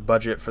what the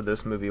budget for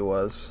this movie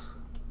was.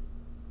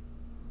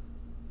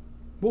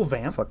 We'll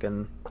vamp.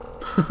 Fucking...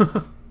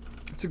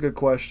 That's a good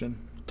question.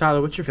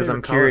 Tyler, what's your favorite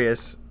I'm color?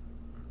 curious.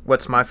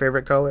 What's my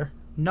favorite color?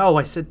 No,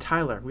 I said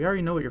Tyler. We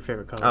already know what your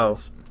favorite color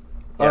is.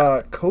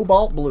 Yeah.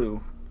 Cobalt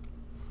blue.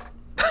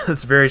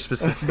 It's very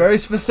specific. It's very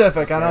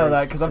specific. I know Very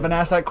that because I've been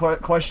asked that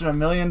question a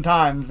million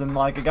times, and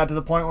like it got to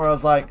the point where I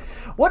was like,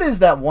 "What is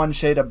that one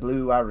shade of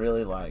blue I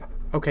really like?"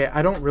 Okay,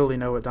 I don't really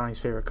know what Donnie's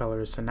favorite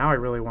color is, so now I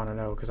really want to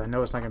know because I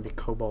know it's not going to be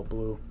cobalt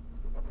blue.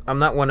 I'm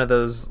not one of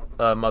those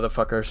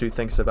motherfuckers who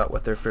thinks about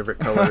what their favorite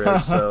color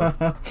is, so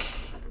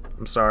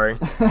I'm sorry.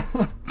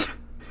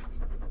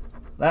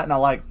 That and I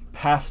like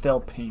pastel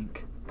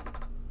pink.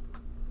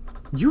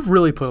 You've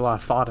really put a lot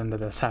of thought into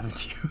this,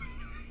 haven't you?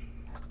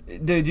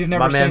 Dude, you've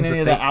never seen any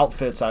of the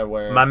outfits I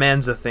wear. My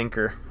man's a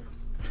thinker.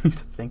 He's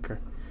a thinker.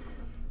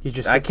 He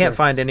just I sits can't there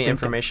find any thinking.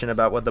 information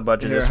about what the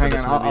budget Here, is for hang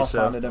this on, movie, I'll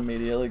so find it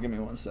immediately. Give me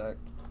one sec.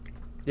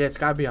 Yeah, it's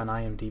got to be on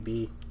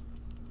IMDb.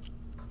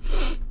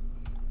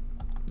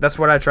 that's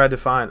what I tried to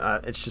find.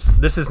 It's just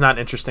this is not an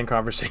interesting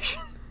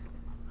conversation.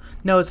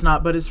 No, it's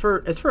not, but it's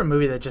for a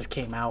movie that just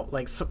came out.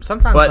 Like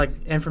sometimes But-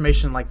 like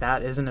information like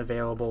that isn't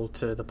available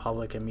to the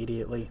public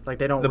immediately. Like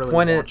they don't The really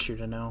point want you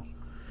to know.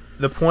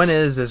 The point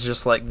is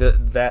just like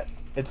that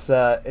it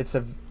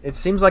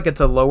seems like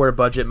it's a lower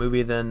budget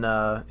movie than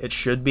it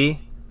should be,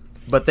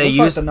 but they Looks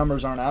like use the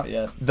numbers aren't out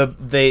yet.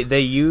 they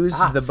use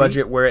the see?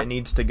 budget where it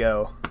needs to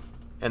go,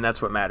 and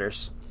that's what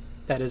matters.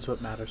 That is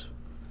what matters.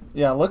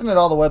 Yeah, looking at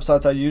all the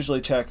websites I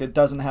usually check, it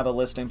doesn't have a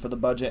listing for the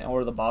budget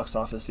or the box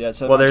office yet.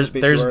 So it Well, might just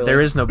be too early.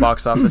 there is no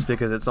box office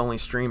because it's only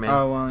streaming.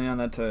 Oh well, yeah,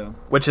 that too.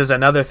 Which is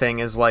another thing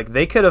is like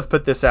they could have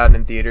put this out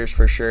in theaters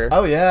for sure.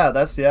 Oh yeah,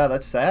 that's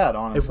sad.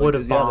 Honestly, It would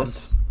have 'cause,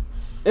 bombed.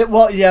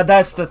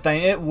 That's the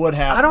thing. It would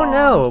have. I don't bombed.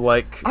 know,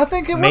 like I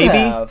think it would maybe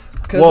have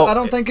because Well, I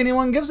don't think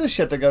anyone gives a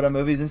shit to go to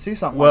movies and see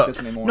something Well, like this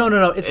anymore.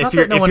 No. It's not if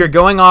you're that no if one. you're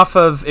going off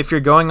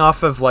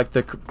of like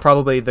the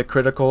probably the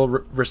critical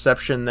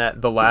reception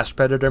that the last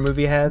Predator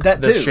movie had,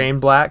 That the too. Shane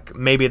Black,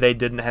 maybe they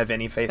didn't have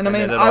any faith And I in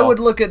mean, it at I all. would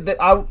look at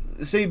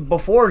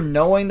before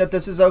knowing that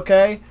this is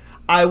okay.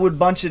 I would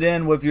bunch it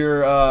in with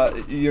your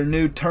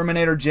new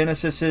Terminator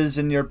Genesises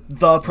and your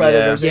The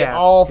Predators. Yeah, it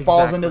all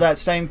falls exactly. into that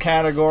same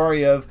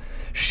category of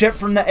shit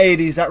from the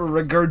 80s that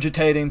we're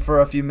regurgitating for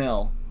a few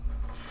mil.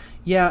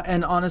 Yeah,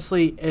 and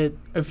honestly,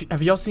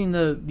 have y'all seen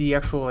the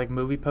actual like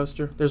movie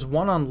poster? There's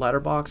one on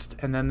Letterboxd,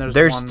 and then there's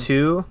There's one,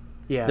 two.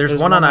 Yeah, There's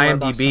one on Letterboxd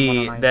and IMDb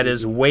one on that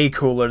is IMDb. way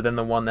cooler than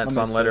the one that's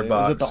Let on me see.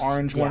 Letterboxd. Is it the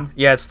orange Yeah. one?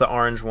 Yeah, it's the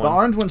orange one. The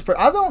orange one's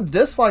I don't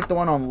dislike the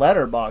one on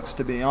Letterboxd,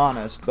 to be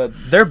honest, but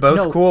They're both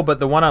No. cool, but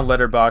the one on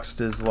Letterboxd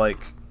is like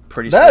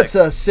pretty that's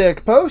sick. a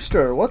sick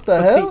poster. What the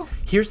But hell? see,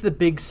 here's the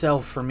big sell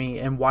for me,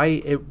 and why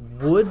it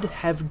would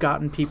have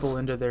gotten people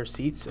into their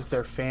seats if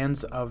they're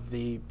fans of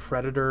the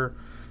Predator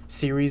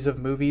series of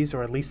movies,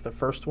 or at least the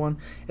first one,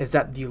 is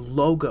that the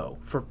logo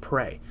for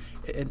Prey,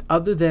 and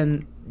other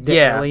than the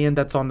Yeah. alien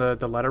that's on the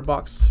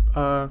letterbox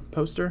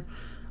poster,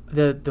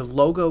 the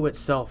logo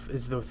itself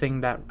is the thing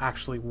that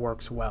actually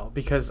works well.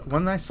 Because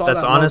when I saw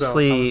That's that logo,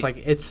 honestly- I was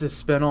like, it's a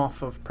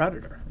spin-off of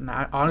Predator. And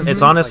I honestly It's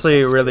was like,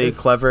 honestly that's really good.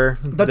 clever.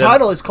 The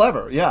title is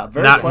clever. Yeah,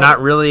 very clever.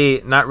 not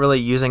really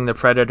using the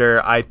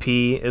Predator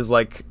IP is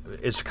like,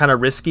 it's kind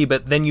of risky,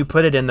 but then you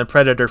put it in the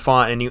Predator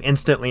font and you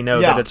instantly know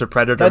Yeah. that it's a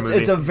Predator movie.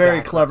 It's a very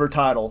Exactly. clever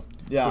title.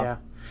 Yeah. Yeah.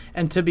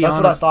 And to be That's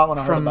honest, what I thought when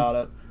I heard from, about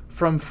it.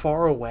 from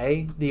far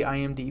away, the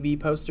IMDb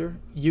poster,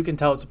 you can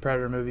tell it's a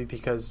Predator movie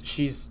because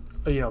she's,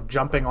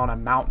 jumping on a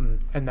mountain,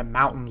 and the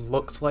mountain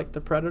looks like the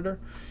Predator.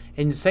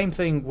 And the same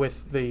thing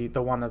with the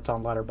one that's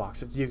on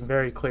Letterboxd. You can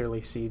very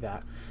clearly see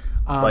that.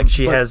 Like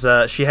she but-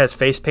 has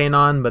face paint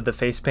on, but the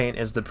face paint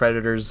is the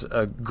Predator's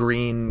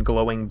green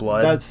glowing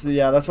blood. That's what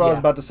I was Yeah.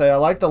 about to say. I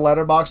like the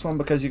Letterboxd one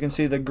because you can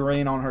see the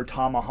green on her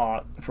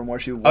tomahawk from where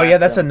she. Oh yeah,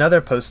 that's whacked him.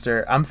 another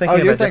poster. I'm thinking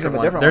of you're a thinking different of a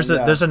one. different There's one,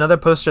 yeah. there's another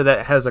poster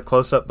that has a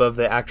close up of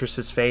the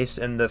actress's face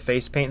and the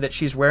face paint that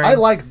she's wearing. I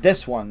like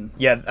this one.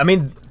 Yeah, I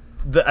mean,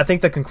 I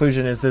think the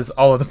conclusion is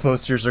all of the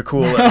posters are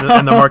cool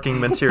and the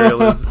marketing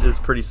material is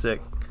pretty sick.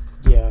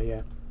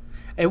 Yeah.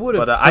 It would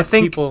have. But I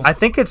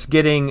think it's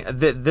getting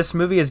this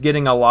movie is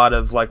getting a lot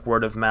of like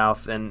word of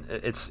mouth, and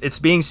it's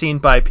being seen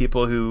by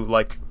people who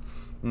like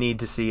need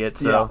to see it.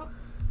 So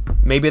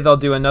maybe they'll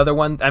do another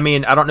one. I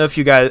mean, I don't know if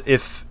you guys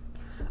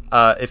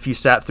if you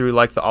sat through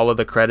like all of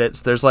the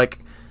credits. There's like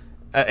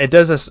it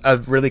does a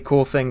really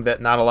cool thing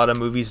that not a lot of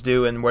movies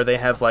do, and where they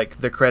have like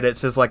the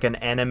credits is like an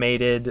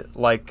animated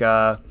like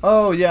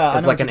Oh yeah, I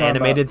it's know like what an you're talking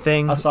animated about.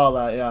 thing. I saw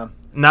that. Yeah.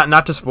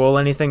 Not to spoil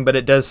anything, but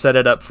it does set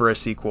it up for a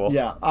sequel.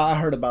 Yeah, I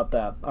heard about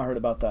that.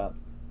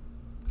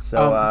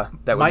 So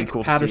that would Mike be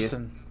cool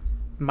Patterson. to see.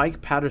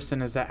 Mike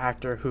Patterson is the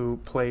actor who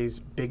plays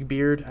Big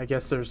Beard. I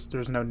guess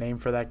there's no name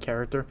for that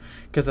character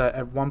because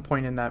at one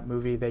point in that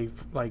movie they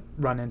like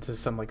run into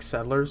some like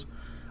settlers.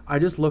 I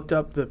just looked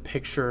up the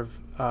picture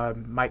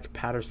of Mike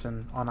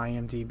Patterson on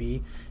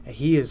IMDb, and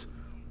he is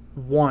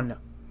one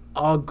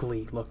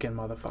ugly looking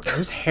motherfucker.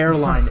 His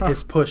hairline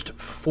is pushed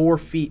 4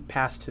 feet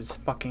past his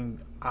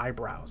fucking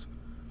eyebrows.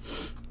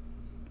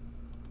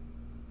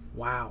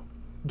 Wow.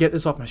 Get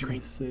this off my screen.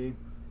 Let's see.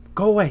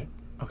 Go away.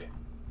 Okay.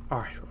 All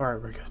right,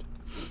 we're good.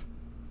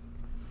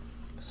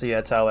 So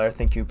yeah, Tyler, I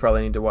think you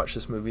probably need to watch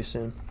this movie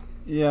soon.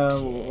 Yeah,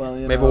 well,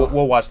 Maybe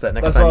we'll watch that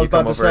next That's time what I you was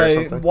about come to over or say.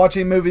 something.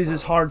 Watching movies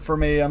is hard for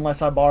me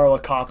unless I borrow a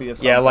copy of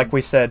something. Yeah, like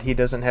we said, he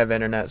doesn't have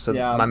internet, so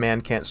Yeah. my man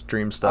can't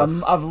stream stuff.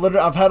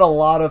 I've had a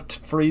lot of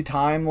free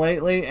time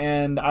lately,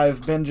 and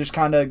I've been just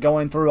kind of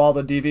going through all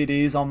the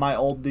DVDs on my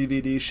old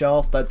DVD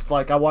shelf. That's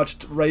like I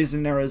watched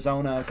Raising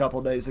Arizona a couple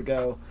days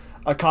ago,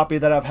 a copy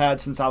that I've had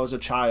since I was a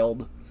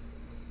child.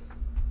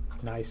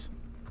 Nice.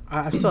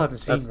 I still haven't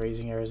seen That's-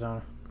 Raising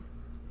Arizona.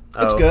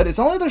 It's Oh. good. It's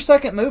only their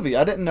second movie.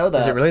 I didn't know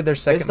that. Is it really their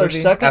second It's their movie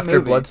second after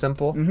movie. Blood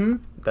Simple? Mm-hmm.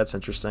 That's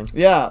interesting.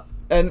 Yeah,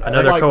 and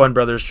Another like, Coen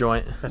Brothers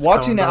joint. That's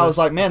watching Coen it, I was Brothers.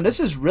 like, man,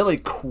 this is really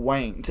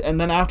quaint. And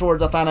then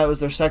afterwards, I found out it was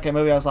their second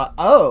movie. I was like,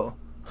 oh,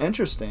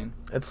 interesting.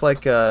 It's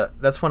like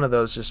that's one of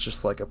those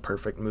just like a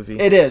perfect movie.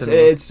 It is. to me.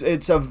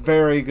 It's a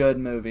very good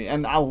movie,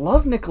 and I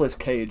love Nicolas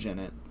Cage in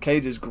it.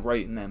 Cage is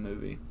great in that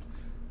movie.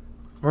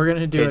 We're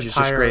gonna do Cage an is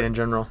just great in entire.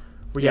 general.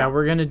 Yeah,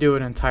 we're gonna do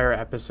an entire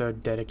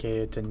episode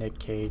dedicated to Nick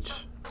Cage.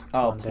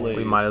 Oh, One day. please.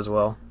 We might as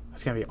well.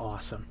 It's gonna be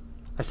awesome.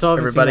 I still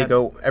haven't seen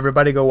that.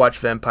 Everybody go watch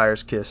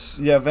Vampire's Kiss.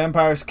 Yeah,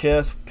 Vampire's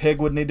Kiss. Pig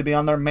would need to be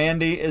on there.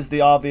 Mandy is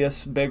the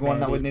obvious big one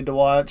that Mandy. we need to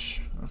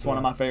watch. It's one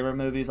of Yeah. my favorite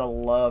movies. I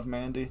love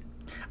Mandy.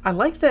 I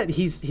like that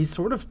he's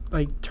sort of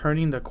like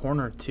turning the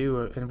corner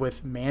too, and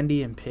with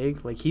Mandy and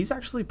Pig, like he's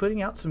actually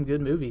putting out some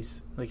good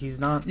movies. Like he's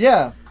not.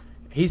 Yeah,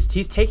 He's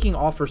taking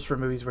offers for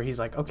movies where he's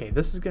like, okay,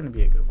 this is gonna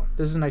be a good one.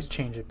 This is a nice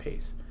change of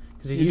pace.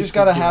 'Cause he's you used just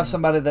got to have doing-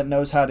 somebody that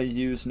knows how to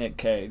use Nick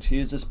Cage. He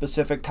is a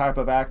specific type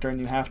of actor, and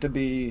you have to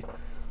be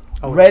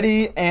Oh,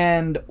 ready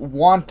and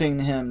wanting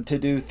him to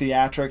do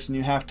theatrics, and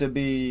you have to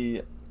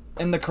be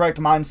in the correct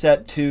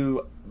mindset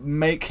to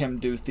make him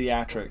do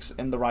theatrics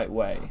in the right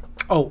way.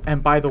 Oh,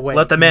 and by the way,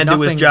 Let the man do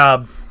his nothing-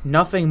 job.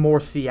 Nothing more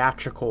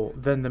theatrical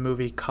than the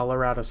movie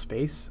Color Out of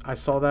Space. I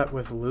saw that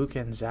with Luke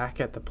and Zach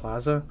at the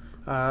Plaza.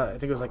 I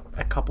think it was like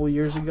a couple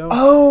years ago.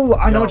 Oh,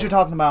 I know Yo. what you're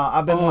talking about.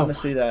 I've been Oh. wanting to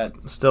see that.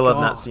 Still have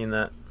God. not seen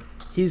that.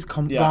 He's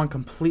Yeah. gone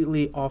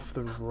completely off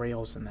the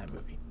rails in that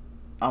movie.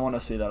 I want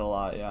to see that a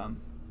lot, yeah.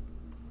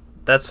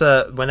 That's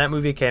when that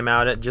movie came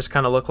out, it just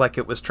kind of looked like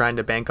it was trying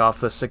to bank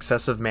off the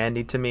success of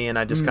Mandy to me, and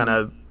I just kind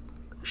of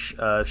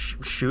put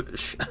Shoot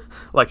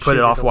it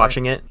off it away.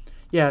 watching it.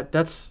 Yeah,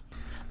 that's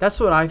That's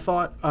what I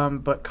thought.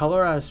 But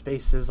Color Out of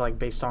Space is like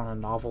based on a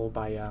novel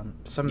by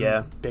some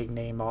big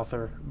name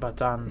author. But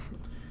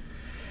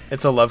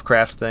it's a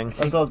Lovecraft thing. That's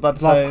what I was about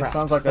to say.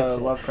 Sounds like a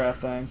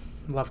Lovecraft thing.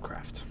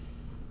 Lovecraft.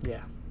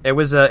 Yeah. It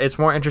was. It's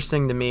more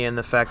interesting to me in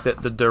the fact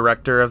that the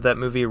director of that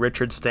movie,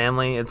 Richard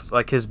Stanley, it's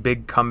like his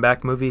big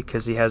comeback movie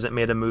because he hasn't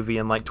made a movie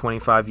in like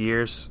 25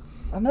 years.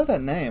 I know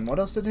that name. What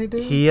else did he do?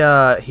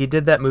 He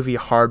did that movie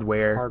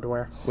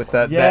Hardware with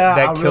that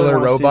killer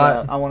really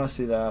robot. I want to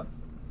see that.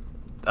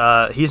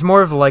 He's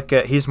more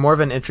of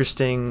an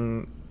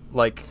interesting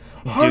like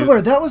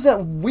Hardware. That was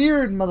that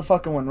weird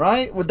motherfucking one,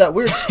 right? With that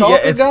weird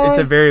stalker guy. It's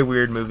a very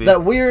weird movie.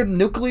 That weird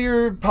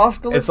nuclear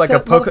apocalypse. It's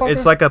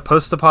like a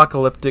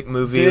post-apocalyptic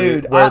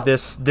movie where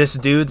this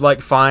dude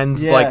like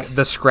finds like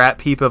the scrap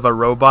heap of a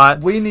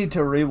robot. We need to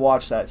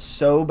rewatch that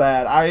so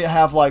bad. I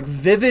have like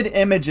vivid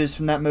images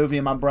from that movie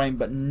in my brain,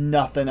 but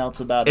nothing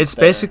else about it. It's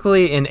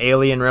basically an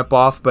Alien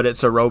ripoff, but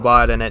it's a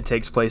robot and it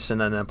takes place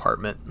in an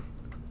apartment.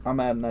 I'm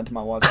adding that to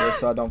my watch list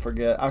so I don't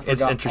forget.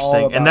 It's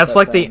interesting, and that's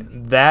like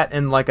that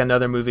and like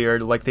another movie are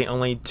like the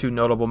only two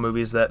notable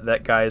movies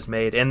that guy has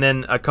made, and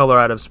then A Color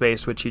Out of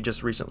Space, which he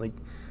just recently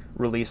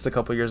released a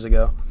couple years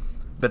ago.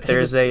 But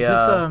there's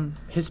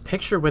his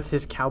picture with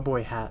his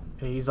cowboy hat.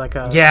 He's like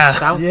a He's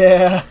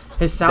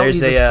a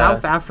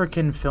South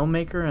African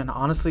filmmaker, and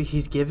honestly,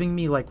 he's giving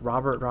me like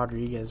Robert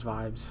Rodriguez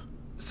vibes.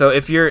 So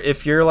if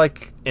you're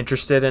like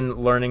interested in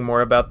learning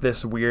more about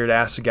this weird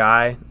ass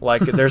guy,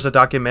 like there's a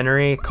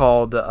documentary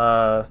called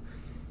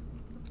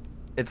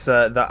it's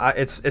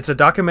a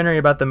documentary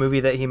about the movie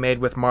that he made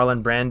with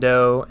Marlon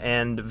Brando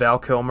and Val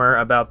Kilmer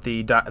about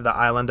the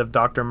island of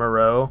Dr.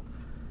 Moreau.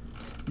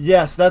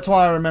 Yes, that's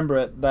why I remember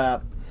it.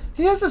 That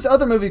he has this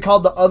other movie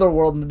called The Other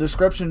World, and the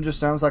description just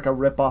sounds like a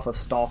ripoff of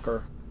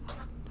Stalker.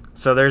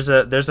 So there's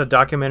a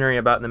documentary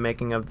about the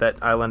making of that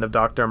Island of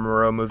Dr.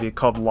 Moreau movie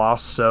called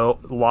Lost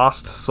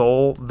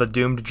Soul: The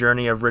Doomed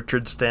Journey of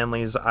Richard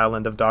Stanley's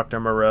Island of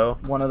Dr. Moreau.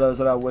 One of those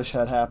that I wish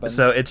had happened.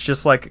 So it's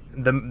just like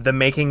the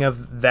making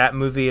of that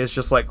movie is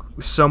just like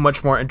so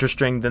much more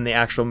interesting than the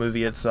actual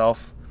movie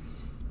itself.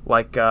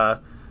 Like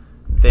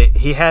they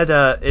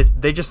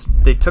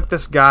took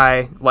this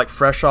guy like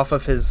fresh off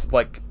of his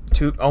like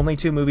only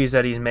two movies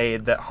that he's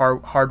made, that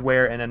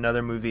Hardware and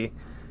another movie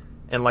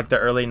in like the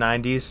early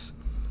 90s.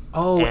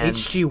 Oh,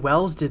 H.G.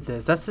 Wells did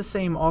this. That's the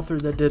same author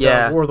that did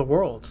War of the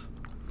Worlds.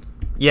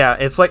 Yeah,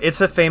 it's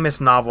a famous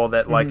novel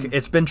that like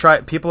it's been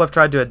tried. People have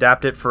tried to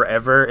adapt it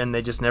forever, and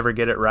they just never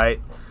get it right.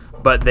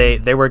 But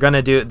they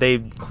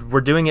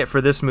were doing it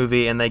for this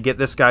movie, and they get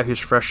this guy who's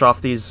fresh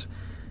off these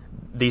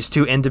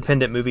two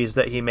independent movies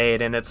that he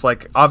made, and it's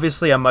like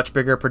obviously a much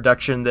bigger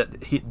production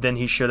than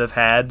he should have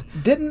had.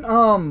 Didn't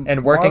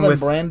Marlon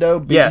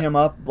Brando beat him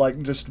up,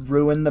 like just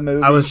ruin the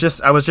movie? I was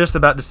just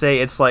about to say,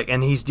 it's like,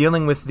 and he's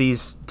dealing with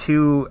these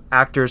two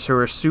actors who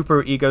are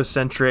super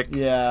egocentric.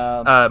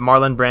 Yeah.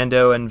 Marlon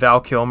Brando and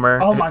Val Kilmer.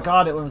 Oh my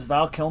God, it was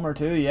Val Kilmer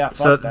too. Yeah.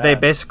 So they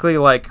basically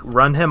like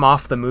run him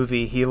off the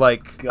movie. He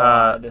like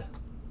God.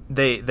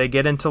 They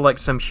get into like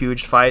some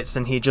huge fights,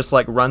 and he just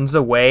like runs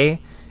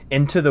away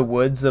into the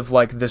woods of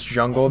like this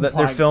jungle that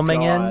they're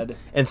filming in,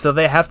 and so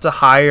they have to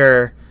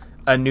hire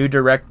a new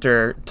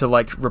director to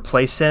like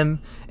replace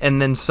him,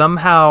 and then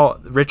somehow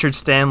Richard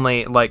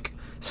Stanley like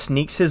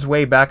sneaks his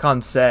way back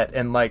on set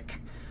and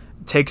like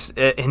takes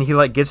it, and he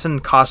like gets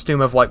in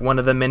costume of like one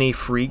of the many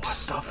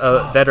freaks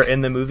that are in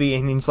the movie,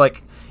 and he's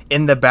like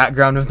in the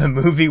background of the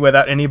movie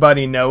without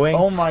anybody knowing.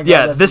 Oh my God!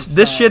 Yeah,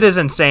 this shit is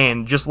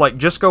insane.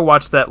 Just go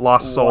watch that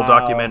Lost Soul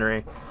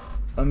documentary.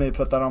 Let me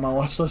put that on my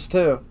watch list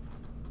too.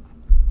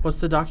 What's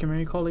the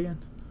documentary called again?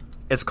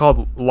 It's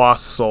called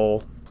Lost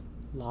Soul.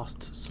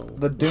 Lost Soul.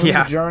 The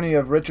Doomed Journey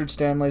of Richard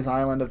Stanley's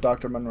Island of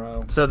Dr. Moreau.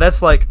 So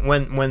that's like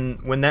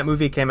when that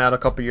movie came out a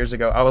couple years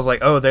ago, I was like,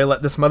 oh, they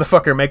let this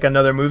motherfucker make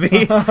another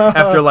movie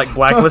after like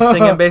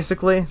blacklisting him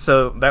basically.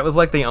 So that was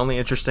like the only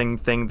interesting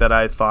thing that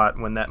I thought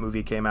when that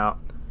movie came out.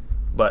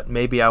 But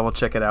maybe I will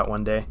check it out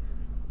one day.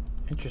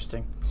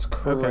 Interesting. It's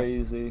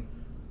crazy. Okay.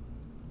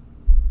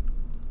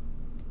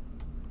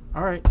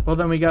 All right. Well,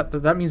 then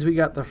that means we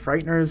got The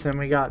Frighteners, and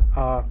we got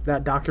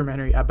that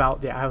documentary about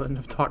the Island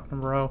of Dr.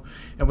 Moreau,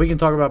 and we can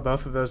talk about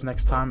both of those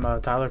next time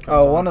Tyler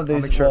comes on. One of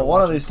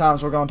these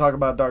times we're going to talk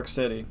about Dark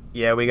City.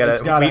 Yeah, we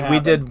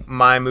did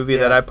my movie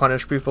that I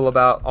punish people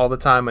about all the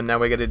time, and now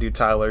we got to do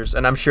Tyler's.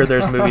 And I'm sure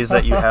there's movies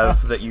that you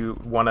have that you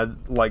want to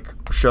like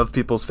shove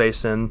people's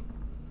face in,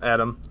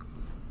 Adam.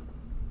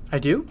 I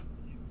do?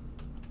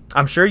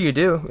 I'm sure you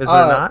do. Is there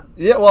not?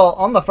 Yeah, well,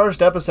 on the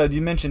first episode,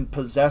 you mentioned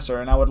Possessor,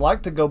 and I would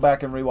like to go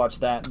back and rewatch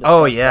that. And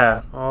oh, yeah.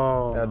 That.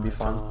 Oh, that'd be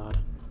fun. God.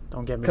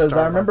 Don't get me started. Because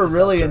I remember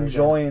really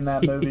enjoying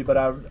that movie, but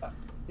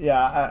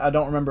I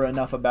don't remember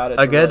enough about it.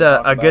 A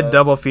good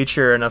double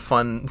feature and a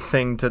fun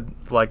thing to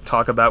like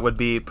talk about would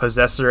be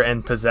Possessor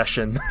and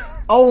Possession.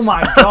 Oh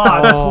my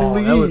God!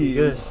 Please. That would be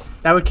good.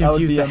 That would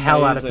confuse the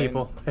hell out of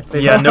people if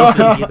they don't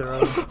see either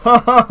of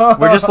them.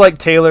 We're just like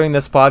tailoring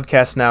this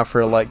podcast now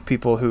for like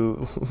people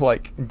who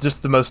like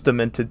just the most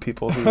demented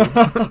people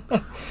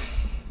who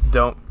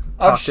don't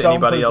talk I've to shown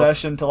anybody else.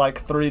 possession to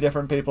like 3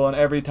 different people, and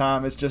every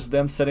time it's just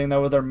them sitting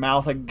there with their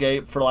mouth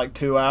agape for like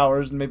 2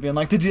 hours and me being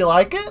like, "Did you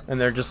like it?" And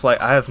they're just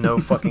like, I have no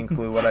fucking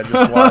clue what I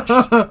just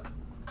watched.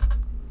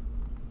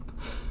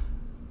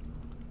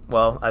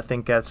 Well, I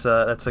think that's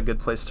a good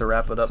place to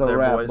wrap it up So there,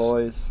 wrap,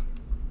 boys.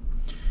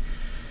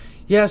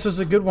 Yeah, so it's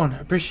a good one.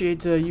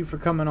 Appreciate you for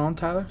coming on,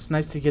 Tyler. It's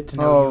nice to get to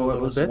know you a Oh, little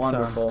it was bit.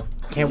 wonderful.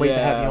 Can't wait to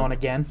have Yeah. you on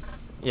again.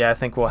 Yeah, I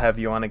think we'll have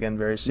you on again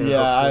very soon. Yeah,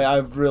 hopefully.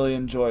 I've really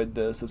enjoyed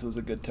this. This was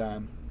a good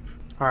time.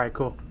 All right,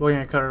 cool. We're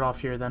going to cut it off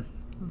here then.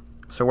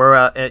 So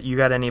where you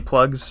got any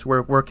plugs?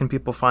 Where can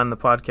people find the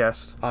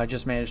podcast? I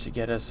just managed to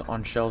get us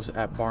on shelves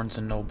at Barnes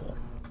 & Noble.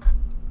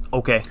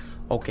 Okay.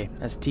 Okay,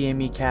 that's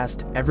TME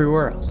Cast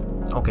everywhere else.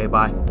 Okay,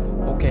 bye.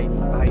 Okay,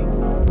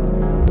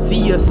 bye.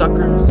 See ya,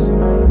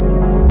 suckers.